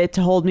like a bit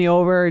to hold me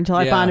over until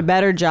I find a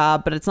better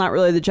job, but it's not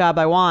really the job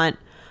I want.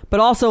 But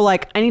also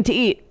like, I need to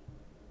eat.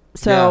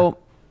 So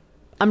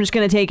I'm just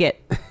going to take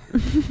it.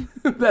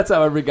 That's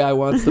how every guy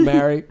wants to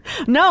marry.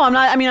 No, I'm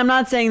not. I mean, I'm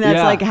not saying that's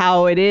like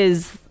how it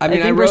is. I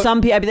think for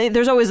some people,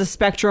 there's always a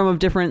spectrum of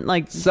different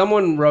like.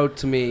 Someone wrote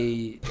to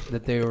me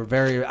that they were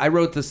I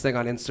wrote this thing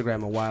on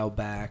Instagram a while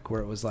back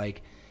where it was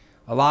like,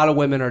 a lot of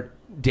women are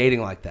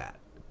dating like that.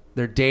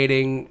 They're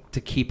dating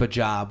to keep a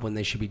job when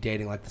they should be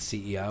dating like the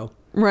CEO.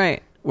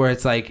 Right. where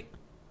it's like,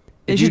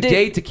 if you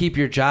date to keep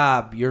your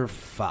job, you're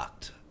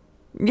fucked.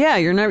 Yeah,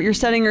 you're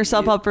setting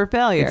yourself up for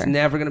failure. It's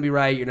never going to be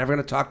right. You're never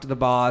going to talk to the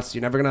boss.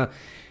 You're never going to...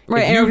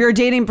 Right, and if you're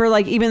dating for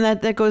like, even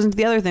that goes into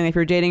the other thing. If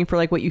you're dating for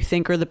like what you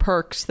think are the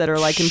perks that are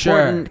like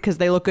important because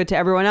they look good to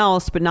everyone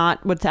else, but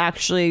not what's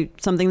actually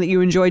something that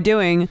you enjoy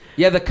doing.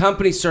 Yeah, the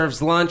company serves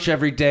lunch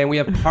every day and we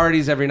have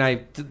parties every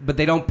night, but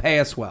they don't pay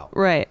us well.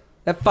 Right.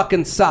 That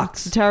fucking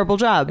sucks. It's a terrible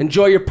job.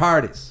 Enjoy your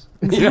parties.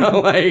 You know,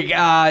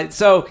 like,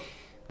 so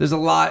there's a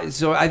lot.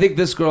 So I think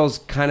this girl's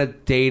kind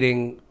of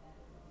dating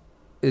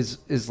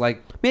is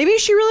like, maybe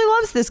she really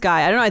loves this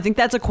guy. I don't know. I think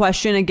that's a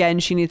question again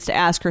she needs to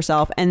ask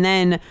herself. And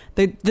then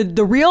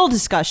the real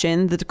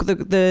discussion,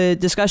 the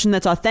discussion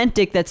that's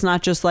authentic, that's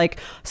not just like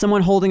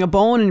someone holding a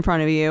bone in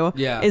front of you,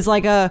 is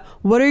like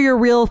what are your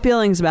real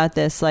feelings about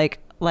this? Like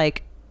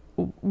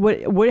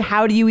what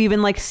how do you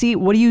even like see,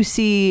 what do you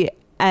see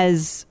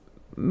as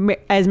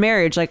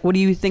marriage? Like what do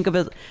you think of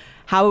it?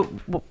 How,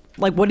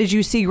 like, what did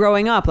you see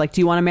growing up? Like,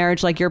 do you want a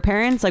marriage like your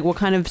parents? Like, what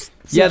kind of...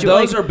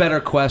 those are better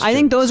questions. I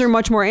think those are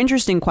much more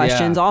interesting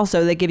questions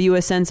also that give you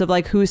a sense of,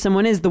 like, who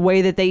someone is, the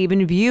way that they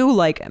even view,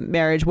 like,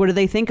 marriage. What do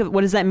they think of...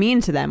 What does that mean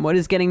to them? What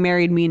does getting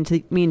married mean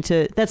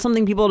to... That's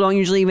something people don't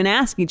usually even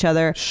ask each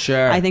other.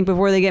 Sure. I think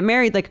before they get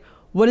married, like,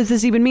 what does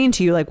this even mean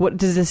to you? Like, what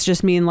does this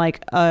just mean?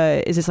 Like,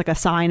 is this like a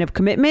sign of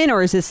commitment,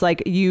 or is this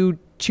like you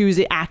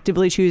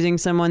actively choosing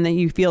someone that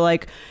you feel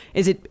like,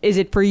 is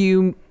it for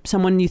you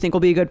someone you think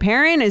will be a good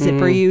parent? Is it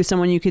for you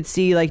someone you could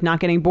see like not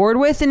getting bored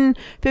with in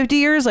 50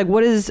 years? Like,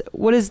 what is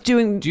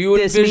doing? Do you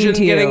this envision mean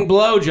to getting you?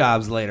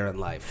 blowjobs later in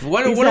life?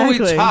 What are we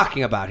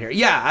talking about here?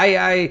 Yeah,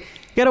 I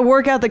got to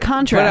work out the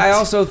contract. But I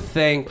also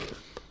think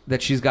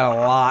that she's got a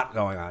lot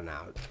going on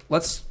now.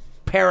 Let's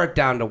pare it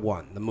down to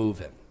one: the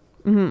move-in.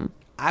 Mm-hmm.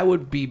 I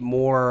would be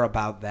more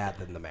about that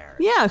than the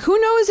marriage. Yeah, who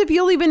knows if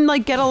you'll even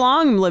like get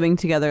along living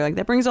together? Like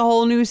that brings a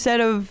whole new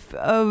set of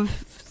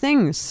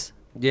things.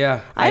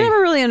 Yeah, I never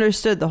really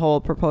understood the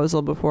whole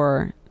proposal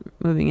before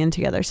moving in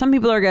together. Some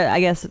people are, I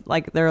guess,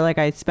 like they're like,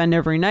 I spend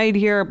every night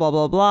here, blah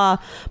blah blah.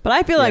 But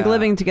I feel like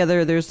living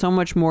together, there's so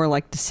much more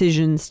like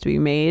decisions to be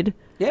made.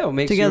 Yeah, it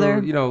makes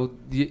together.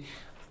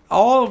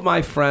 All of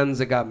my friends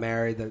that got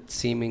married that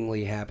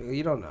seemingly happy.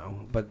 You don't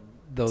know, but.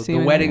 The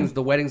weddings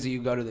that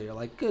you go to, you're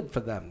like, good for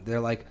them. They're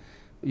like,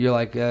 you're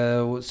like,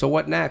 so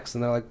what next?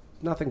 And they're like,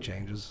 nothing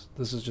changes.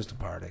 This is just a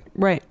party,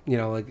 right? You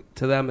know, like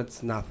to them,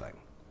 it's nothing.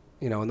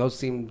 You know, and those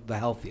seem the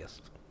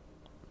healthiest.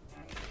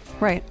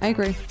 Right, I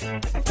agree.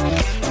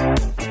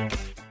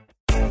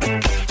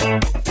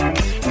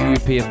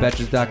 UUP at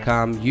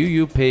Betches.com.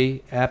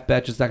 UUP at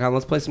Betches.com.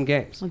 Let's play some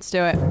games. Let's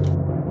do it.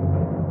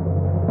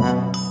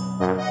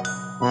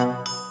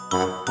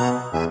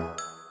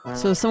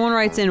 So someone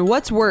writes in,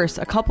 what's worse,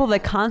 a couple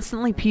that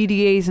constantly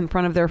PDAs in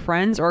front of their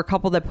friends or a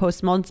couple that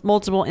posts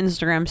multiple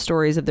Instagram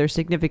stories of their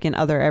significant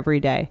other every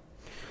day?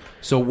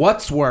 So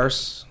what's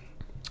worse,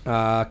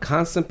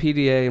 constant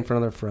PDA in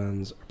front of their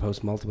friends or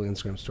post multiple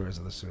Instagram stories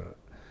of this?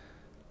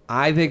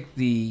 I think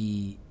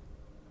the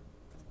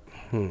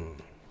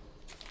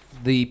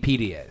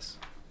PDAs.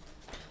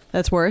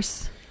 That's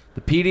worse?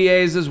 The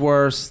PDAs is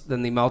worse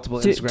than the multiple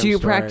Instagram stories. Do you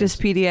practice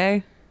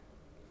PDA?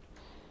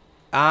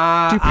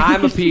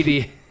 I'm a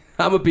PDA.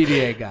 I'm a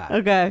PDA guy.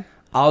 Okay.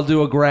 I'll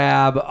do a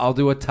grab. I'll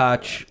do a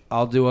touch.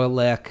 I'll do a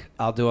lick.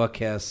 I'll do a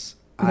kiss.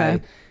 Okay.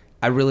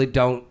 I really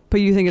don't.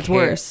 But you think it's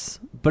worse?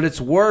 But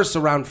it's worse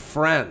around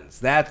friends.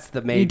 That's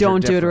the major You don't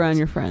difference. do it around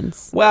your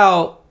friends.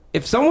 Well,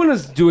 if someone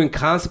is doing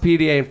constant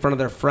PDA in front of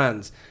their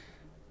friends,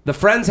 the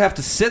friends have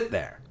to sit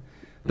there.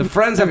 The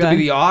friends have to be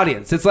the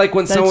audience. It's like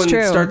when someone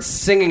starts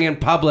singing in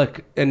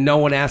public and no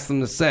one asks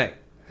them to sing.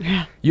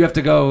 Yeah. You have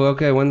to go,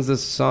 okay, when's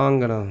this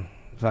song gonna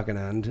fucking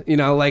end? You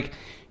know, like,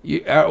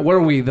 what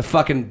are we, the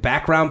fucking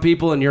background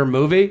people in your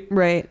movie?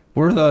 Right.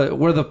 We're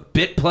the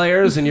bit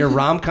players in your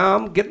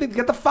rom-com. Get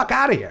the fuck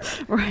out of here.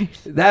 Right.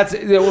 That's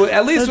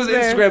at least with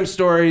fair. Instagram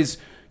stories,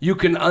 you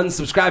can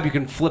unsubscribe. You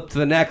can flip to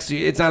the next.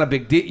 It's not a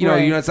big deal. You know,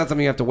 it's not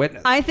something you have to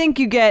witness. I think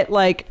you get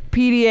like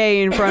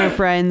PDA in front of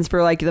friends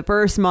for like the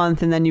first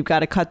month, and then you've got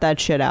to cut that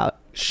shit out.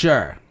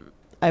 Sure.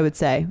 I would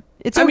say.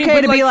 It's okay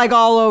to be like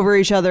all over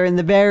each other in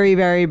the very,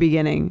 very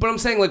beginning. But I'm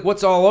saying, like,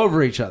 what's all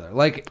over each other?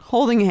 Like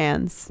holding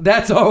hands.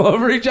 That's all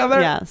over each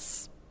other?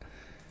 Yes.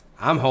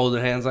 I'm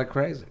holding hands like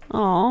crazy.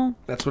 Oh,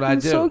 that's what I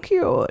do. So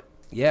cute.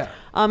 Yeah.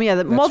 Yeah.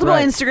 The multiple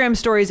Instagram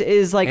stories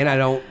is like, and I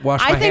don't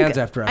wash my hands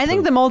after. I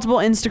think the multiple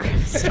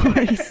Instagram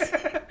stories. Is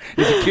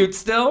it cute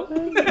still?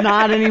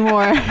 Not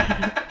anymore.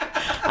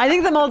 I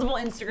think the multiple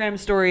Instagram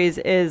stories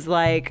is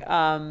like.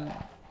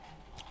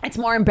 It's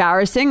more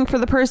embarrassing for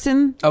the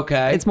person.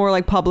 Okay. It's more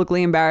like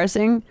publicly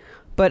embarrassing.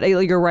 But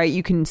you're right.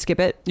 You can skip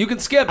it. You can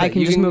skip it. I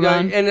can just move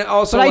on. And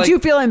also, but I do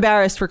feel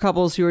embarrassed for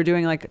couples who are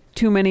doing like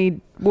too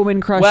many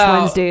woman crush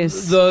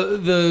Wednesdays.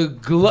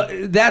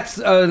 That's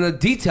a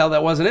detail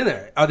that wasn't in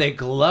there. Are they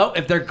glow?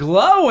 If they're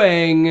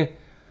glowing,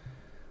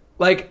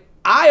 like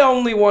I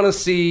only want to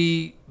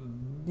see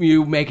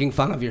you making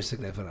fun of your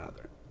significant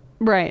other.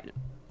 Right.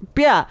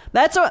 Yeah,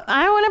 that's what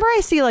whenever I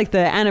see like the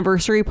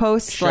anniversary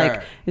posts, Sure.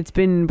 like it's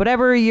been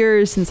whatever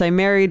years since I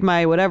married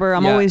my whatever,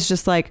 I'm Yeah. always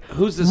just like,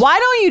 Who's this? why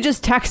don't you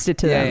just text it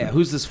to them? Yeah.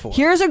 Who's this for?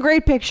 Here's a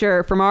great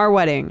picture from our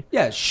wedding.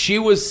 Yeah, she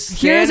was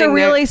standing Here's a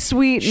really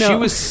sweet She note.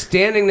 was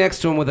standing next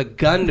to him with a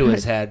gun to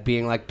his head,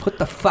 being like, put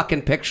the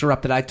fucking picture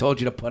up that I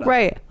told you to put up.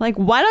 Right. Like,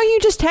 why don't you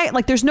just text?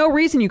 Like, there's no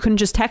reason you couldn't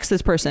just text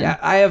this person. Yeah,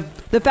 I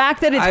have The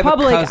fact that I it's have a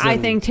public, cousin- I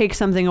think, takes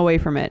something away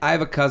from it. I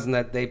have a cousin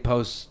that they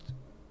post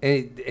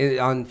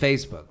on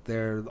Facebook.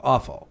 They're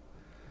awful.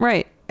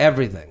 Right.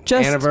 Everything.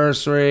 Just-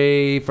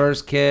 Anniversary,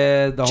 first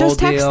kid, the whole Just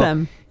text deal.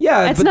 them.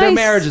 Yeah, That's but their nice.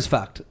 marriage is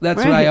fucked. That's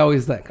what Right. I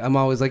always think. I'm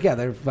always like, yeah,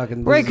 they're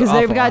fucking Right, because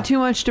they've awful. got too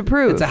much to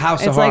prove. It's a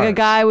house of It's like a horrors.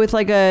 guy with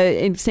like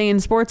a insane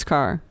sports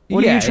car.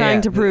 What are you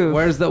trying to prove?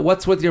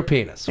 What's with your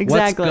penis?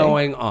 Exactly. What's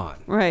going on?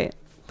 Right.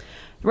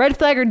 Red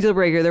flag or deal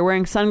breaker. They're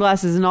wearing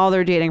sunglasses in all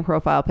their dating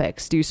profile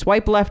pics. Do you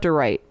swipe left or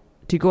right?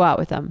 Do you go out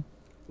with them?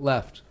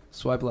 Left.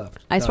 Swipe left.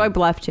 I Done. swipe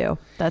left too.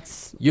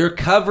 That's You're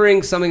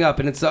covering something up,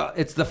 and it's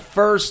the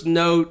first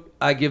note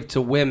I give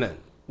to women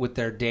with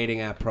their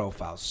dating app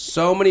profiles.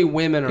 So many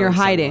women are you're in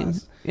hiding.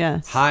 sunglasses.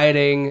 Yes.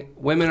 Hiding.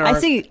 Women are.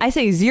 I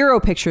say 0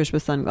 pictures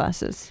with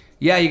sunglasses.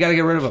 Yeah, you got to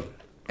get rid of them.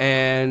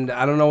 And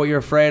I don't know what you're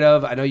afraid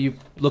of. I know you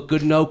look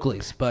good in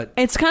Oakley's, but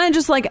It's kind of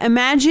just like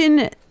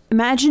imagine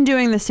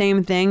doing the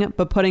same thing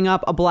but putting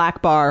up a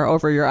black bar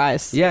over your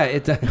eyes. yeah,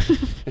 it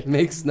it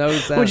makes no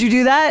sense. Would you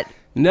do that?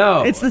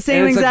 No, It's the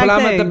same And exact like,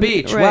 but I'm at the thing.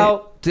 beach. Right.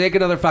 Well, take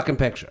another fucking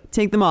picture.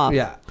 Take them off.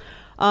 Yeah.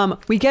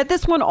 We get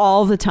this one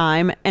all the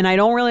time, and I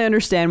don't really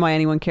understand why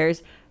anyone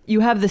cares.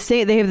 You have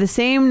they have the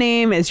same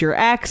name as your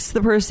ex,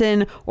 the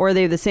person, or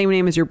they have the same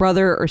name as your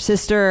brother or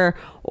sister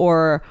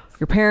or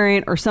your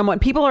parent or someone.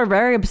 People are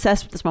very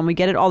obsessed with this one. We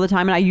get it all the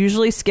time, and I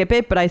usually skip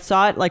it, but I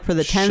saw it like for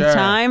the 10th Sure.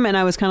 time, and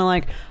I was kind of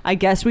like, I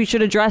guess we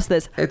should address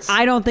this.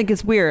 I don't think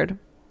it's weird.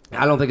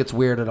 I don't think it's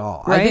weird at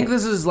all. Right? I think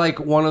this is like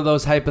one of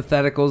those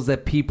hypotheticals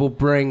that people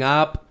bring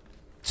up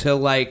to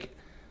like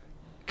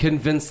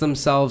convince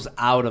themselves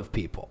out of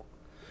people.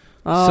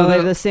 Oh, So they that-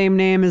 have the same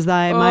name as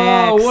my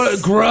Oh, ex.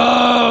 what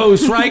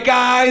gross, right,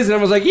 guys? And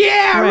everyone's like,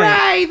 yeah, Right.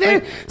 right.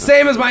 They're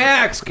same as my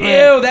ex. Ew,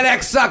 that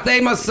ex sucked. They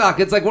must suck.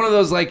 It's like one of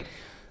those like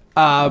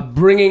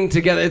bringing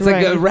together. It's like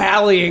Right. a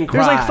rallying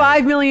cry. There's like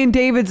 5 million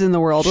Davids in the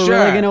world. We're Sure.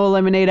 really going to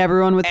eliminate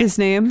everyone with this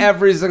name?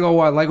 Every single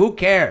one. Like, who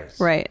cares?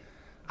 Right.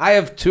 I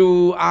have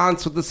 2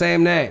 aunts with the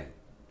same name.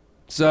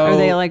 So Are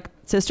they like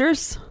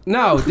sisters?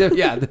 No,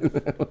 yeah,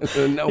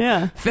 no.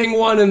 Yeah. Thing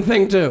 1 and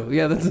thing 2.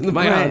 Yeah, that's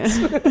my Right.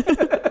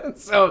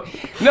 aunts. So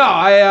no,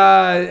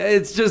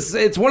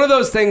 it's one of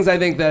those things. I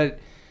think that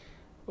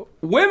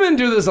women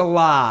do this a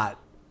lot.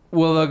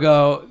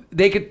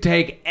 They could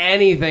take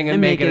anything and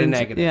make it a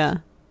negative. Yeah.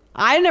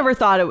 I never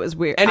thought it was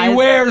weird. And he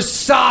wears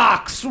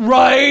socks,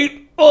 right?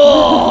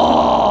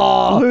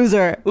 Oh,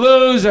 loser.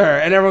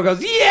 And everyone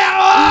goes, yeah,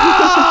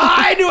 oh,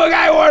 I knew a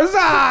guy who wore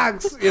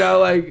socks. You know,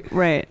 like,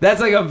 Right.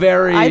 that's like a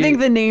very. I think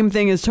the name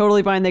thing is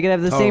totally fine. They could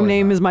have the Totally same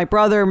name fine. as my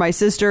brother, my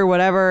sister,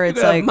 whatever. It's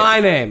You have like my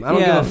name. I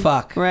don't Yeah. give a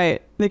fuck.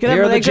 Right. They could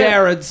Here are they the could-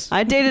 Jareds.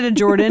 I dated a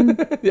Jordan.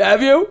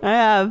 Have you? I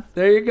have.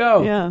 There you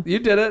go. Yeah. You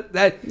did it.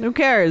 That. Who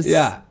cares?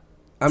 Yeah.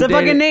 It's a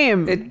fucking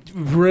name. It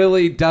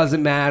really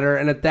doesn't matter.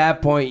 And at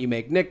that point, you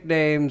make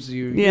nicknames.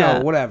 You Yeah.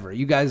 know, whatever.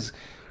 You guys,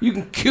 you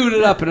can cute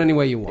it up in any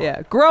way you want.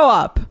 Yeah. Grow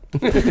up.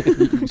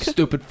 You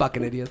stupid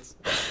fucking idiots.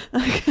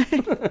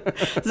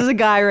 This is a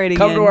guy writing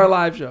Come in. to our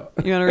live show.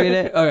 You want to read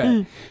it?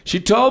 Okay. She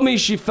told me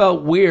she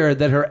felt weird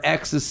that her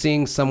ex is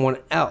seeing someone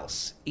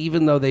else,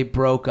 even though they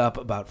broke up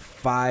about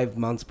 5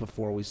 months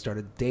before we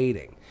started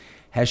dating.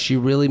 Has she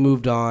really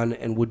moved on?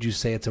 And would you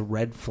say it's a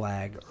red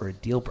flag or a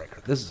deal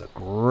breaker? This is a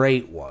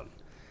great one.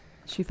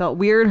 She felt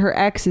weird her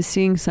ex is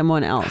seeing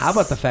someone else. How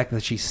about the fact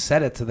that she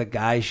said it to the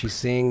guy she's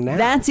seeing now?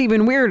 That's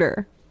even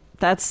weirder.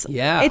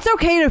 Yeah. It's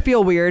okay to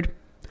feel weird.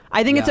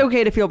 I think it's Yeah.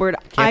 okay to feel weird.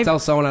 Can't tell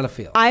someone how to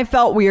feel. I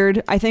felt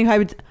weird. I think I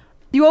would.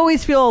 You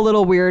always feel a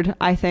little weird,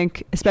 I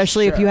think,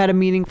 especially if Sure. you had a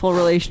meaningful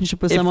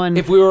relationship with someone.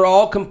 If we were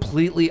all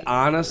completely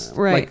honest,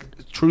 Right.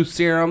 like truth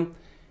serum,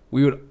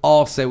 we would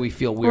all say we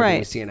feel weird when we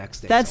Right. see an ex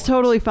date. That's someone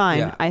totally else. fine,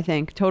 Yeah. I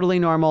think. Totally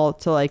normal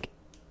to like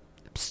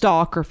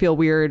stalk or feel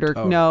weird or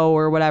Totally. know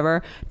or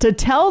whatever. To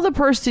tell the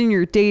person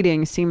you're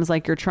dating seems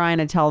like you're trying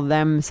to tell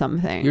them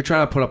something. You're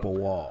trying to put up a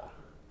wall.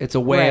 It's a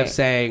way of Right.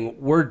 saying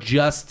we're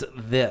just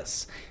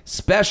this,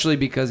 especially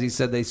because he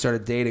said they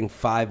started dating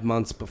 5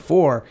 months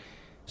before,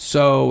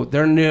 so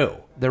they're new.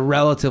 They're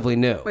relatively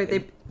new.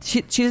 Wait,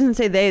 she doesn't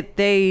say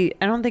they.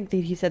 I don't think that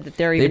he said that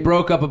they're They even.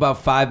 broke up about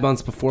 5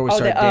 months before we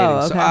started they- dating.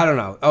 oh, So okay. I don't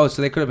know. Oh,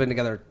 so they could have been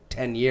together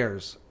 10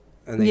 years.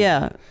 And they,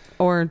 Yeah,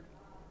 or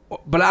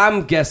But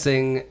I'm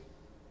guessing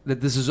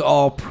that this is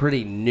all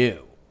pretty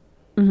new.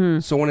 Mm-hmm.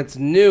 So when it's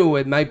new,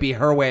 it might be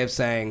her way of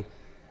saying,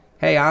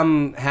 "Hey,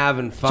 I'm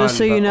having fun." Just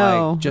so you but,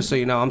 know. like, just so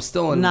you know, I'm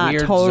still in not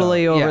weird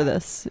totally zone. over Yeah.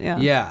 this. Yeah.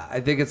 Yeah, I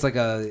think it's like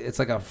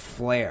a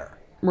flare.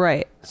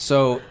 Right.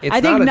 So it's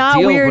I think not, a not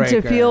deal weird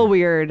to breaker. feel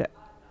weird.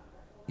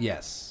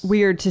 Yes,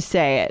 Weird to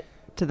say it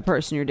to the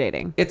person you're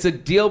dating. it's a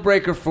deal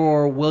breaker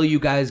for will you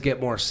guys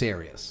get more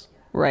serious?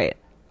 Right.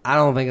 I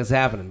don't think it's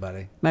happening,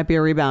 buddy. Might be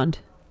a rebound.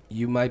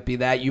 You might be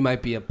that. You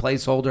might be a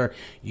placeholder.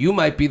 You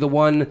might be the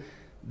one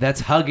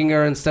that's hugging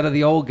her instead of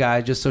the old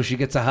guy just so she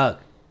gets a hug.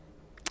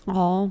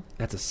 Oh.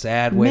 That's a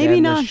sad way to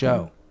end this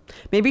show.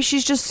 Maybe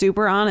she's just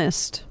super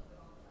honest.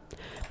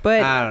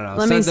 But I don't know.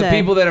 Let me say, the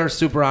people that are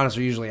super honest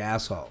are usually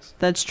assholes.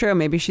 That's true.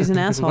 Maybe she's an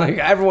asshole. Like,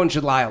 everyone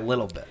should lie a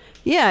little bit.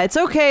 Yeah, it's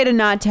okay to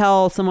not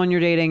tell someone you're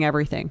dating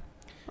everything.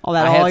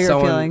 All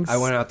your feelings. I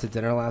went out to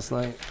dinner last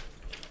night.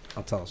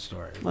 I'll tell a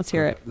story. Let's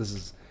hear it.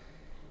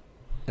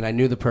 And I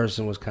knew the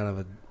person was kind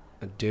of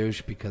a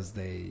douche because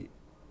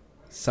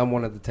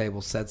someone at the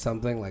table said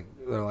something like,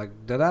 they're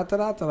like,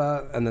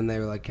 da-da-da-da-da-da, and then they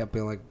were like, kept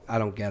being like, I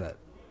don't get it.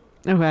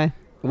 Okay.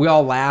 We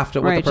all laughed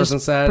at what the person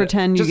said.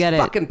 Pretend you get it.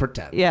 Just fucking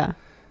pretend. Yeah.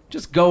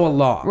 Just go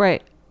along.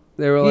 Right.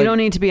 They were like, you don't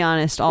need to be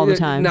honest all the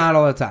time. Not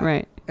all the time.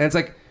 Right. And it's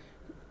like,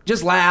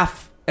 just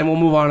laugh and we'll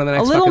move on to the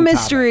next. A little fucking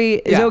mystery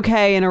topic. is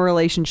okay in a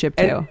relationship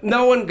too. And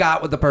no one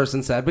got what the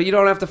person said, but you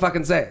don't have to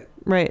fucking say it.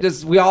 Right.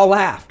 Just we all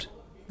laughed.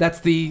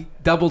 That's the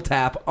double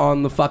tap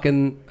on the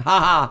fucking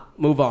haha.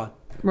 Move on.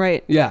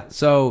 Right. Yeah.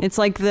 So it's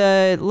like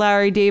the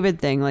Larry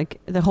David thing.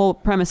 Like the whole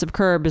premise of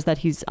Curb is that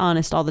he's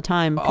honest all the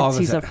time because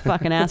he's a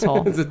fucking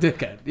asshole. He's a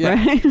dickhead. Yeah.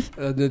 Right?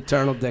 An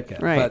eternal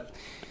dickhead. Right. But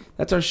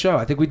that's our show.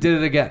 I think we did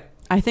it again.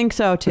 I think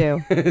so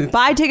too.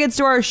 Buy tickets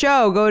to our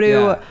show. Go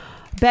to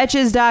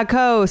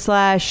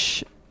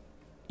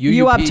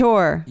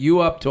betches.co/UUpTour.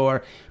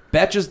 UUpTour.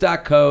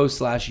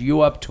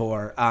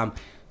 Betches.co/UUpTour.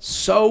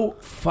 So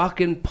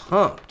fucking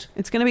pumped.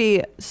 It's going to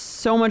be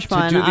so much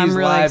fun. To do these I'm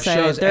really live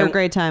excited. shows. They're a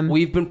great time.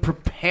 We've been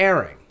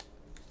preparing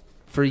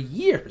for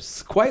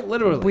years, quite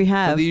literally. We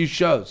have. For these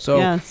shows. So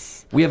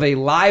yes. We have a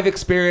live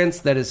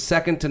experience that is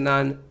second to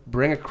none.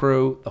 Bring a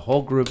crew, the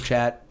whole group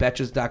chat,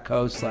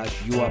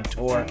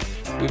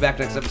 betches.co/UUpTour. We'll be back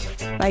next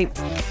episode. Bye.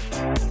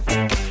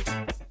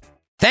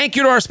 Thank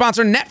you to our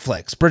sponsor,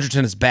 Netflix.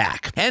 Bridgerton is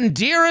back. And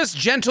dearest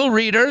gentle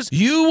readers,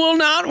 you will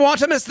not want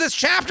to miss this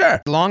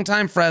chapter.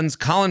 Longtime friends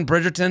Colin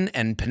Bridgerton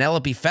and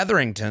Penelope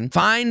Featherington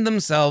find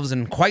themselves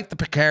in quite the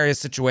precarious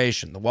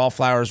situation. The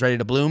wallflower is ready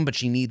to bloom, but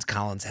she needs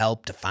Colin's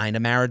help to find a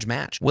marriage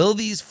match. Will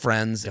these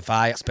friends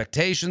defy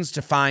expectations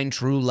to find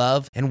true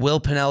love? And will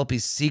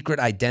Penelope's secret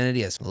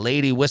identity as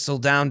Lady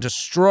Whistledown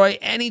destroy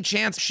any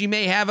chance she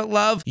may have at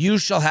love? You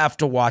shall have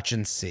to watch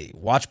and see.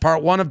 Watch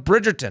part 1 of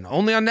Bridgerton,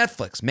 only on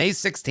Netflix, May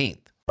 16th.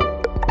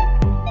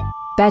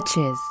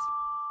 Betches.